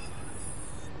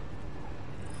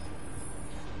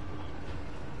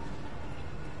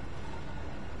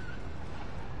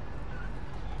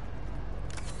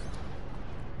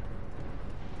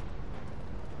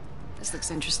 This looks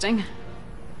interesting.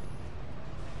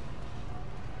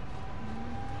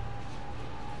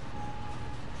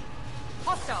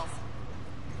 Hostiles.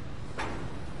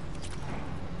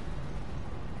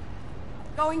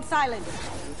 Going silent.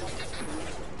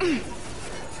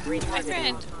 My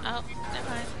friend. Oh, never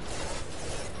mind.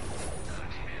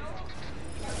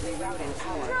 Rerouting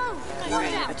power.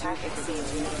 Warning. Attack exceeds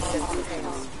system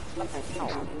control.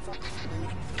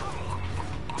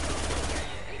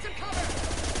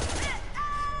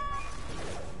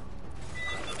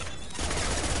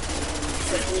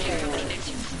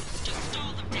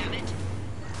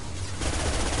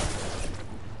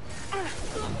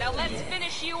 Now let's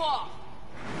finish you off.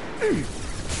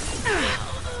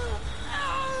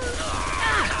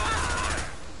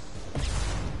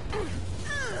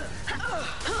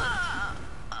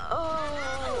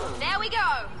 There we go.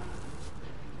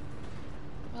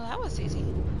 Well, that was easy.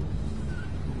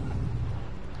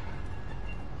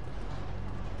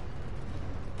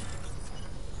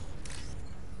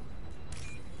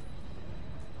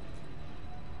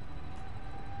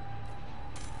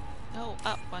 Oh,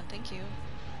 up one, thank you.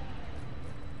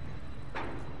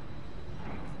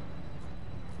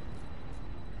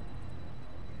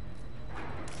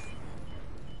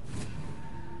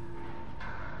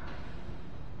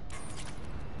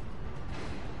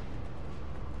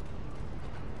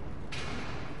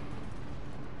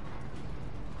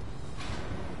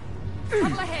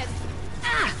 Trouble ahead.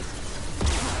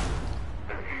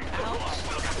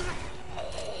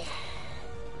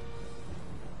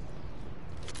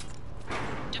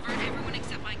 Divert everyone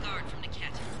except my guard from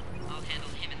Niket. I'll handle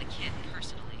him and the kid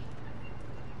personally.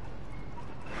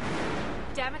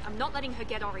 Damn it, I'm not letting her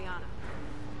get Oriana.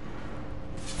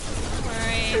 Don't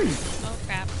worry. Oh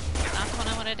crap. Not the one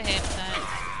I wanted to hit, but...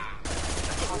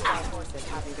 Forces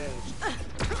have engaged.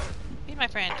 Be my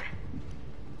friend.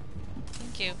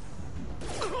 Thank you.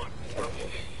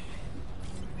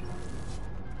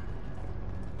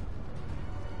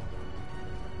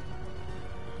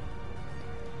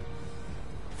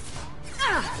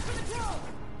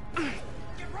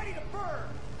 Get ready to burn!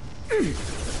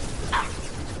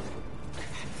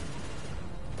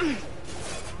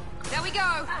 There we go.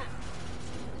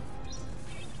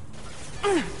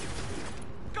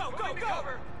 Go, go, go!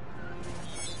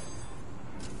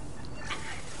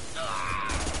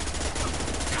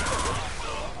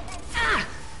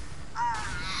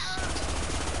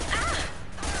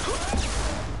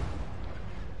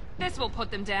 This will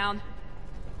put them down.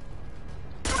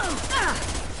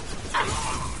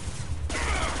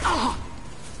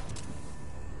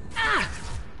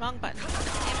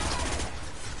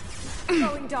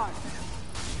 Going dark.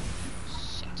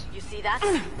 Shit. You see that?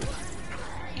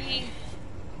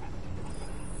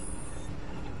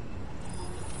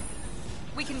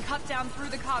 We can cut down through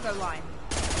the cargo line.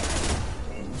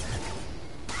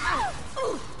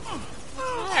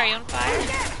 Are you on fire?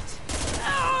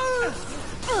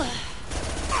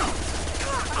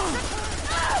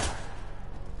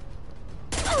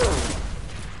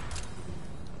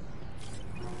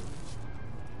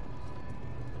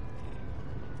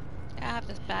 I have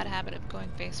this bad habit of going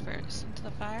face first into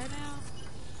the fire now.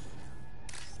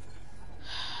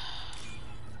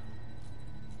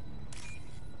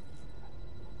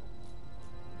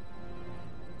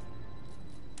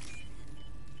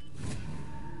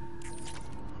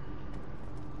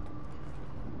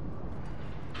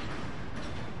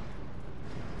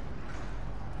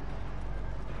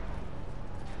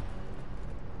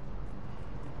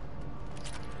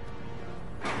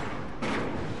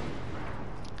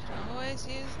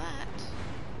 Use that.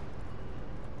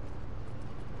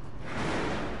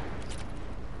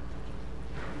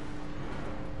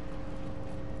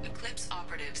 Eclipse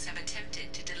operatives have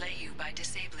attempted to delay you by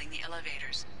disabling the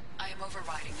elevators. I am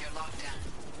overriding your lockdown.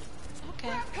 Okay.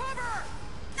 Grab cover!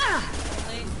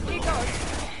 Really? He goes.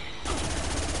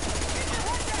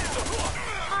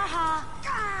 Haha.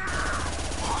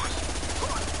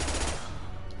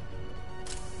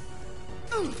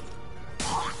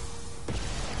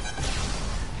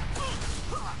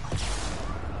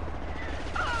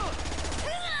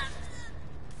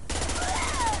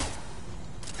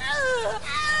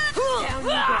 Down you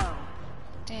go.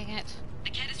 Dang it.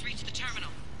 Niket has reached the terminal.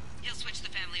 He'll switch the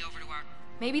family over to our...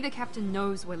 Maybe the captain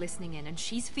knows we're listening in and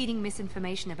she's feeding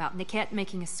misinformation about Niket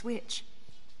making a switch.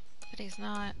 But he's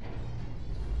not.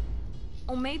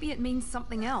 Or maybe it means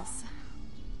something else.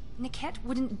 Niket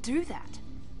wouldn't do that.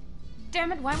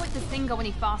 Damn it, why won't this thing go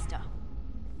any faster?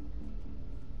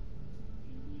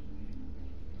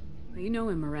 Well, you know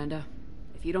him, Miranda.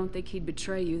 If you don't think he'd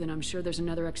betray you, then I'm sure there's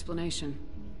another explanation.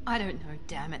 I don't know,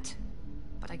 damn it.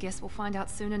 But I guess we'll find out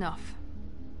soon enough.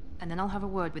 And then I'll have a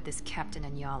word with this captain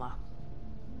and Yala.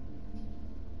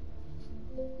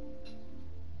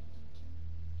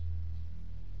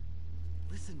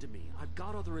 Listen to me. I've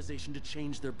got authorization to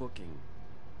change their booking.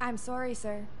 I'm sorry,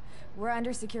 sir. We're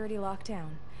under security lockdown.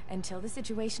 Until the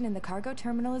situation in the cargo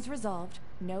terminal is resolved,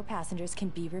 no passengers can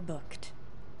be rebooked.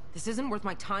 This isn't worth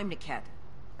my time, Niket.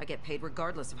 I get paid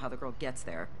regardless of how the girl gets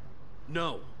there.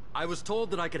 No. I was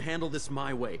told that I could handle this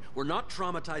my way. We're not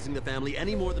traumatizing the family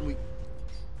any more than we...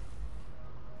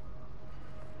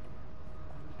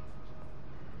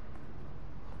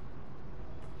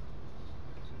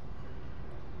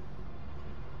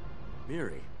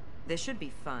 Miri. This should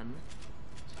be fun.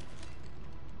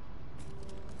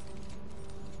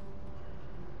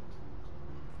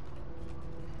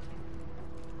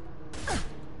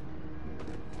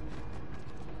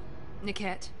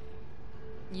 Niket,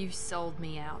 you sold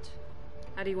me out.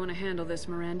 How do you want to handle this,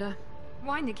 Miranda?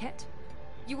 Why, Niket?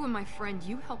 You were my friend.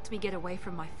 You helped me get away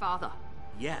from my father.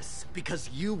 Yes, because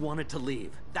you wanted to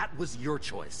leave. That was your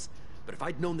choice. But if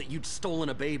I'd known that you'd stolen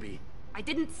a baby... I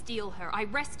didn't steal her. I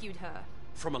rescued her.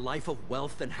 From a life of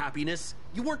wealth and happiness,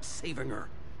 you weren't saving her.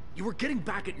 You were getting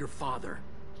back at your father.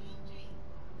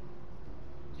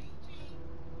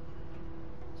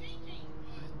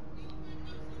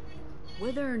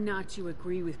 Whether or not you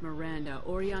agree with Miranda,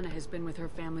 Oriana has been with her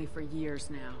family for years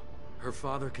now. Her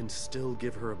father can still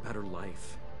give her a better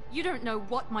life. You don't know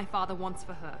what my father wants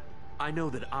for her. I know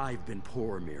that I've been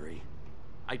poor, Miri.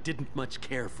 I didn't much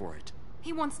care for it.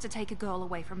 He wants to take a girl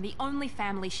away from the only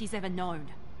family she's ever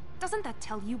known. Doesn't that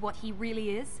tell you what he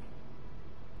really is?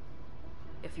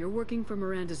 If you're working for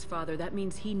Miranda's father, that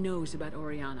means he knows about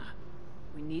Oriana.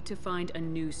 We need to find a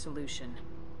new solution.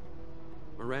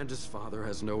 Miranda's father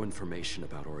has no information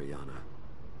about Oriana.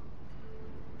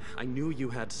 I knew you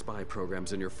had spy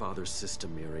programs in your father's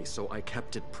system, Miri, so I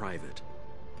kept it private.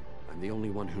 I'm the only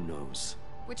one who knows.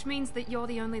 Which means that you're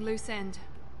the only loose end.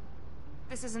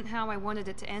 This isn't how I wanted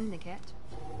it to end, Niket.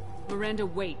 Miranda,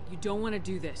 wait. You don't want to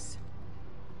do this.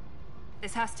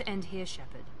 This has to end here,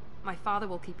 Shepard. My father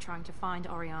will keep trying to find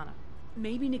Oriana.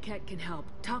 Maybe Niket can help.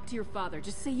 Talk to your father.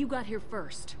 Just say you got here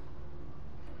first.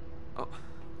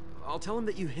 I'll tell him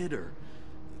that you hid her.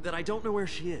 That I don't know where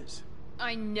she is.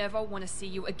 I never want to see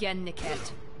you again,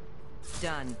 Niket.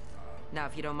 Done. Now,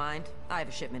 if you don't mind, I have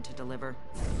a shipment to deliver.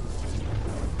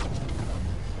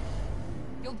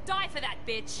 You'll die for that,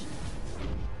 bitch!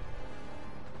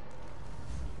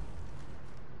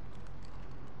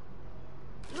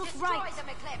 Look Destroy right. them,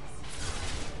 Eclipse.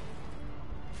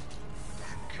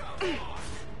 Come on.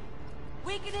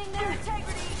 Weakening their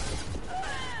integrity.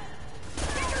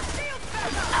 Get your shields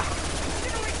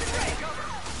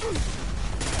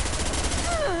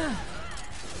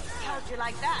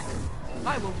like that.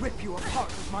 I will rip you apart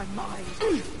with my mind.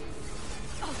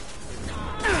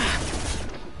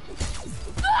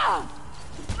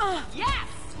 Yes!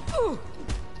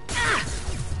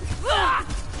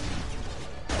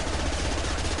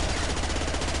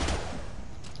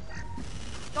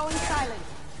 Going silent.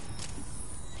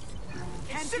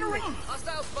 Incinerating!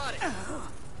 Hostile spotted!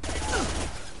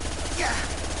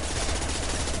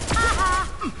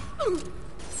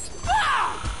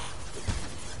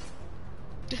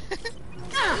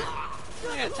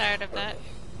 I got tired of that.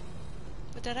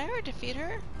 But did I ever defeat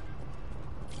her?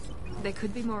 There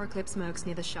could be more Eclipse mercs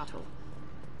near the shuttle.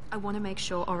 I want to make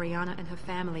sure Oriana and her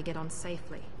family get on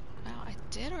safely. Wow, I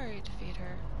did already defeat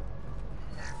her.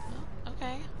 Oh,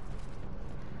 okay.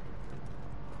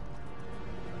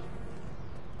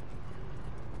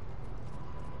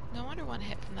 No wonder one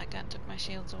hit from that gun took my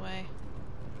shields away.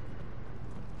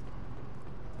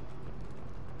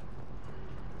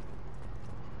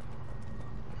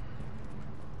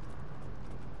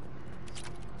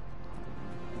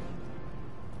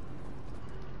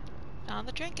 On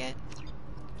the trinket.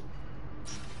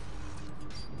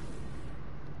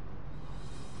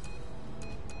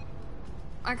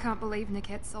 I can't believe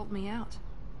Niket sold me out.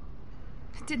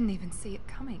 I didn't even see it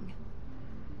coming.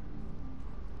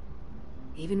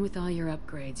 Even with all your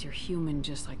upgrades, you're human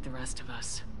just like the rest of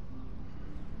us.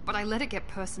 But I let it get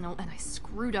personal and I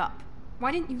screwed up.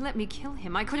 Why didn't you let me kill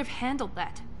him? I could have handled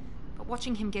that. But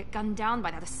watching him get gunned down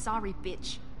by that Asari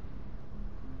bitch...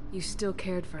 You still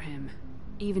cared for him,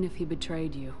 even if he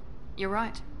betrayed you. You're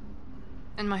right.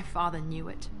 And my father knew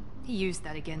it. He used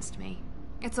that against me.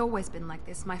 It's always been like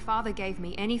this. My father gave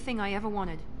me anything I ever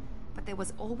wanted. But there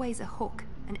was always a hook,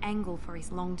 an angle for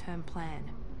his long-term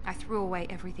plan. I threw away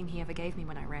everything he ever gave me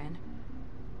when I ran.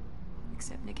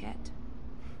 Except Niket.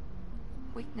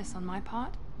 Weakness on my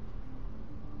part?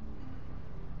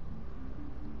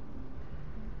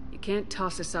 You can't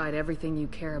toss aside everything you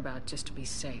care about just to be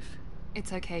safe.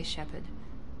 It's okay, Shepard.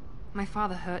 My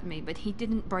father hurt me, but he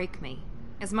didn't break me.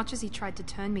 As much as he tried to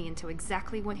turn me into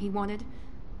exactly what he wanted,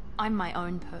 I'm my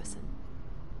own person.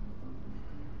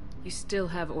 You still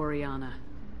have Oriana.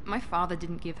 My father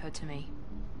didn't give her to me.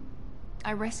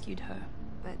 I rescued her,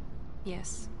 but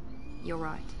yes, you're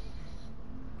right.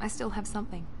 I still have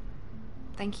something.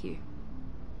 Thank you.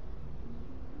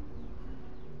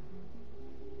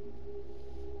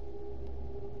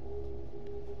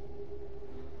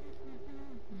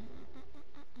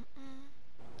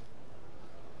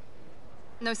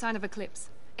 No sign of Eclipse.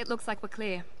 It looks like we're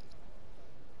clear.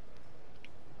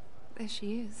 There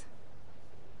she is.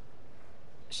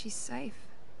 She's safe.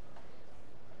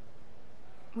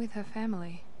 With her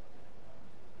family.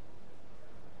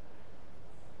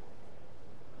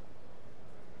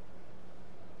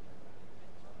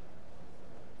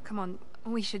 Come on,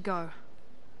 we should go.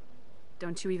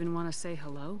 Don't you even want to say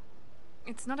hello?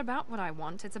 It's not about what I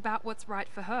want, it's about what's right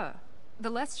for her. The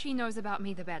less she knows about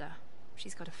me, the better.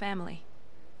 She's got a family.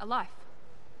 A life.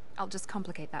 I'll just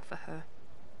complicate that for her.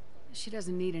 She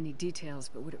doesn't need any details,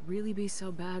 but would it really be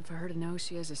so bad for her to know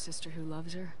she has a sister who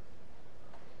loves her?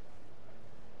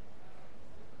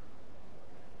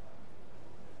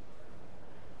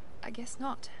 I guess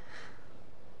not.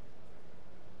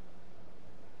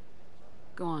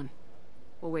 Go on.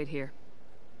 We'll wait here.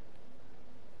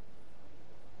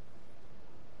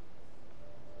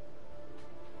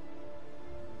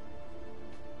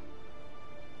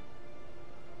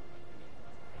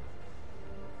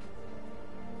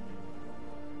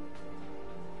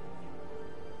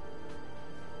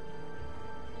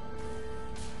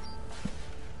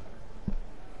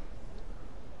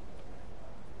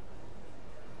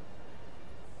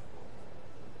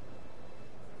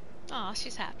 Aw,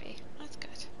 she's happy. That's good.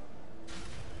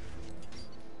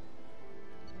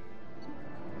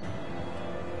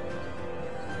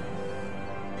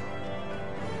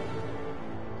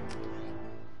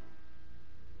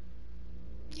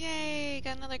 Yay!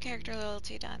 Got another character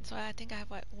loyalty done. So I think I have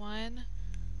what?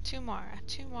 Two more,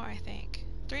 I think.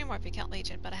 3 more if you count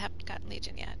Legion, but I haven't gotten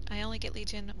Legion yet. I only get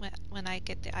Legion when I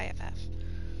get the IFF.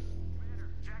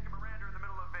 Jack and Miranda are in the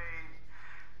middle of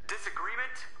a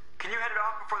disagreement. Can you head it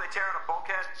off before they tear out a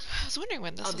bulkhead? I was wondering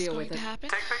when this was going to happen.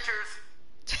 Take pictures.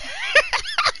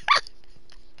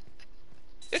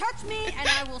 Touch me and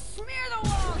I will smear the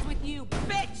walls with you,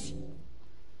 bitch!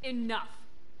 Enough.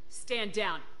 Stand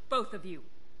down, both of you.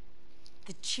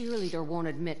 The cheerleader won't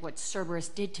admit what Cerberus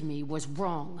did to me was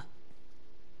wrong.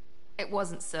 It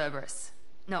wasn't Cerberus.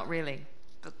 Not really.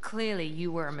 But clearly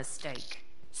you were a mistake.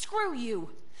 Screw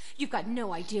you! You've got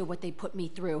no idea what they put me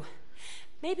through.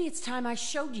 Maybe it's time I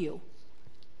showed you.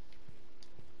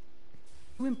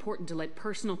 Too important to let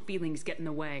personal feelings get in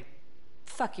the way.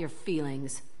 Fuck your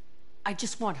feelings. I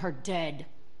just want her dead.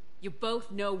 You both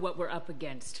know what we're up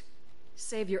against.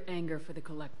 Save your anger for the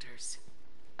collectors.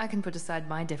 I can put aside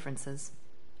my differences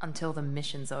until the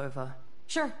mission's over.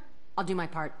 Sure, I'll do my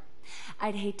part.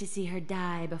 I'd hate to see her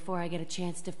die before I get a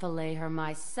chance to fillet her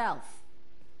myself.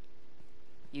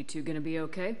 You two gonna be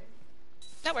okay?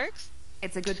 That works.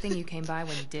 It's a good thing you came by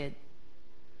when you did.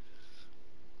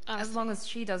 Honestly, as long as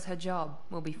she does her job,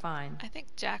 we'll be fine. I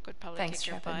think Jack would probably kick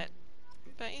your butt.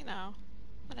 But you know,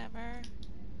 whatever.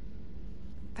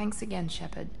 Thanks again,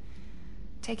 Shepard.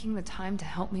 Taking the time to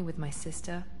help me with my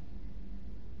sister.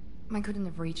 I couldn't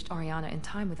have reached Oriana in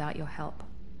time without your help.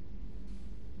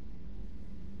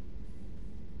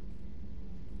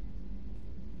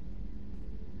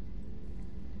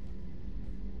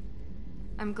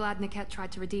 I'm glad Niket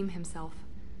tried to redeem himself,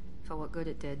 for what good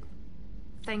it did.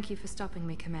 Thank you for stopping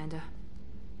me, Commander.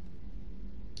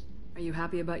 Are you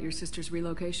happy about your sister's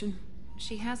relocation?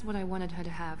 She has what I wanted her to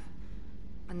have.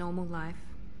 A normal life,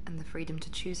 and the freedom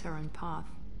to choose her own path.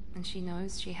 And she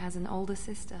knows she has an older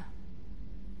sister.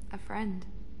 A friend.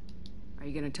 Are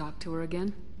you gonna talk to her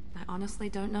again? I honestly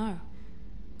don't know.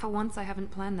 For once, I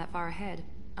haven't planned that far ahead.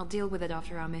 I'll deal with it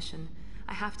after our mission.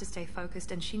 I have to stay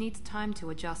focused, and she needs time to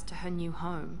adjust to her new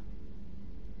home.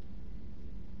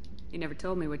 You never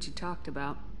told me what you talked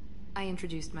about. I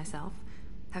introduced myself.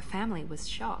 Her family was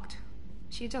shocked.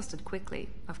 She adjusted quickly,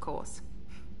 of course.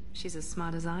 She's as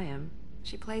smart as I am.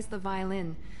 She plays the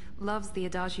violin, loves the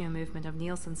Adagio movement of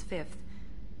Nielsen's Fifth,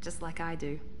 just like I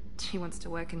do. She wants to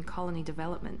work in colony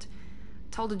development.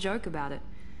 Told a joke about it.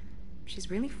 She's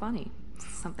really funny.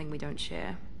 Something we don't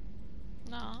share.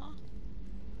 No.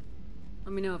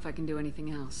 Let me know if I can do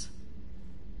anything else.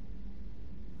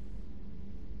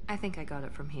 I think I got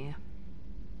it from here.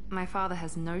 My father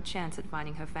has no chance at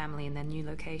finding her family in their new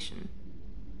location.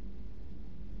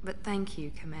 But thank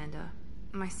you, Commander.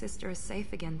 My sister is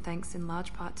safe again thanks in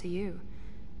large part to you.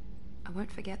 I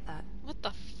won't forget that. What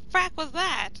the frack was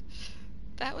that?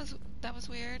 That was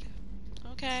weird.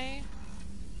 Okay.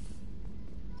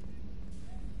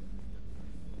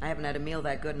 I haven't had a meal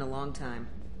that good in a long time.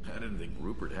 I didn't think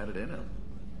Rupert had it in him.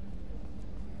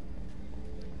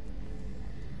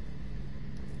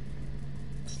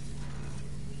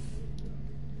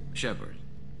 Shepard,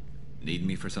 need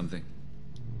me for something?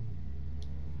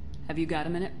 Have you got a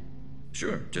minute?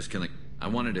 Sure, just killing. I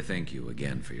wanted to thank you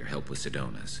again for your help with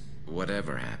Sidonis.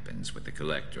 Whatever happens with the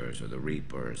Collectors or the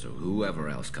Reapers or whoever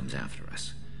else comes after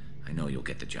us, I know you'll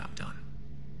get the job done.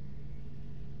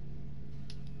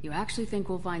 You actually think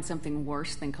we'll find something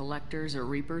worse than Collectors or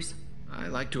Reapers? I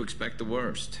like to expect the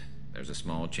worst. There's a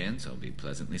small chance I'll be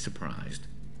pleasantly surprised.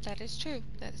 That is true.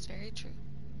 That is very true.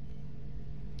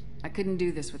 I couldn't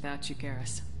do this without you,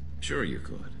 Garrus. Sure you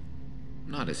could.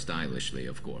 Not as stylishly,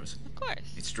 of course. Of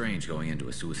course. It's strange going into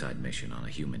a suicide mission on a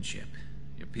human ship.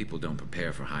 Your people don't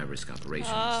prepare for high-risk operations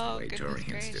the way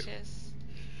Turians do.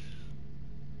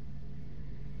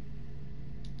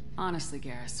 Honestly,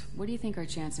 Garrus, what do you think our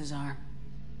chances are?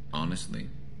 Honestly,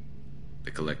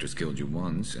 the Collectors killed you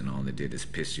once, and all they did is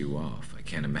piss you off. I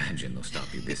can't imagine they'll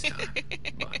stop you this time.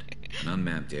 But an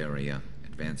unmapped area,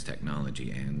 advanced technology,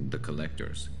 and the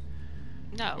Collectors.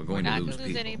 No, we're going to not lose gonna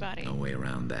lose people. Anybody. No way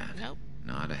around that. Nope.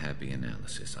 Not a happy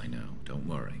analysis, I know. Don't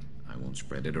worry. I won't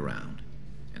spread it around.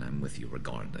 And I'm with you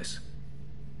regardless.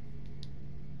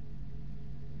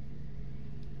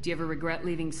 Do you ever regret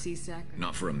leaving CSEC?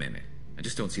 Not for a minute. I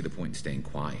just don't see the point in staying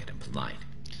quiet and polite.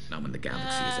 Not when the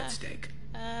galaxy is at stake.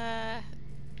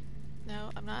 No,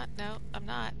 I'm not. No, I'm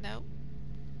not. No.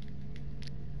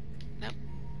 Nope.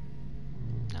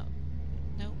 No.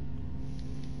 Nope.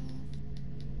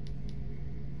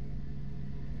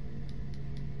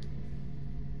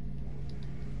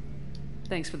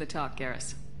 Thanks for the talk,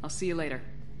 Garrus. I'll see you later.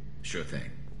 Sure thing.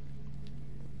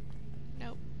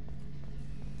 Nope.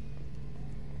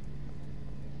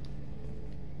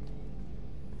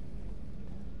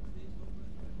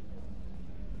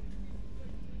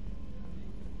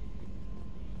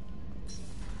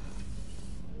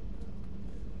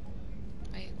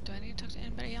 Wait, do I need to talk to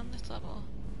anybody on this level?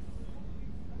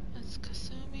 That's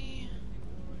Kasumi.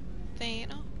 Thane.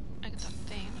 Oh, I can talk to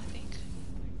Thane, I think.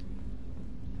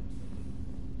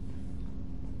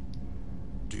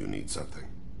 Do you need something?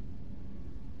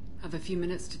 Have a few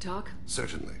minutes to talk?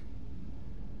 Certainly.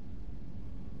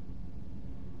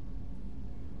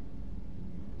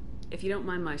 If you don't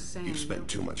mind my saying... You've spent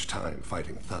too much time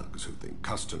fighting thugs who think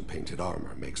custom-painted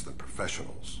armor makes them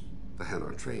professionals. The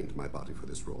Hanar trained my body for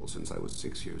this role since I was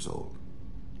 6 years old.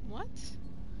 What?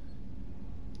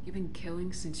 You've been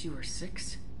killing since you were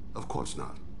 6? Of course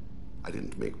not. I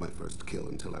didn't make my first kill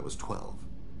until I was 12.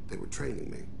 They were training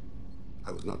me.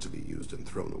 I was not to be used and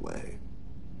thrown away.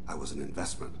 I was an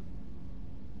investment.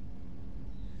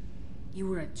 You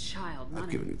were a child, not I've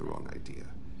given you the wrong idea.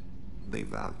 They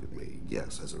valued me,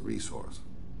 yes, as a resource,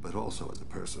 but also as a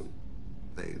person.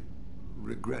 They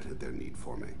regretted their need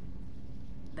for me.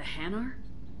 The Hanar?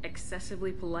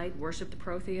 Excessively polite, worship the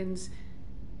Protheans?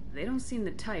 They don't seem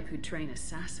the type who train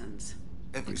assassins.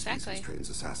 Every species trains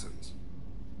assassins.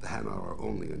 The Hanar are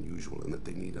only unusual in that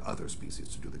they need other species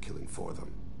to do the killing for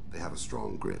them. They have a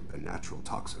strong grip and natural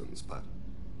toxins, but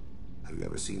have you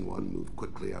ever seen one move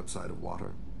quickly outside of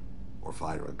water? Or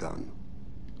fire a gun?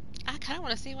 I kind of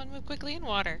want to see one move quickly in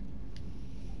water.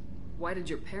 Why did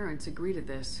your parents agree to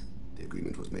this? The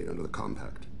agreement was made under the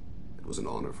Compact. It was an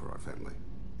honor for our family.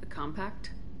 The Compact?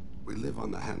 We live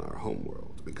on the Hanar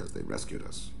homeworld because they rescued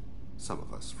us, some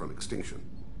of us, from extinction.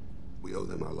 We owe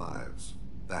them our lives.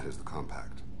 That is the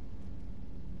Compact.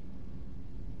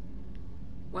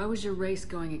 Why was your race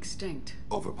going extinct?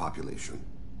 Overpopulation.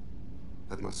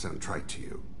 That must sound trite to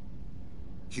you.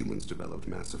 Humans developed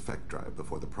mass effect drive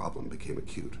before the problem became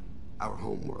acute. Our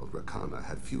homeworld, Rakana,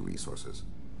 had few resources.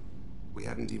 We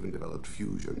hadn't even developed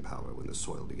fusion power when the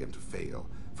soil began to fail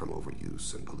from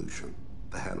overuse and pollution.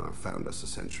 The Hanar found us a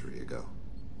century ago.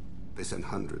 They sent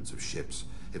hundreds of ships,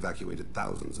 evacuated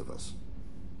thousands of us.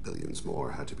 Billions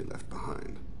more had to be left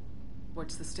behind.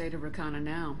 What's the state of Rakana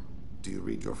now? Do you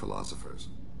read your philosophers?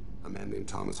 A man named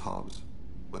Thomas Hobbes?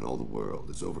 When all the world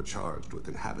is overcharged with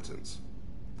inhabitants,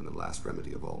 then the last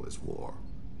remedy of all is war,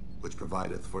 which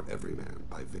provideth for every man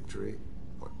by victory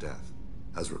or death.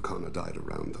 As Rakana died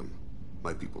around them,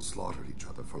 my people slaughtered each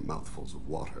other for mouthfuls of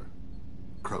water,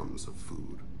 crumbs of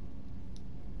food.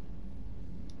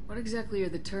 What exactly are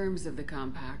the terms of the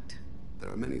Compact? There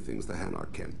are many things the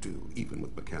Hanar can't do, even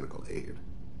with mechanical aid.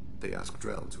 They ask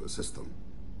Drell to assist them.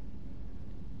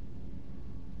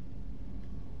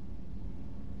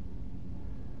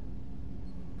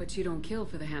 But you don't kill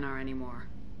for the Hanar anymore.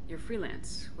 You're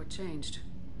freelance. What changed?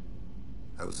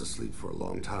 I was asleep for a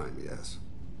long time, yes.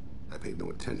 I paid no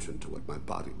attention to what my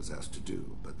body was asked to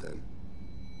do, but then...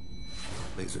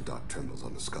 Laser dot trembles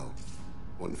on the skull.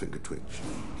 One finger twitch.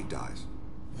 He dies.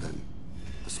 Then,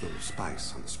 the smell of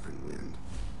spice on the spring wind.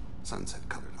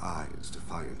 Sunset-colored eyes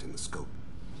defiant in the scope.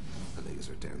 The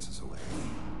laser dances away.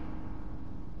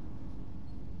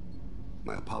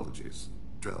 My apologies.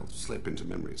 Drell slip into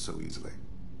memory so easily.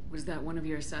 Was that one of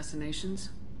your assassinations?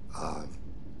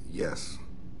 Yes.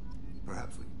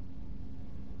 Perhaps we...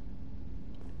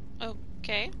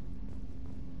 Okay.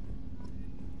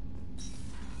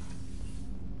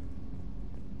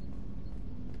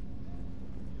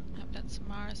 Haven't done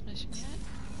Samara's mission yet.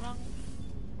 Wrong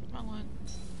one.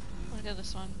 I wanna go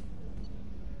this one.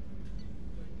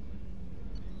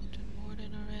 Done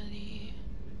Warden already.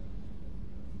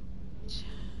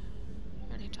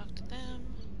 Already talked to them.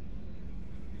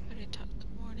 Already talked to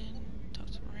Warden.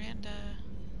 Talked to Miranda.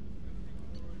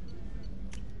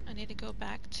 I need to go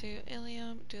back to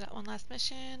Ilium, do that one last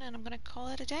mission, and I'm gonna call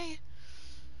it a day.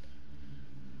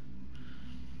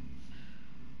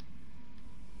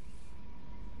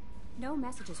 No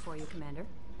messages for you, Commander.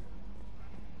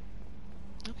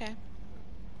 Okay.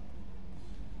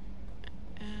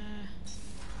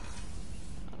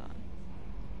 Hold on.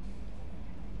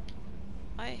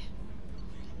 Bye.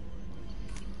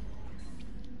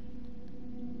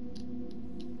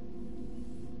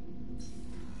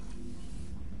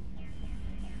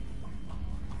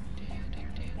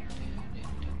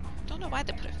 Don't know why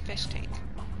they put a fish tank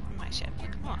in my ship.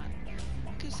 Like, come on.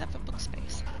 Goose up for book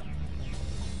space.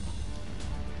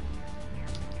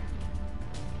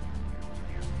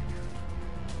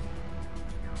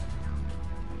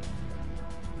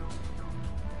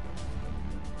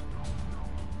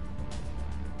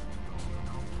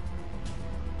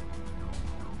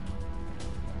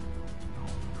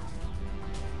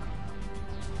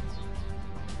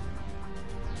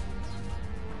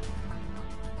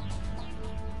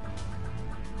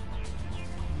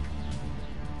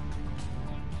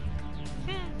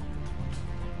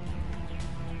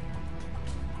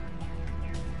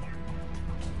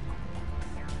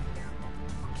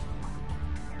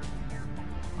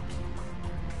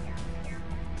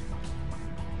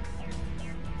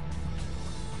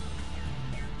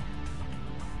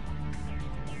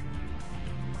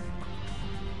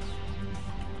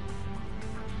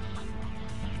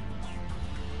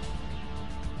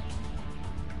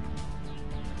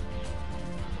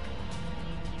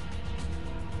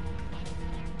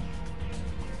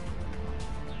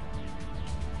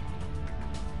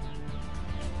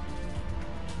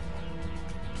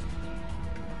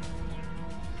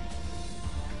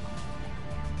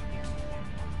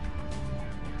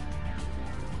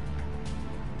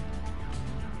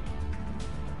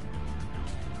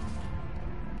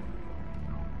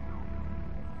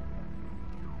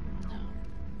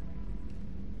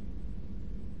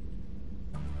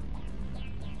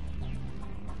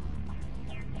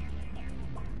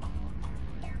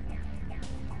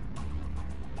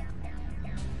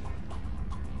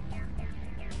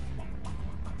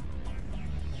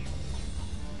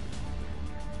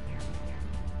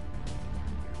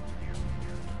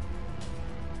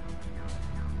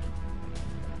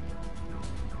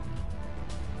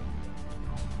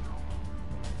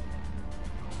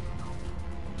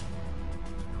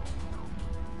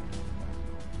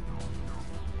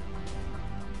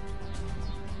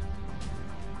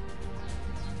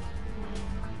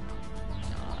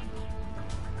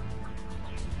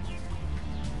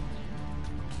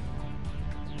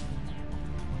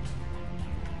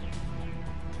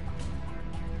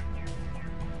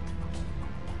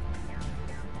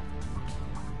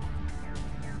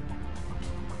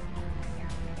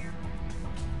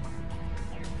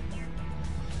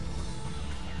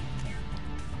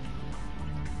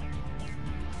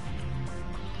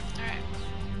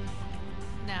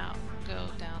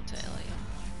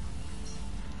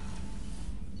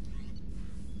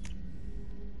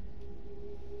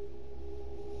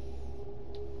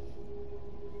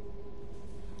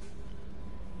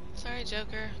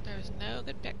 Joker. There's no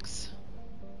good picks.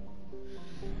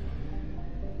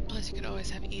 Plus, you could always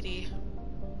have Edie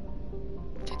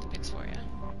take the picks for you.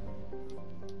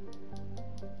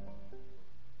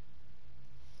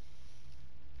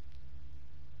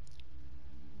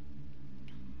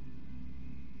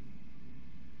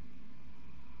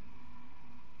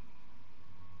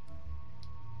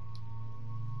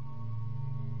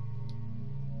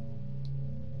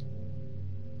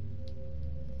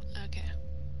 Okay.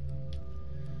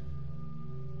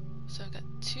 So I've got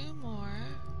 2 more.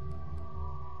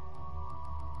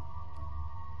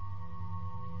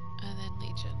 And then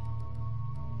Legion.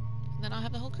 And then I'll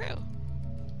have the whole crew.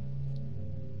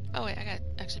 Oh wait, I gotta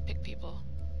actually pick people.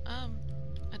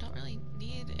 I don't really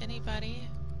need anybody.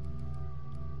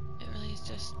 It really is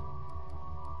just...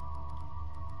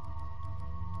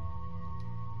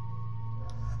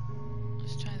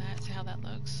 Let's try that, see how that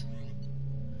looks.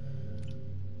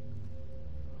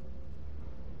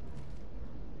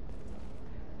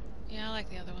 Yeah, I like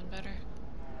the other one better.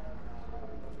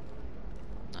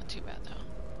 Not too bad though.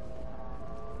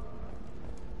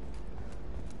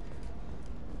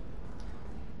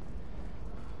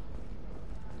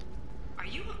 Are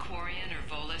you a Quarian or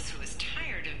Volus who is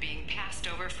tired of being passed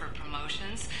over for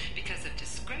promotions because of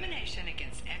discrimination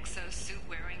against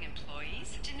exosuit-wearing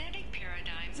employees? Genetic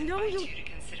paradigms invite you to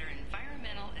consider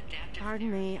environmental adaptive...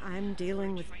 Pardon me, I'm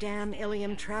dealing with damn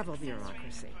Ilium travel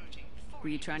bureaucracy. Were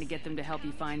you trying to get them to help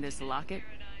you find this locket?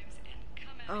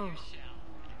 Oh,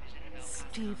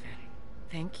 Stephen,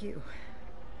 thank you.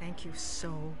 Thank you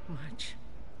so much.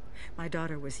 My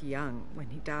daughter was young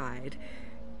when he died.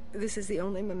 This is the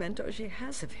only memento she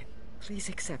has of him. Please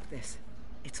accept this.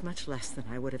 It's much less than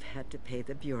I would have had to pay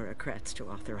the bureaucrats to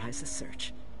authorize a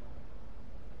search.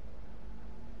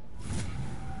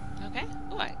 Okay.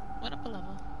 Oh, I went up a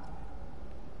level.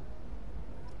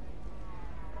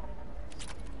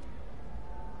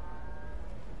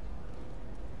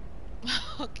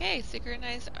 Okay,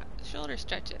 synchronized shoulder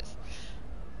stretches.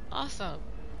 Awesome.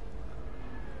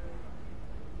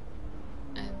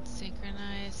 And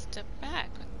synchronized step back.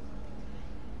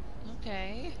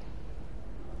 Okay.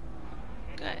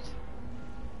 Good.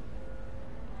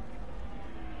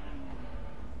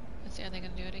 Let's see, are they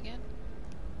gonna do it again?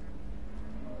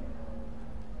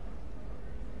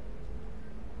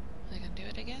 Are they gonna do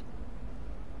it again?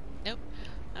 Nope.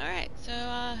 Alright, so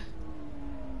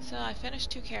I finished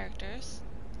 2 characters.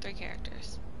 3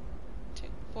 characters.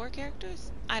 4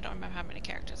 characters? I don't remember how many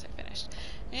characters I finished.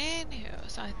 Anywho,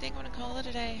 so I think I'm gonna call it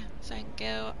a day so I can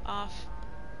go off,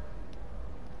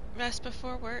 rest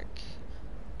before work,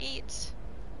 eat,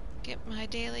 get my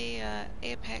daily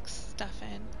Apex stuff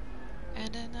in,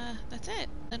 and then that's it.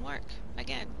 Then work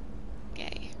again.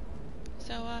 Yay.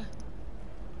 So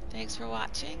thanks for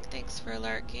watching, thanks for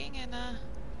lurking, and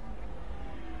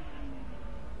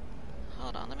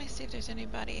hold on, let me see if there's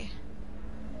anybody.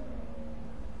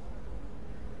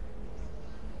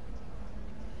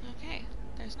 Okay,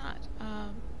 there's not.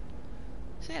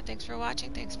 So yeah, thanks for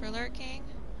watching, thanks for lurking.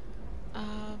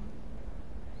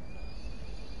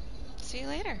 See you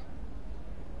later.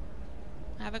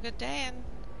 Have a good day and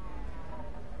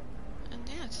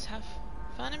yeah, just have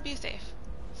fun and be safe.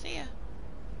 See ya.